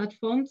 thematic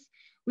platforms,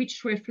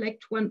 which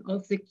reflect one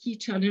of the key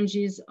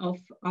challenges of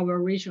our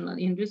regional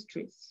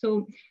industries.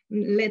 So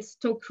let's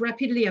talk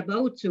rapidly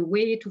about the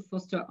way to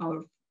foster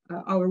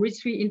our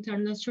risk-free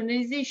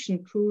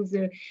internationalization through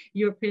the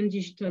European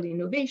Digital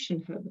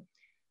Innovation Hub.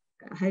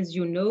 As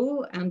you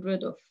know,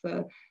 100 of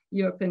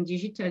European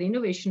Digital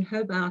Innovation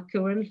Hub are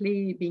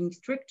currently being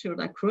structured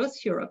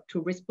across Europe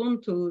to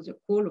respond to the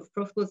call of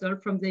proposal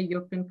from the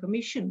European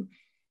Commission.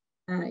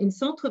 In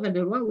Centre Val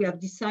de Loire, we have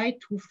decided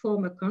to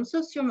form a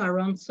consortium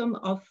around some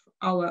of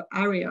our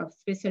area of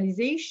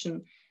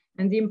specialization,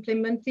 and the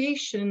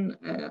implementation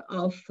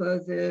of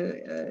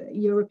the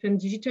European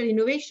Digital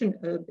Innovation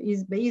Hub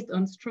is based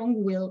on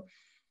strong will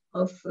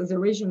of the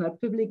regional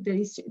public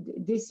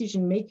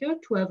decision maker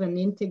to have an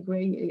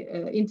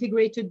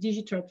integrated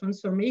digital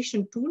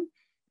transformation tool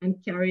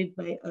and carried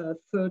by a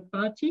third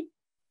party,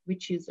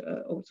 which is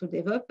also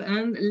developed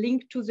and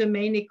linked to the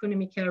main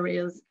economic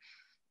areas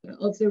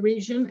of the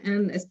region,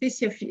 and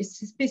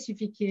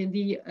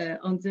specifically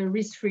on the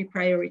risk-free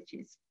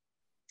priorities.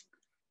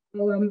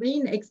 Our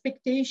main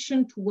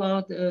expectation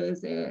toward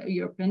the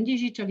European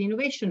Digital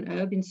Innovation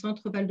Hub in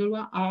Centre Val de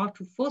Loire are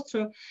to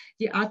foster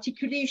the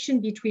articulation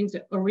between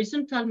the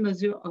horizontal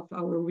measure of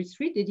our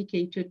risk-free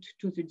dedicated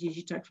to the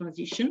digital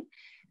transition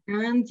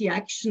and the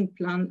action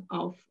plan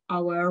of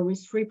our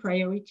risk-free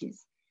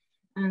priorities.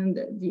 And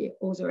the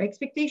other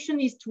expectation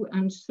is to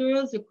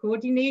ensure the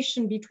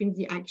coordination between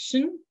the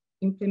action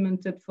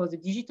implemented for the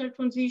digital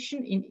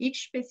transition in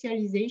each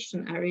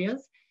specialization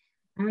areas,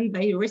 and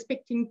by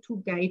respecting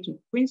two guiding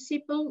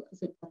principles,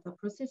 the data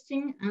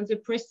processing and the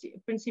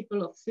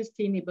principle of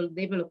sustainable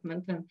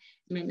development and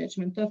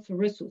management of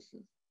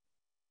resources.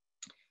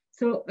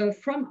 So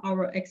from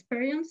our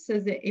experience,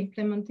 the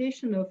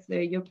implementation of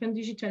the European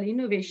Digital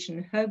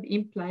Innovation Hub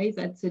implies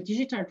that the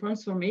digital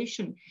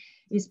transformation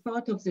is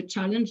part of the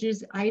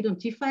challenges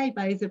identified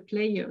by the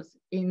players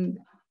in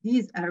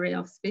this area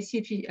of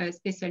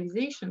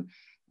specialization,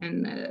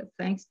 and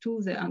thanks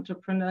to the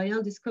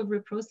entrepreneurial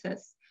discovery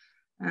process.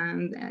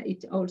 And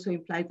it also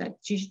implies that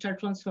digital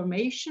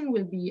transformation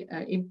will be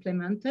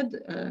implemented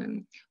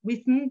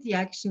within the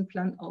action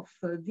plan of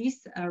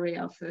this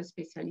area of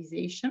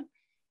specialization.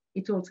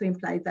 It also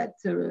implies that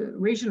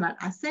regional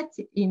assets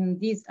in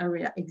this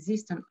area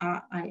exist and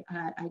are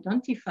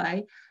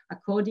identified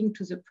according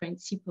to the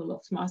principle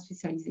of smart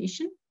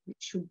specialization, which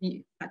should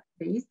be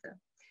fact-based,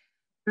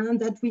 and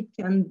that we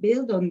can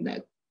build on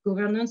the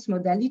governance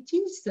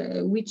modalities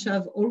which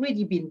have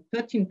already been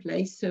put in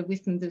place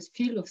within this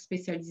field of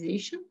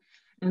specialization.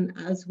 And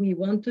as we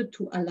wanted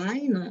to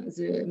align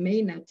the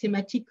main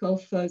thematic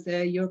of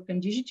the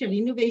European Digital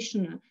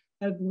Innovation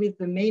Hub with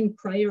the main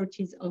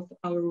priorities of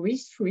our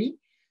RIS3,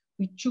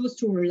 we chose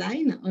to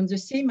rely on the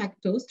same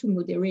actors to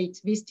moderate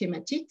these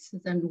thematics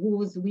and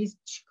those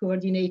which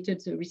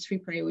coordinated the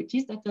RIS3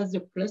 priorities, that is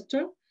the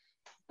cluster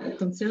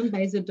concerned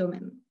by the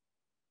domain.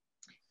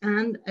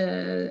 And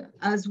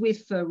as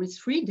with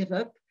RIS3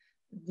 develop,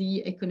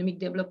 the Economic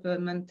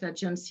Development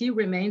Agency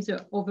remains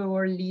the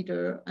overall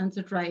leader and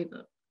the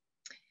driver.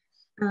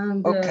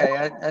 And,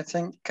 okay, I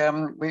think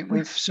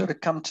we've sort of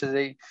come to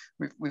the,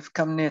 we've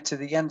come near to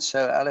the end.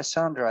 So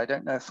Alessandra, I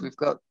don't know if we've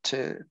got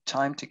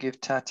time to give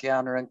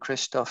Tatiana and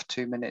Christoph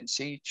 2 minutes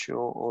each,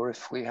 or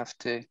if we have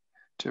to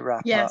wrap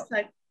up. Yes,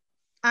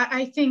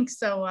 I think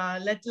so.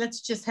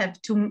 Let's just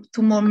have two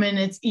more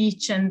minutes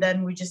each, and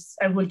then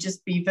I will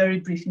just be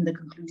very brief in the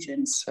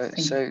conclusions.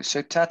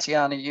 So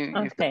Tatiana, you've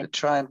got to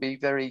try and be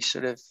very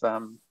sort of.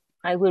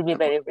 I will be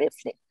very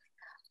briefly.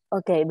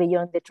 Okay,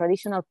 beyond the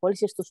traditional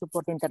policies to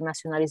support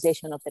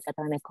internationalization of the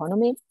Catalan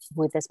economy,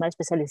 with the smart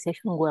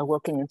specialization, we are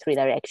working in 3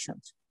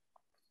 directions.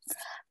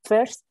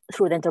 First,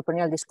 through the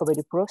entrepreneurial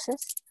discovery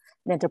process.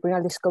 The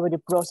entrepreneurial discovery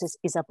process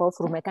is a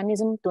powerful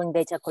mechanism to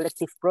engage a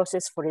collective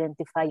process for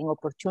identifying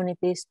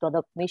opportunities to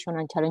adopt mission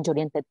and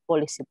challenge-oriented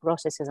policy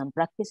processes and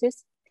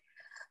practices.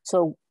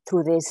 So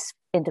through this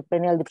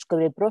entrepreneurial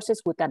discovery process,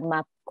 we can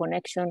map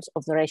connections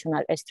of the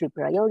regional S3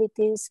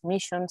 priorities,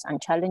 missions,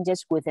 and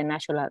challenges with the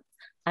national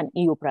and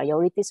EU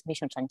priorities,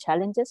 missions, and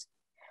challenges.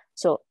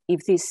 So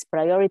if these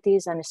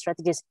priorities and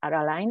strategies are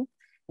aligned,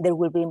 there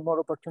will be more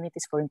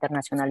opportunities for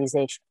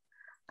internationalization.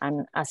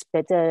 And as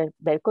Peter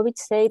Berkovich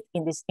said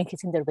in his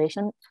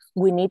intervention,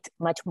 we need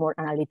much more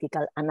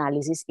analytical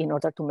analysis in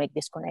order to make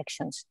these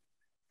connections,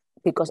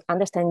 because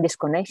understanding these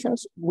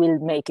connections will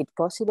make it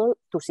possible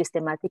to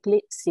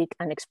systematically seek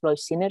and exploit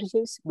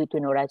synergies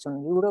between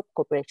Horizon Europe,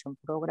 cooperation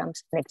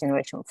programs, Next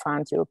Generation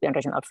funds, European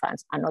regional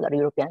funds, and other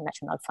European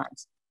national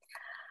funds.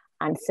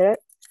 And third,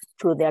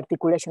 through the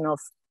articulation of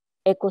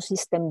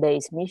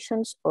ecosystem-based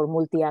missions or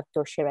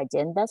multi-actor shared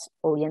agendas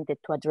oriented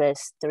to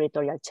address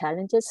territorial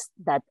challenges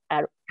that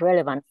are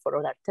relevant for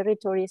other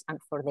territories and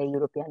for the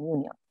European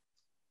Union.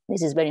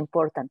 This is very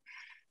important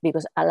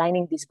because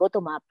aligning these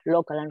bottom-up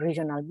local and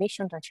regional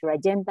missions and shared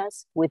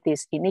agendas with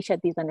these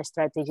initiatives and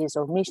strategies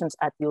or missions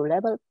at EU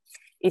level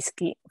is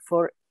key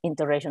for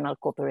interregional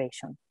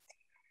cooperation.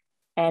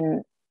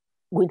 And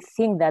we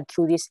think that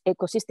through these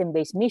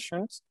ecosystem-based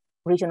missions,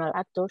 regional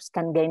actors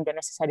can gain the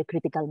necessary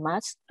critical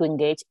mass to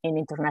engage in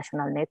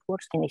international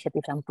networks,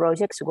 initiatives, and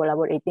projects,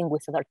 collaborating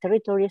with other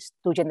territories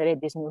to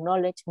generate this new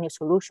knowledge, new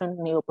solutions,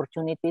 new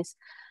opportunities,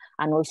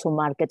 and also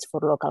markets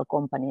for local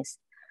companies.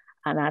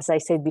 And as I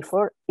said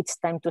before, it's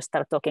time to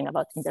start talking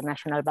about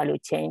international value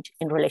change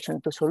in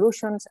relation to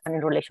solutions and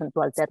in relation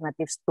to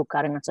alternatives to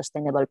current and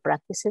sustainable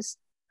practices.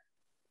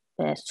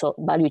 So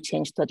value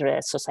change to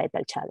address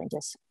societal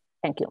challenges.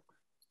 Thank you.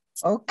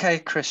 Okay,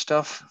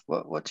 Christoph,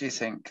 what do you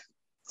think?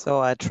 So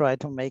I try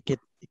to make it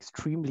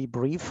extremely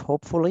brief,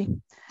 hopefully.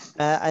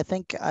 I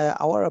think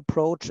our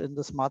approach in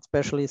the smart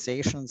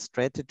specialization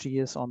strategy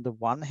is, on the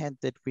one hand,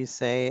 that we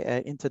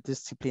say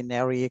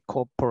interdisciplinary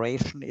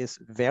cooperation is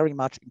very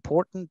much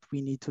important.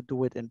 We need to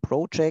do it in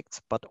projects,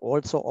 but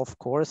also, of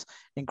course,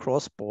 in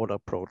cross-border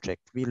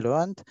projects. We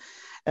learned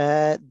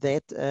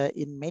that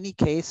in many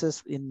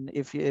cases,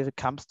 if it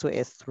comes to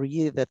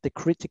S3, that the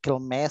critical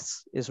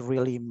mass is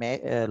really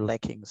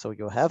lacking. So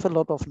you have a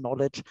lot of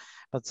knowledge,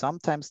 but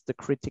sometimes the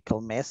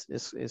critical mass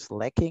is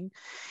lacking. lacking.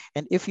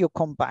 And if you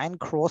combine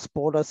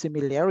cross-border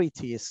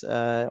similarities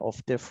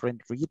of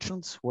different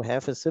regions who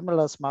have a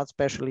similar smart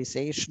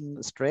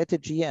specialization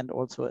strategy and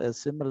also a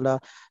similar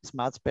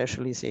smart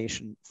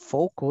specialization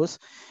focus,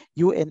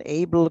 you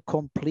enable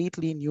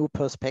completely new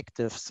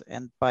perspectives.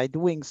 And by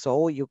doing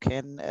so, you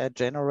can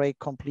generate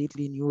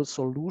completely new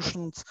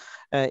solutions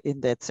in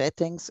that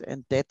settings.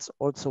 And that's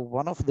also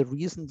one of the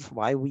reasons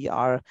why we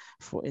are,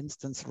 for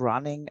instance,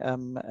 running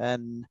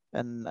an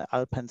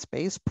Alpine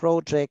Space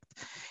project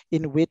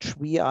in which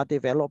we are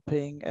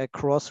developing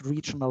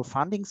cross-regional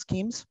funding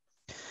schemes.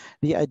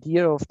 The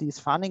idea of these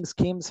funding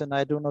schemes, and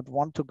I do not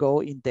want to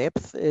go in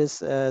depth, is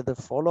the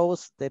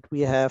follows: that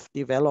we have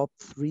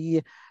developed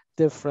 3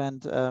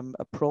 different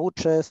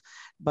approaches,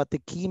 but the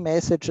key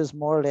message is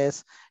more or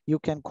less you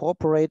can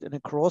cooperate in a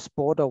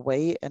cross-border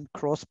way, and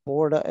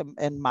cross-border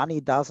and money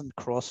doesn't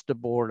cross the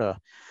border.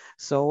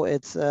 So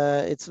it's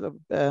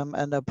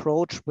an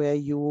approach where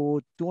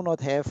you do not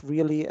have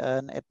really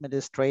an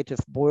administrative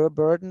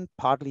burden,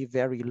 partly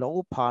very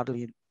low,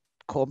 partly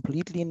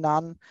completely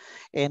none,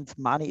 and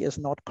money is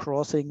not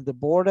crossing the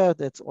border.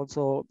 That's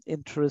also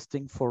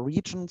interesting for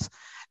regions,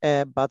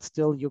 but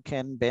still you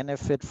can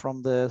benefit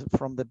from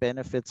the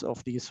benefits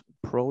of these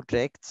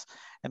projects.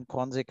 And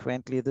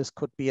consequently, this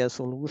could be a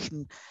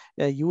solution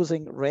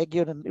using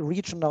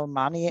regional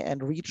money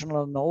and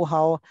regional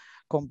know-how,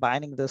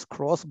 combining this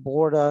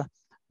cross-border,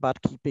 but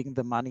keeping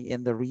the money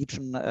in the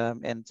region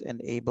and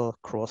enable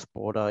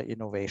cross-border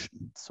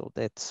innovation. So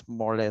that's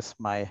more or less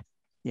my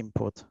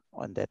input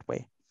on that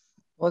way.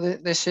 Well,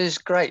 this is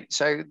great.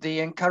 So the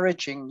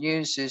encouraging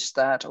news is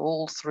that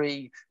all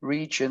 3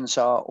 regions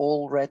are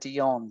already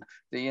on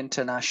the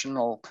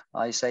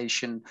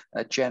internationalization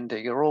agenda.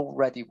 You're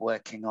already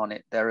working on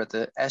it. There are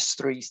the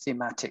S3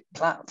 thematic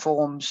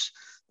platforms.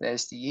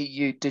 There's the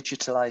EU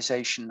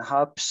digitalization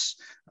hubs.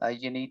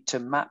 You need to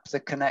map the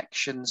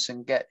connections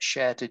and get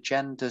shared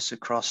agendas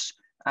across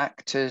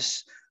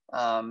actors.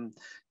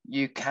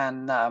 You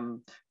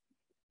can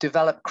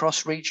develop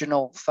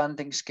cross-regional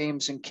funding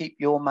schemes and keep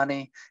your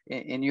money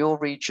in your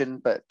region,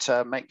 but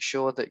make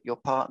sure that your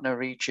partner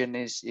region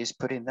is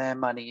putting their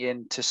money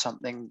into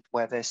something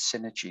where there's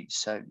synergy.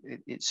 So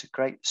it's a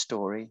great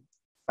story.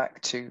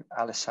 Back to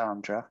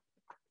Alessandra.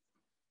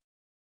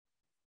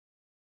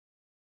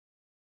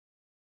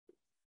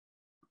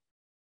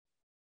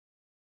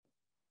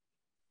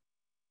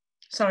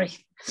 Sorry.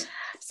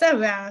 So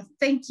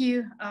thank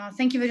you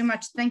very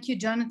much. Thank you,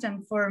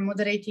 Jonathan, for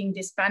moderating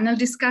this panel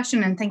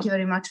discussion, and thank you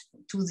very much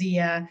to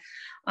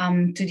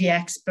the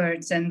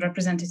experts and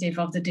representative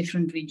of the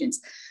different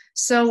regions.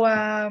 So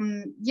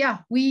yeah,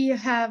 we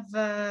have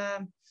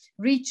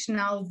reached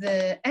now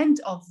the end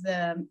of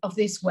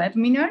this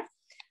webinar.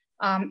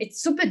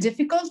 It's super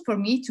difficult for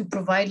me to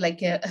provide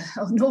like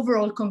an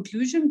overall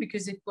conclusion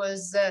because it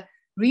was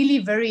really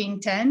very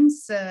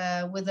intense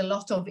with a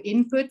lot of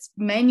inputs,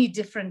 many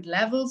different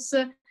levels.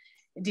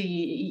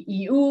 The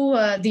EU,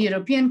 the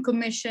European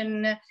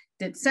Commission,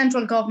 the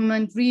central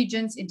government,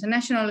 regions,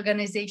 international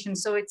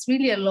organizations. So it's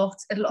really a lot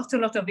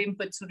of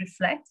input to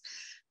reflect.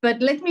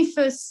 But let me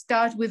first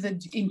start with an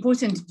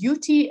important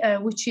duty,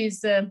 which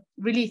is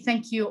really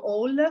thank you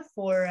all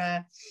for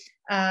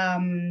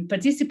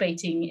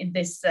participating in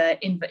this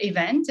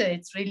event.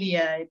 It's really,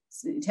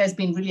 it has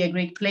been really a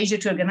great pleasure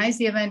to organize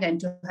the event and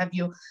to have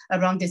you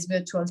around this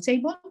virtual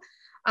table.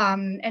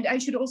 And I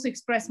should also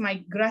express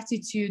my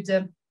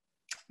gratitude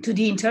to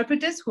the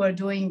interpreters who are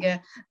doing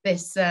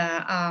this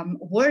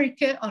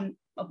work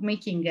of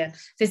making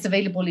this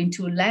available in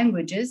 2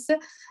 languages,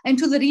 and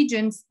to the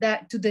regions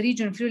to the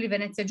region Friuli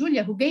Venezia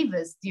Giulia, who gave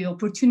us the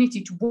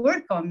opportunity to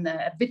work on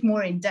a bit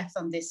more in depth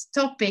on this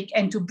topic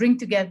and to bring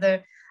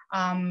together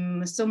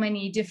so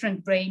many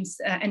different brains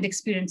and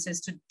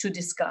experiences to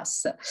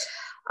discuss.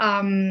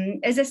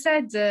 As I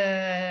said,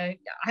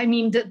 I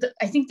mean,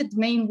 I think that the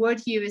main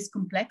word here is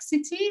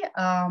complexity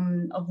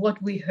of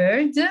what we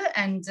heard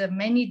and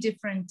many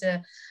different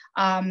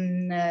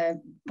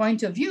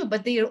point of view,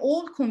 but they are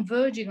all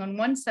converging on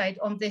one side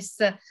on this,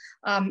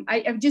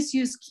 I've just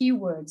used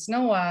keywords,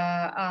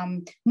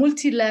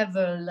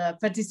 multi-level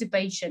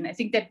participation. I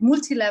think that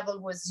multi-level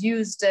was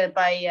used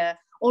by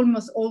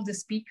almost all the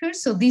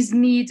speakers. So this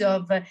need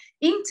of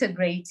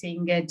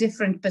integrating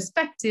different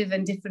perspective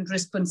and different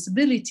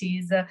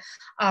responsibilities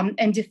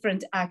and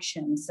different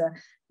actions.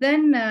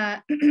 Then,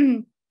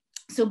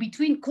 so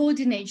between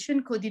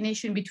coordination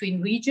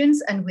between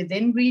regions and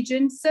within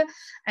regions,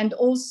 and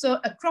also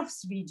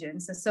across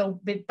regions. So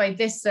by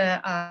this,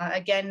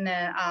 again,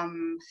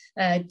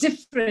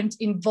 different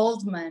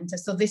involvement.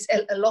 So this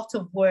a lot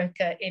of work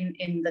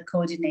in the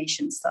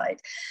coordination side.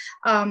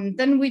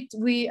 Then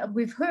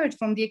we've heard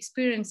from the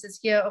experiences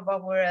here of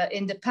our,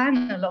 in the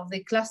panel of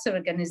the cluster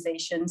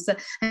organizations,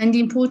 and the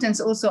importance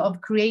also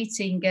of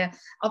creating,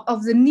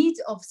 of the need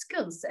of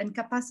skills and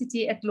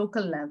capacity at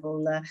local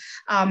level.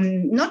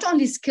 Not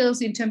only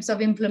skills in terms of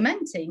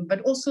implementing,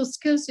 but also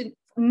skills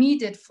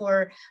needed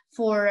for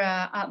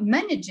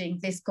managing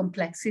this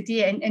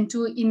complexity and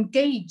to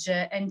engage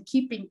and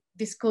keeping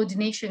this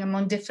coordination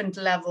among different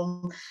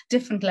level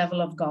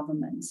of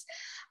governments.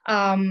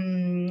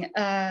 And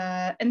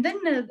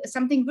then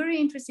something very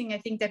interesting, I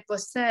think, that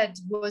was said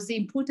was the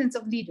importance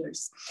of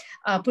leaders,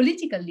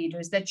 political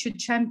leaders that should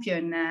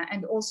champion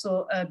and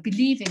also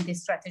believe in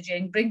this strategy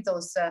and bring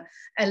those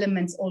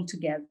elements all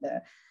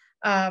together.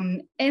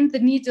 And the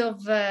need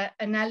of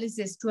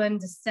analysis to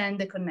understand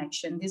the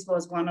connection. This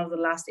was one of the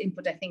last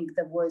input, I think,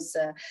 that was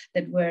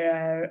that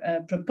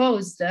were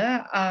proposed,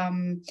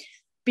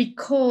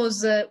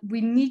 because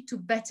we need to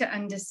better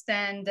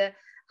understand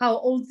how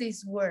all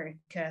this work,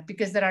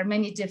 because there are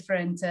many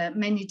different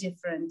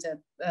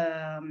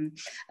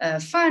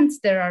funds,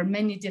 there are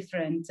many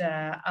different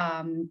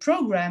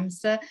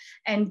programs,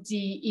 and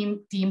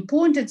the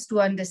importance to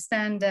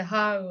understand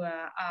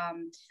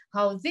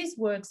how this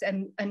works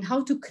and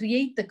how to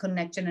create the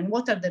connection and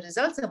what are the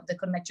results of the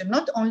connection,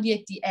 not only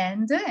at the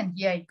end, and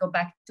here I go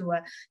back to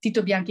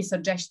Tito Bianchi's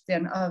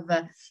suggestion of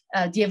the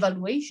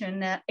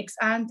evaluation ex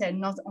ante and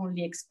not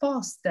only ex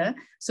post,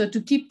 so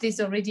to keep this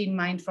already in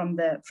mind from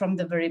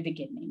the very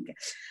beginning.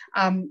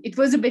 It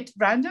was a bit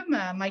random,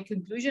 my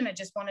conclusion. I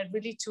just wanted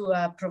really to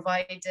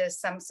provide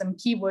some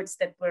keywords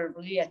that were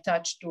really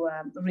attached to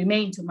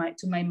remain to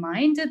my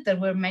mind. There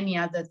were many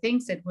other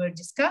things that were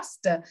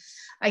discussed.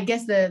 I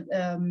guess the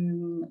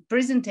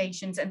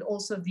presentations and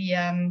also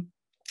the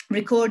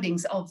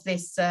recordings of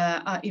this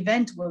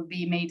event will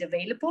be made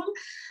available.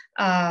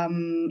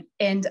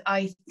 And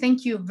I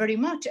thank you very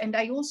much. And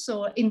I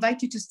also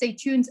invite you to stay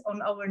tuned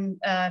on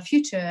our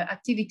future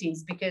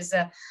activities, because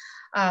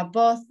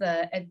both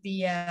at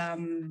the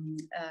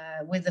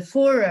with the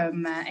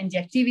forum and the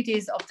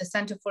activities of the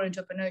Center for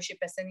Entrepreneurship,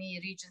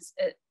 SME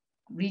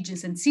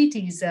regions and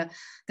cities,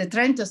 the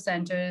Trento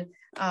Centre,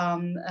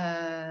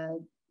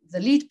 the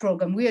LEAD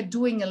program, we are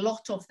doing a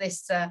lot of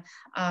this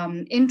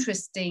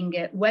interesting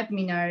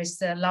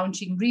webinars,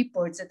 launching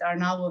reports that are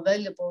now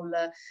available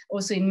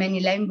also in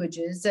many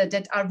languages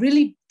that are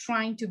really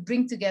trying to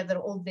bring together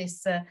all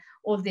this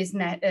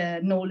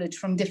knowledge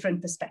from different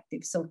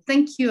perspectives. So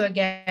thank you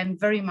again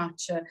very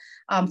much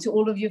to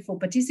all of you for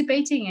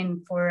participating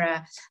and for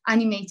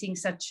animating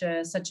such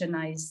a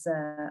nice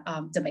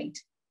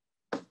debate.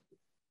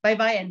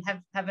 Bye-bye and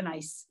have a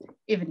nice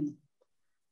evening.